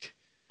interact?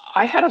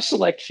 I had a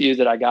select few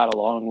that I got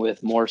along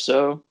with more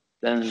so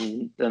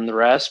than the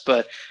rest,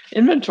 but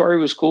inventory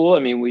was cool. I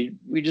mean,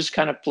 we just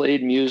kind of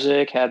played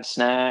music, had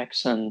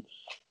snacks, and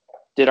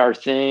did our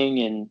thing,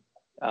 and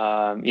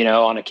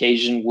on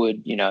occasion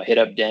would hit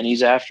up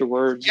Denny's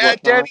afterwards, Yeah,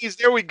 whatnot. Denny's,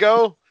 there we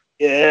go.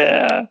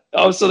 Yeah.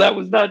 Oh, so that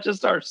was not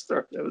just our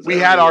store; that was We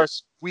had everywhere.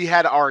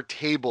 our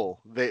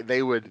table.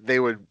 They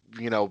would,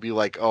 you know, be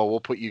like, "Oh,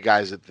 we'll put you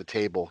guys at the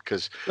table,"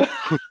 cuz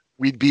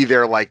we'd be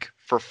there like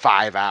for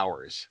 5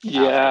 hours after.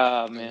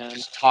 Yeah, And we'd man.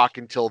 just talk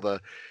until the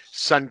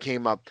sun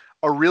came up.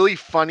 A really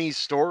funny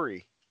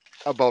story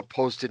about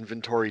post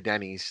inventory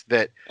Denny's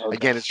that, Okay.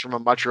 again, it's from a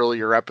much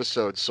earlier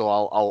episode, so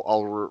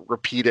I'll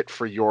repeat it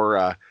for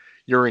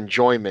your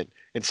enjoyment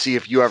and see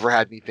if you ever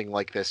had anything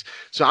like this.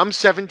 So I'm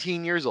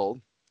 17 years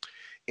old,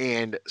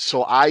 and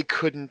so I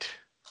couldn't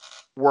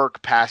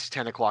work past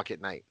 10 o'clock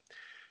at night.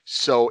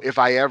 So if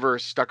I ever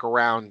stuck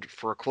around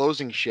for a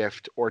closing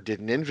shift or did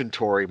an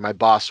inventory, my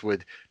boss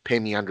would pay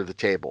me under the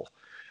table.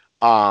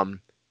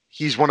 Um,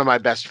 he's one of my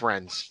best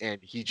friends, and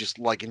he just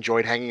like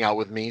enjoyed hanging out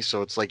with me.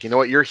 So it's like, you know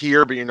what, you're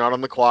here, but you're not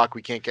on the clock.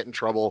 We can't get in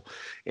trouble.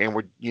 And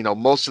we're, you know,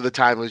 most of the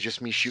time it was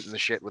just me shooting the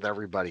shit with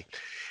everybody.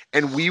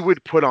 And we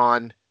would put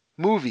on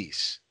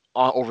movies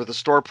over the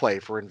store play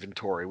for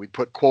inventory. We'd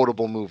put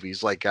quotable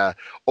movies like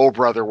 "Oh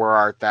Brother, Where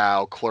Art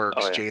Thou," Oh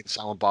Clerks, yeah. Jay and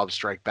Silent Bob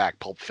Strike Back,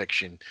 Pulp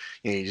Fiction.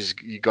 You know,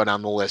 you go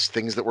down the list,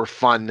 things that were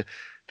fun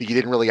that you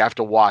didn't really have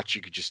to watch.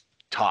 You could just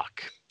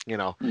talk. You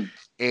know, Hmm.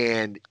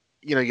 and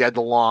you know, you had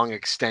the long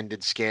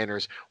extended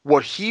scanners.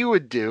 What he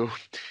would do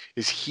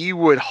is he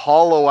would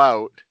hollow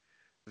out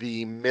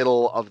the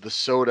middle of the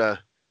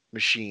soda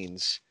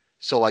machines.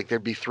 So like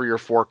there'd be 3 or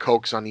 4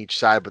 Cokes on each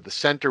side, but the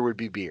center would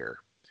be beer.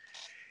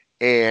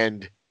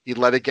 And he'd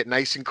let it get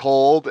nice and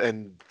cold,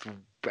 and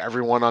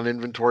everyone on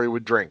inventory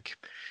would drink.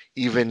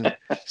 Even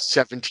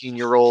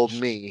 17-year-old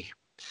me.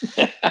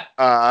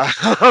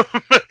 Uh,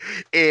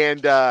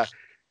 and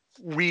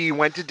we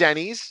went to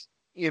Denny's,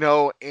 you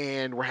know,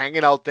 and we're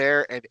hanging out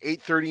there, and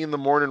 8:30 in the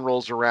morning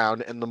rolls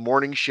around, and the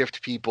morning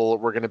shift people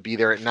were going to be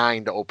there at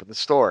 9 to open the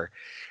store.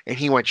 And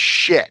he went,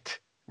 shit.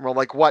 And we're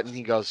like, what? And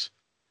he goes,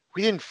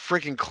 we didn't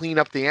freaking clean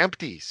up the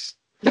empties.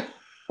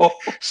 Oh,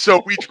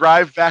 So we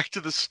drive back to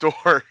the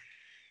store,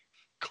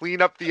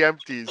 clean up the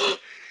empties,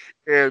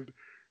 and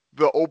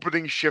the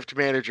opening shift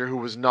manager, who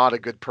was not a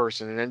good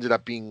person and ended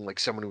up being like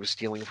someone who was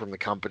stealing from the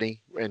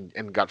company and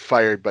got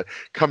fired, but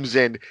comes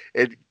in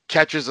and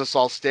catches us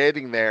all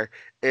standing there,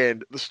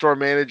 and the store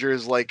manager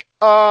is like,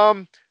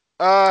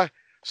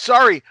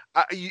 sorry,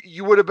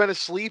 you would have been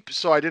asleep,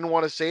 so I didn't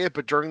want to say it,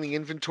 but during the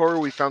inventory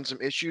we found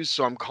some issues,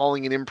 so I'm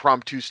calling an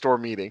impromptu store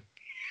meeting.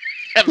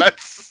 And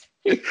that's,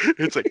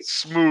 it's like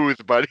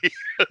smooth, buddy.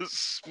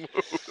 Smooth.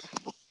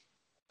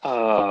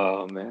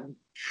 oh man.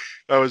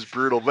 That was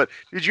brutal. But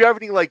did you have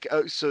any like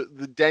so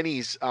the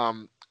Denny's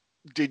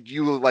did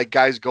you like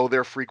guys go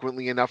there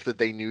frequently enough that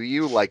they knew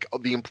you? Like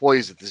the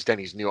employees at this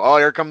Denny's knew, oh,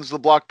 here comes the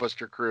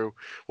Blockbuster crew.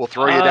 We'll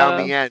throw you down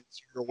Uh, the end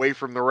so you're away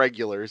from the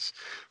regulars.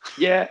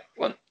 yeah.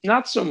 Well,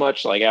 not so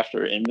much like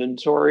after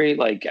inventory.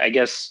 Like I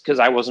guess because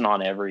I wasn't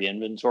on every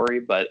inventory,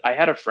 but I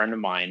had a friend of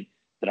mine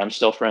that I'm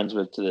still friends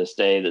with to this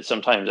day. That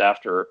sometimes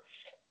after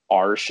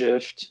our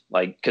shift,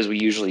 like because we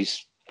usually,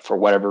 for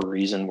whatever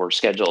reason, were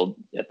scheduled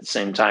at the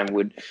same time,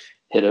 would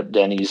hit up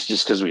Denny's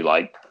just because we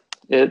like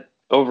it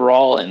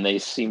overall, and they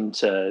seem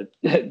to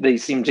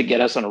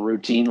get us on a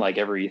routine like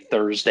every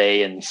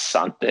Thursday and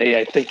Sunday,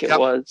 I think it Yep.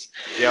 was.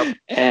 Yep.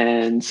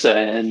 And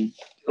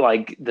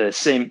like the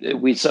same,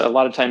 we so a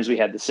lot of times we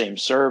had the same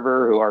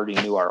server who already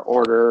knew our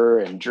order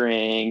and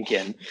drink,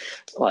 and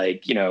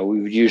like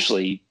we would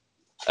usually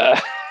uh,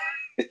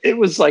 it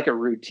was like a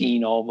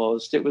routine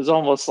almost. It was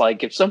almost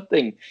like if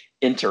something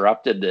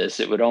interrupted this,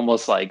 it would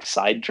almost like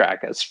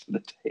sidetrack us for the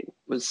day. It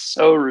was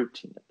so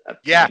routine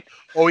at that Yeah. point.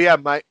 Oh yeah,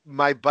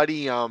 my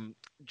buddy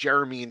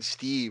Jeremy and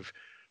Steve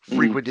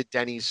frequented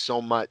Denny's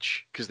so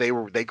much because they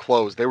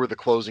closed. They were the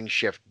closing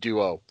shift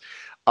duo.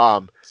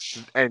 And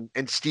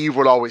Steve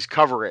would always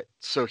cover it.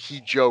 So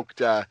he joked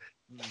the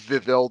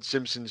old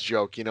Simpsons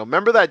joke.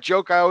 Remember that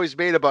joke I always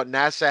made about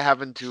NASA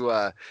having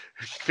to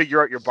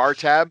figure out your bar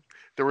tab?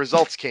 The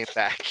results came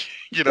back.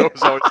 It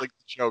was always like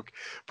the joke.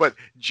 But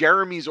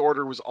Jeremy's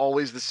order was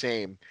always the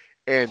same,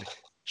 and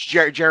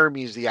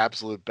Jeremy is the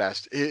absolute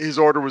best. His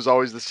order was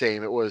always the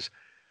same. It was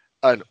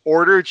an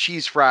order of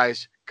cheese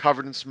fries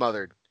covered and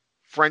smothered,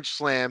 French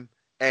slam,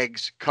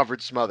 eggs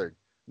covered smothered,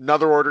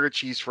 another order of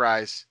cheese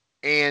fries,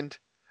 and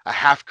a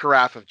half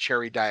carafe of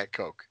cherry Diet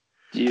Coke.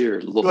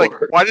 Dear Lord. Like,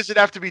 why does it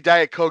have to be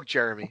Diet Coke,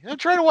 Jeremy? I'm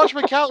trying to watch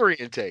my calorie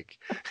intake.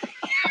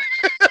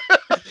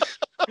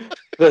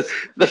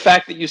 The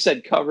fact that you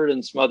said covered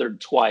and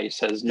smothered twice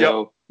has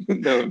no.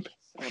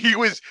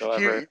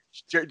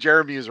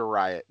 Jeremy is a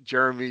riot.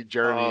 Jeremy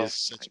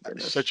is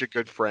such a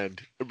good friend,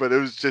 but it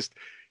was just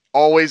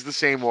always the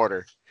same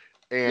order.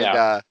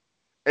 And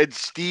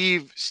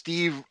Steve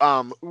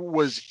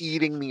was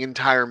eating the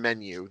entire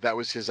menu. That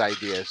was his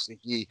idea. So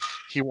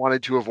he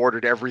wanted to have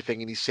ordered everything,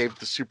 and he saved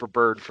the Super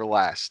Bird for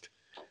last.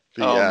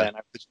 The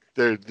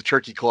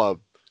Turkey Club,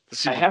 the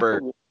Super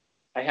Bird.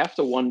 I have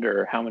to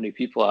wonder how many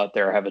people out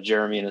there have a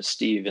Jeremy and a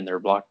Steve in their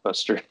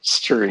Blockbuster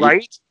history.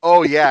 Right?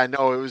 Oh yeah,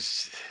 no,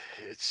 it's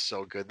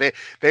so good.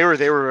 They're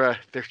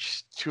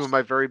just two of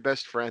my very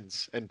best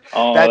friends, and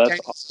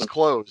that's awesome.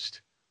 Closed.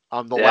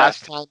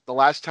 The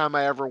last time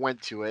I ever went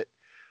to it,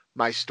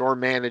 my store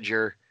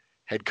manager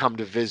had come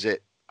to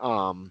visit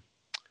long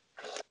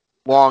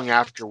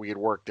after we had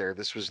worked there.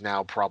 This was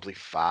now probably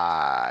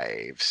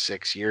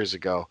 5-6 years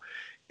ago,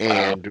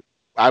 and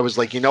I was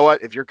like, you know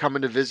what? If you're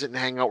coming to visit and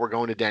hang out, we're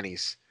going to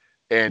Denny's.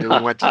 And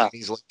we went to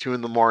Denny's like 2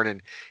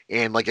 a.m,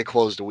 and like it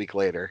closed a week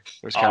later.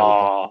 It was kind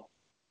of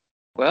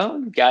well,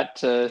 got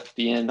to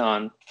be in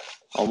on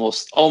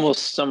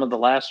almost some of the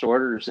last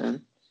orders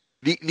in.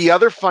 The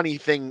other funny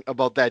thing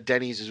about that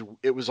Denny's is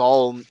it was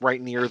all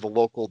right near the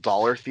local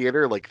dollar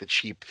theater, like the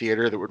cheap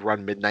theater that would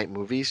run midnight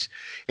movies.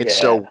 And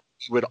so we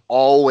would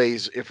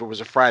always, if it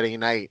was a Friday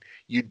night,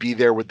 you'd be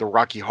there with the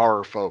Rocky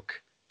Horror folk.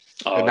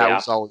 And that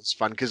was always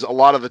fun because a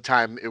lot of the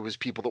time it was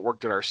people that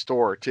worked at our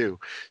store too.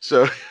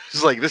 So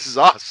it's like, this is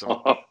awesome.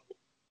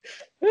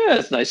 Yeah,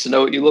 it's nice to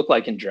know what you look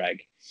like in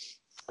drag.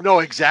 No,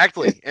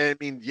 exactly. And I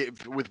mean,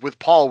 with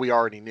Paul, we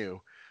already knew.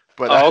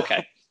 But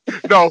okay.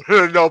 No,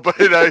 but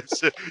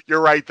you're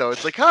right though.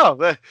 It's like,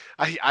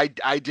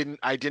 I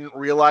didn't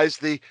realize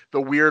the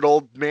weird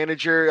old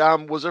manager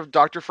was a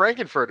Dr.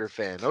 Frankenfurter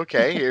fan.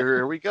 Okay,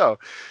 here we go.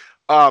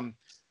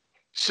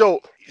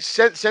 So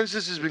since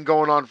this has been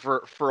going on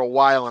for a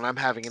while and I'm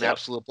having an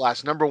absolute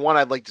blast, number one,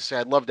 I'd like to say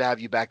I'd love to have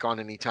you back on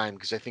anytime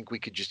because I think we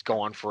could just go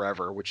on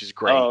forever, which is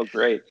great. Oh,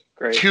 great.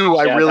 Two,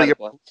 I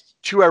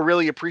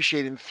really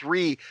appreciate. And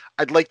three,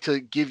 I'd like to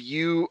give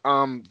you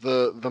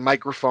the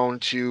microphone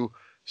to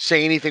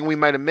say anything we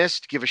might have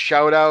missed, give a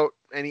shout out,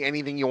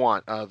 anything you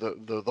want.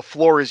 The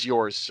floor is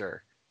yours,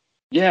 sir.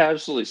 Yeah,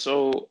 absolutely.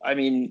 So, I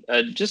mean,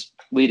 just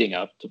leading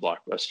up to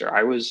Blockbuster,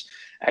 I was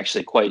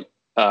actually quite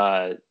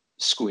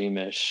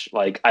squeamish.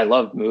 Like, I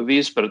love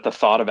movies, but at the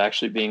thought of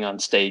actually being on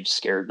stage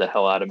scared the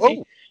hell out of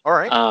me. All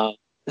right.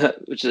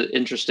 Which is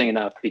interesting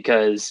enough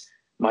because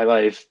my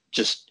life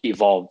just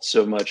evolved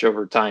so much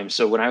over time.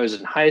 So when I was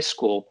in high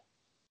school,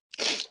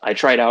 I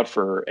tried out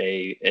for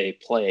a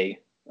play.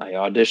 I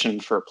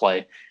auditioned for a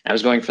play. I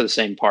was going for the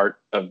same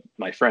part of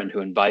my friend who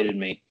invited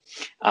me.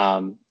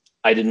 I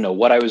didn't know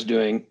what I was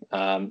doing.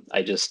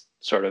 I just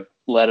sort of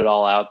let it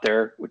all out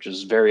there, which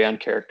was very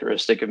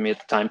uncharacteristic of me at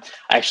the time.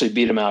 I actually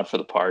beat him out for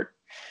the part.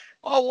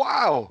 Oh,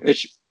 wow.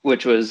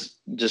 Which was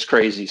just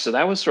crazy. So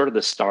that was sort of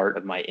the start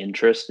of my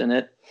interest in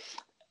it.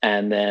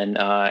 And then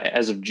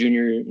as of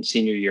junior and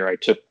senior year, I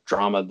took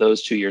drama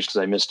those 2 years because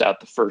I missed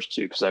out the first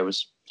two because I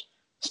was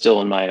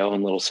still in my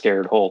own little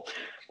scared hole.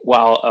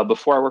 While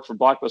before I worked for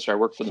Blockbuster, I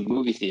worked for the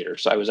movie theater.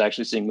 So I was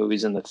actually seeing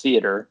movies in the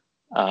theater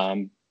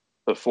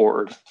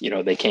before,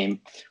 they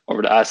came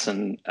over to us.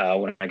 And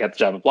when I got the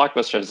job at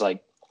Blockbuster, I was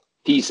like,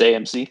 peace,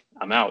 AMC,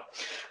 I'm out.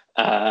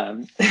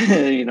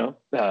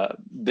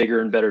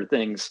 Bigger and better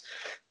things.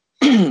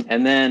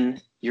 And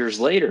then years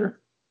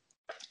later,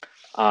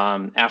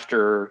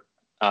 after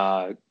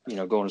going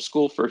to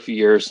school for a few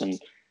years and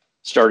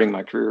starting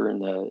my career in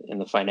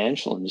the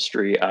financial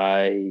industry,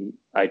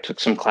 I took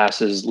some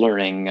classes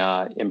learning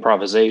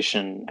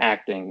improvisation,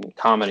 acting,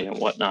 comedy, and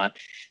whatnot.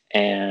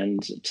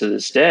 And to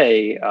this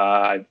day,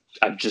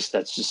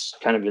 that's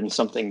just kind of been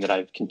something that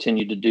I've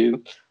continued to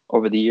do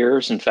over the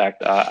years. In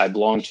fact, I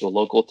belong to a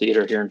local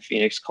theater here in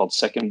Phoenix called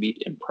Second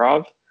Beat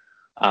Improv.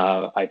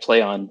 I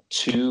play on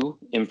 2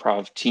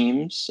 improv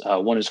teams.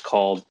 One is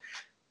called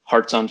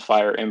Hearts on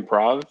Fire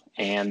Improv,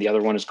 and the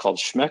other one is called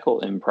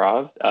Schmeckel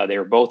Improv. They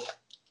are both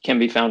can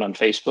be found on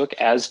Facebook,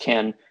 as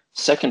can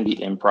Second Beat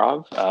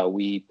Improv.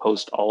 We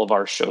post all of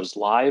our shows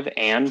live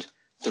and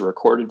the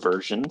recorded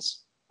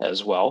versions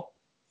as well.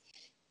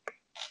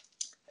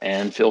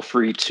 And feel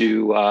free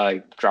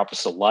to drop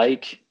us a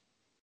like,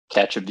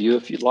 catch a view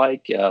if you'd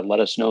like. Let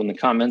us know in the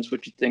comments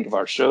what you think of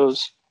our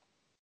shows.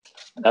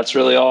 That's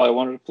really all I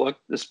wanted to plug at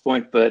this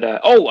point. But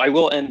I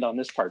will end on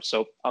this part.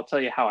 So I'll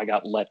tell you how I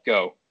got let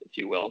go, if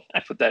you will. I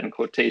put that in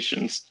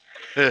quotations.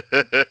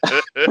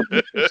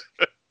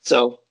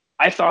 So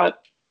I thought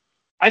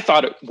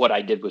what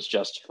I did was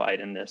justified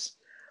in this.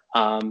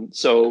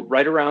 So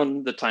right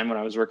around the time when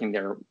I was working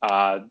there,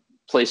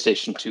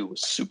 PlayStation 2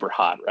 was super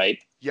hot, right?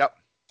 Yep.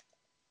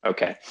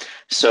 Okay.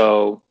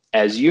 So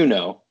as you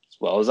know, as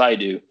well as I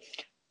do,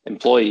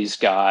 employees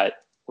got,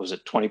 was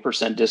it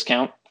 20%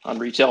 discount on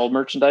retail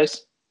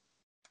merchandise?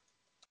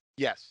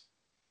 Yes.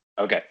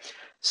 Okay.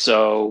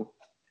 So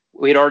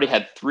we had already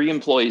had 3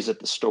 employees at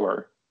the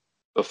store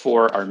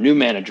before our new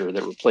manager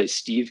that replaced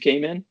Steve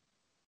came in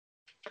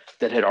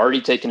that had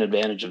already taken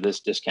advantage of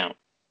this discount.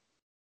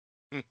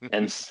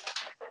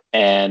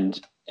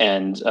 and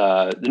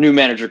the new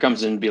manager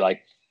comes in and be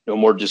like, no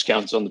more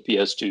discounts on the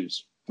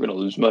PS2s. We're going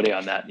to lose money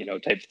on that,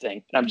 type of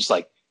thing. And I'm just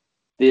like,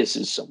 this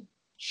is some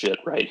shit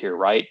right here,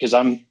 right? Because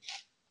I'm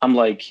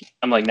like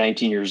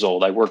 19 years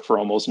old. I work for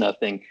almost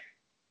nothing.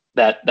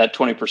 That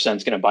 20%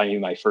 is going to buy me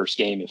my first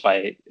game if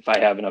I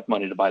have enough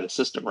money to buy the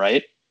system,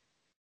 right?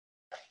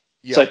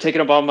 Yep. So I take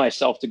it upon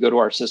myself to go to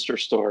our sister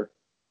store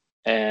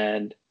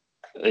and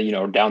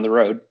down the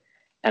road,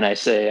 and I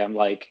say, I'm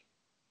like,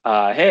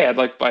 hey, I'd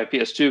like to buy a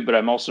PS2, but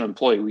I'm also an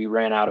employee. We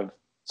ran out of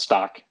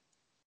stock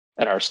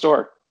at our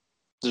store.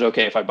 Is it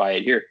okay if I buy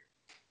it here,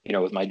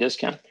 with my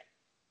discount?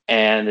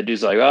 And the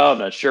dude's like, oh, I'm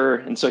not sure.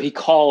 And so he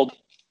called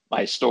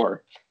my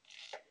store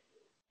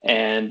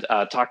and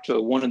talked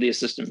to one of the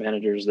assistant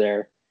managers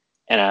there.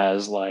 And I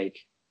was like,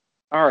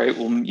 all right,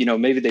 well,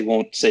 maybe they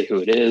won't say who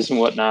it is and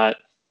whatnot.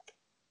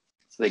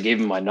 So they gave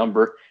him my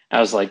number. I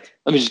was like,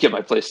 let me just get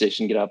my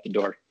PlayStation, get out the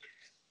door.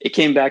 It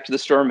came back to the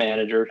store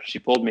manager. She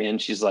pulled me in.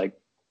 She's like,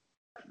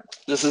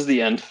 this is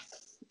the end.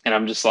 And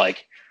I'm just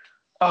like,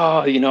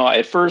 oh,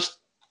 at first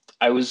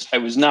I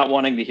was not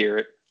wanting to hear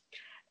it.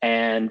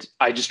 And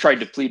I just tried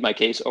to plead my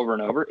case over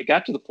and over. It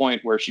got to the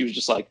point where she was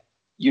just like,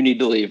 you need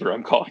to leave or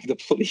I'm calling the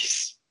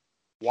police.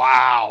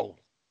 Wow.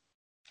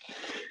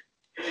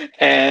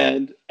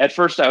 And at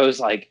first I was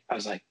like,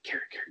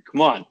 Gary,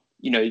 come on.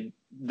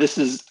 This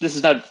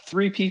is not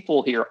 3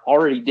 people here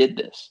already did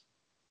this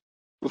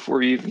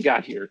before you even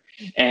got here.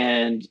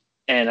 And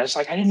I was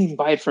like, I didn't even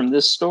buy it from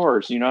this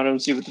store. So, I don't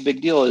see what the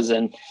big deal is.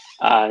 And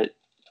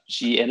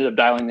she ended up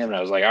dialing them and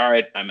I was like, all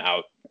right, I'm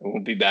out. I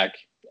won't be back.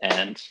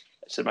 And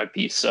I said my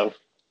piece. So.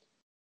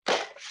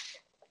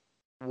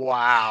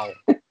 Wow.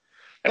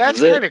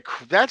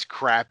 That's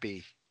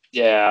crappy.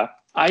 Yeah.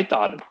 I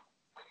thought it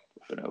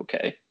would have been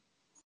okay.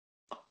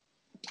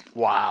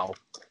 Wow.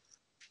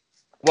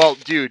 Well,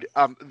 dude,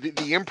 the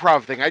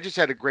improv thing, I just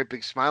had a great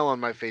big smile on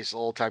my face the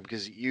whole time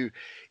because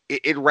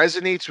it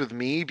resonates with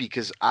me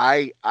because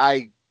I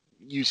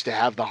used to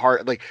have the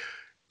heart. Like,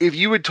 if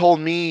you had told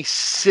me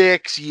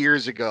 6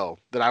 years ago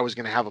that I was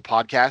going to have a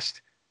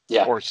podcast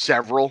or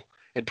several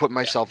and put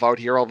myself out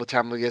here all the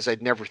time like this,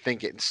 I'd never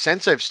think it. And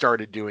since I've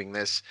started doing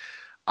this,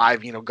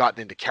 I've,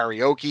 gotten into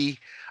karaoke.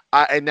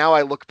 And now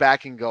I look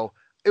back and go,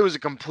 it was a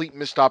complete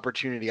missed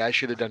opportunity. I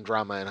should have done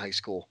drama in high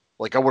school.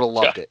 Like, I would have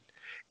loved it.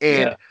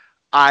 And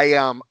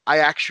I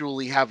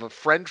actually have a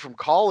friend from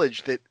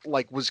college that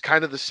was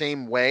kind of the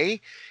same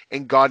way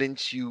and got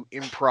into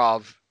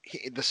improv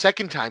the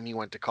second time he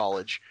went to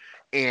college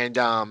and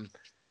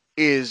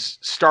is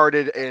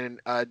started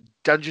a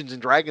Dungeons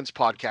and Dragons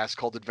podcast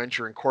called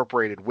Adventure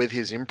Incorporated with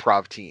his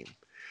improv team.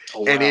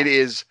 Oh, wow. And it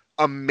is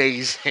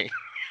amazing.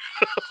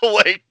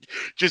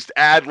 Just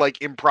add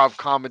improv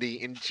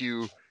comedy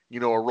into, a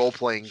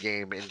role-playing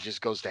game and it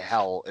just goes to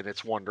hell and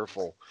it's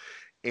wonderful.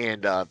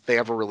 And they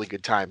have a really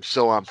good time.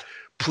 So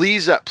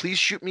please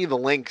shoot me the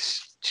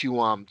links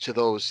to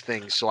those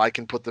things so I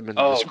can put them in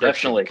the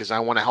description because I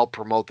want to help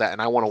promote that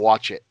and I want to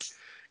watch it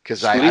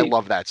because I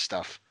love that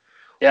stuff.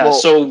 Yeah,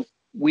 so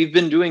we've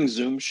been doing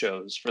Zoom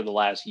shows for the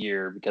last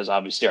year because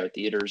obviously our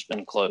theater's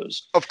been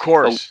closed. Of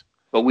course.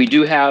 But we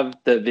do have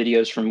the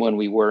videos from when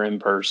we were in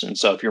person.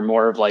 So if you're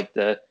more of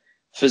the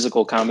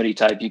physical comedy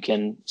type, you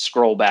can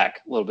scroll back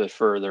a little bit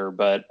further.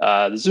 But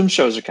the Zoom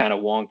shows are kind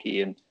of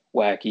wonky and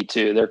wacky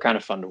too. They're kind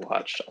of fun to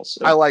watch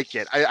also. I like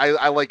it.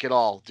 I like it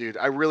all, dude.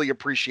 I really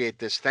appreciate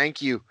this.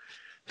 Thank you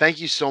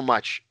so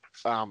much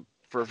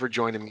for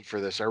joining me for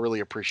this. I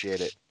really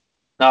appreciate it.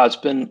 No, it's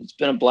been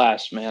a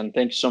blast, man.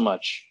 Thank you so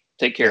much.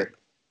 Take care.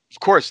 Of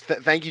course.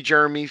 Thank you,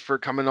 Jeremy, for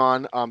coming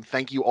on.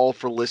 Thank you all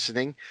for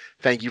listening.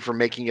 Thank you for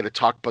making it a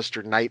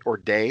Talkbuster night or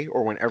day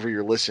or whenever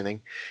you're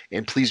listening.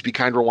 And please be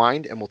kind,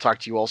 rewind, and we'll talk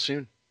to you all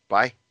soon.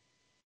 Bye.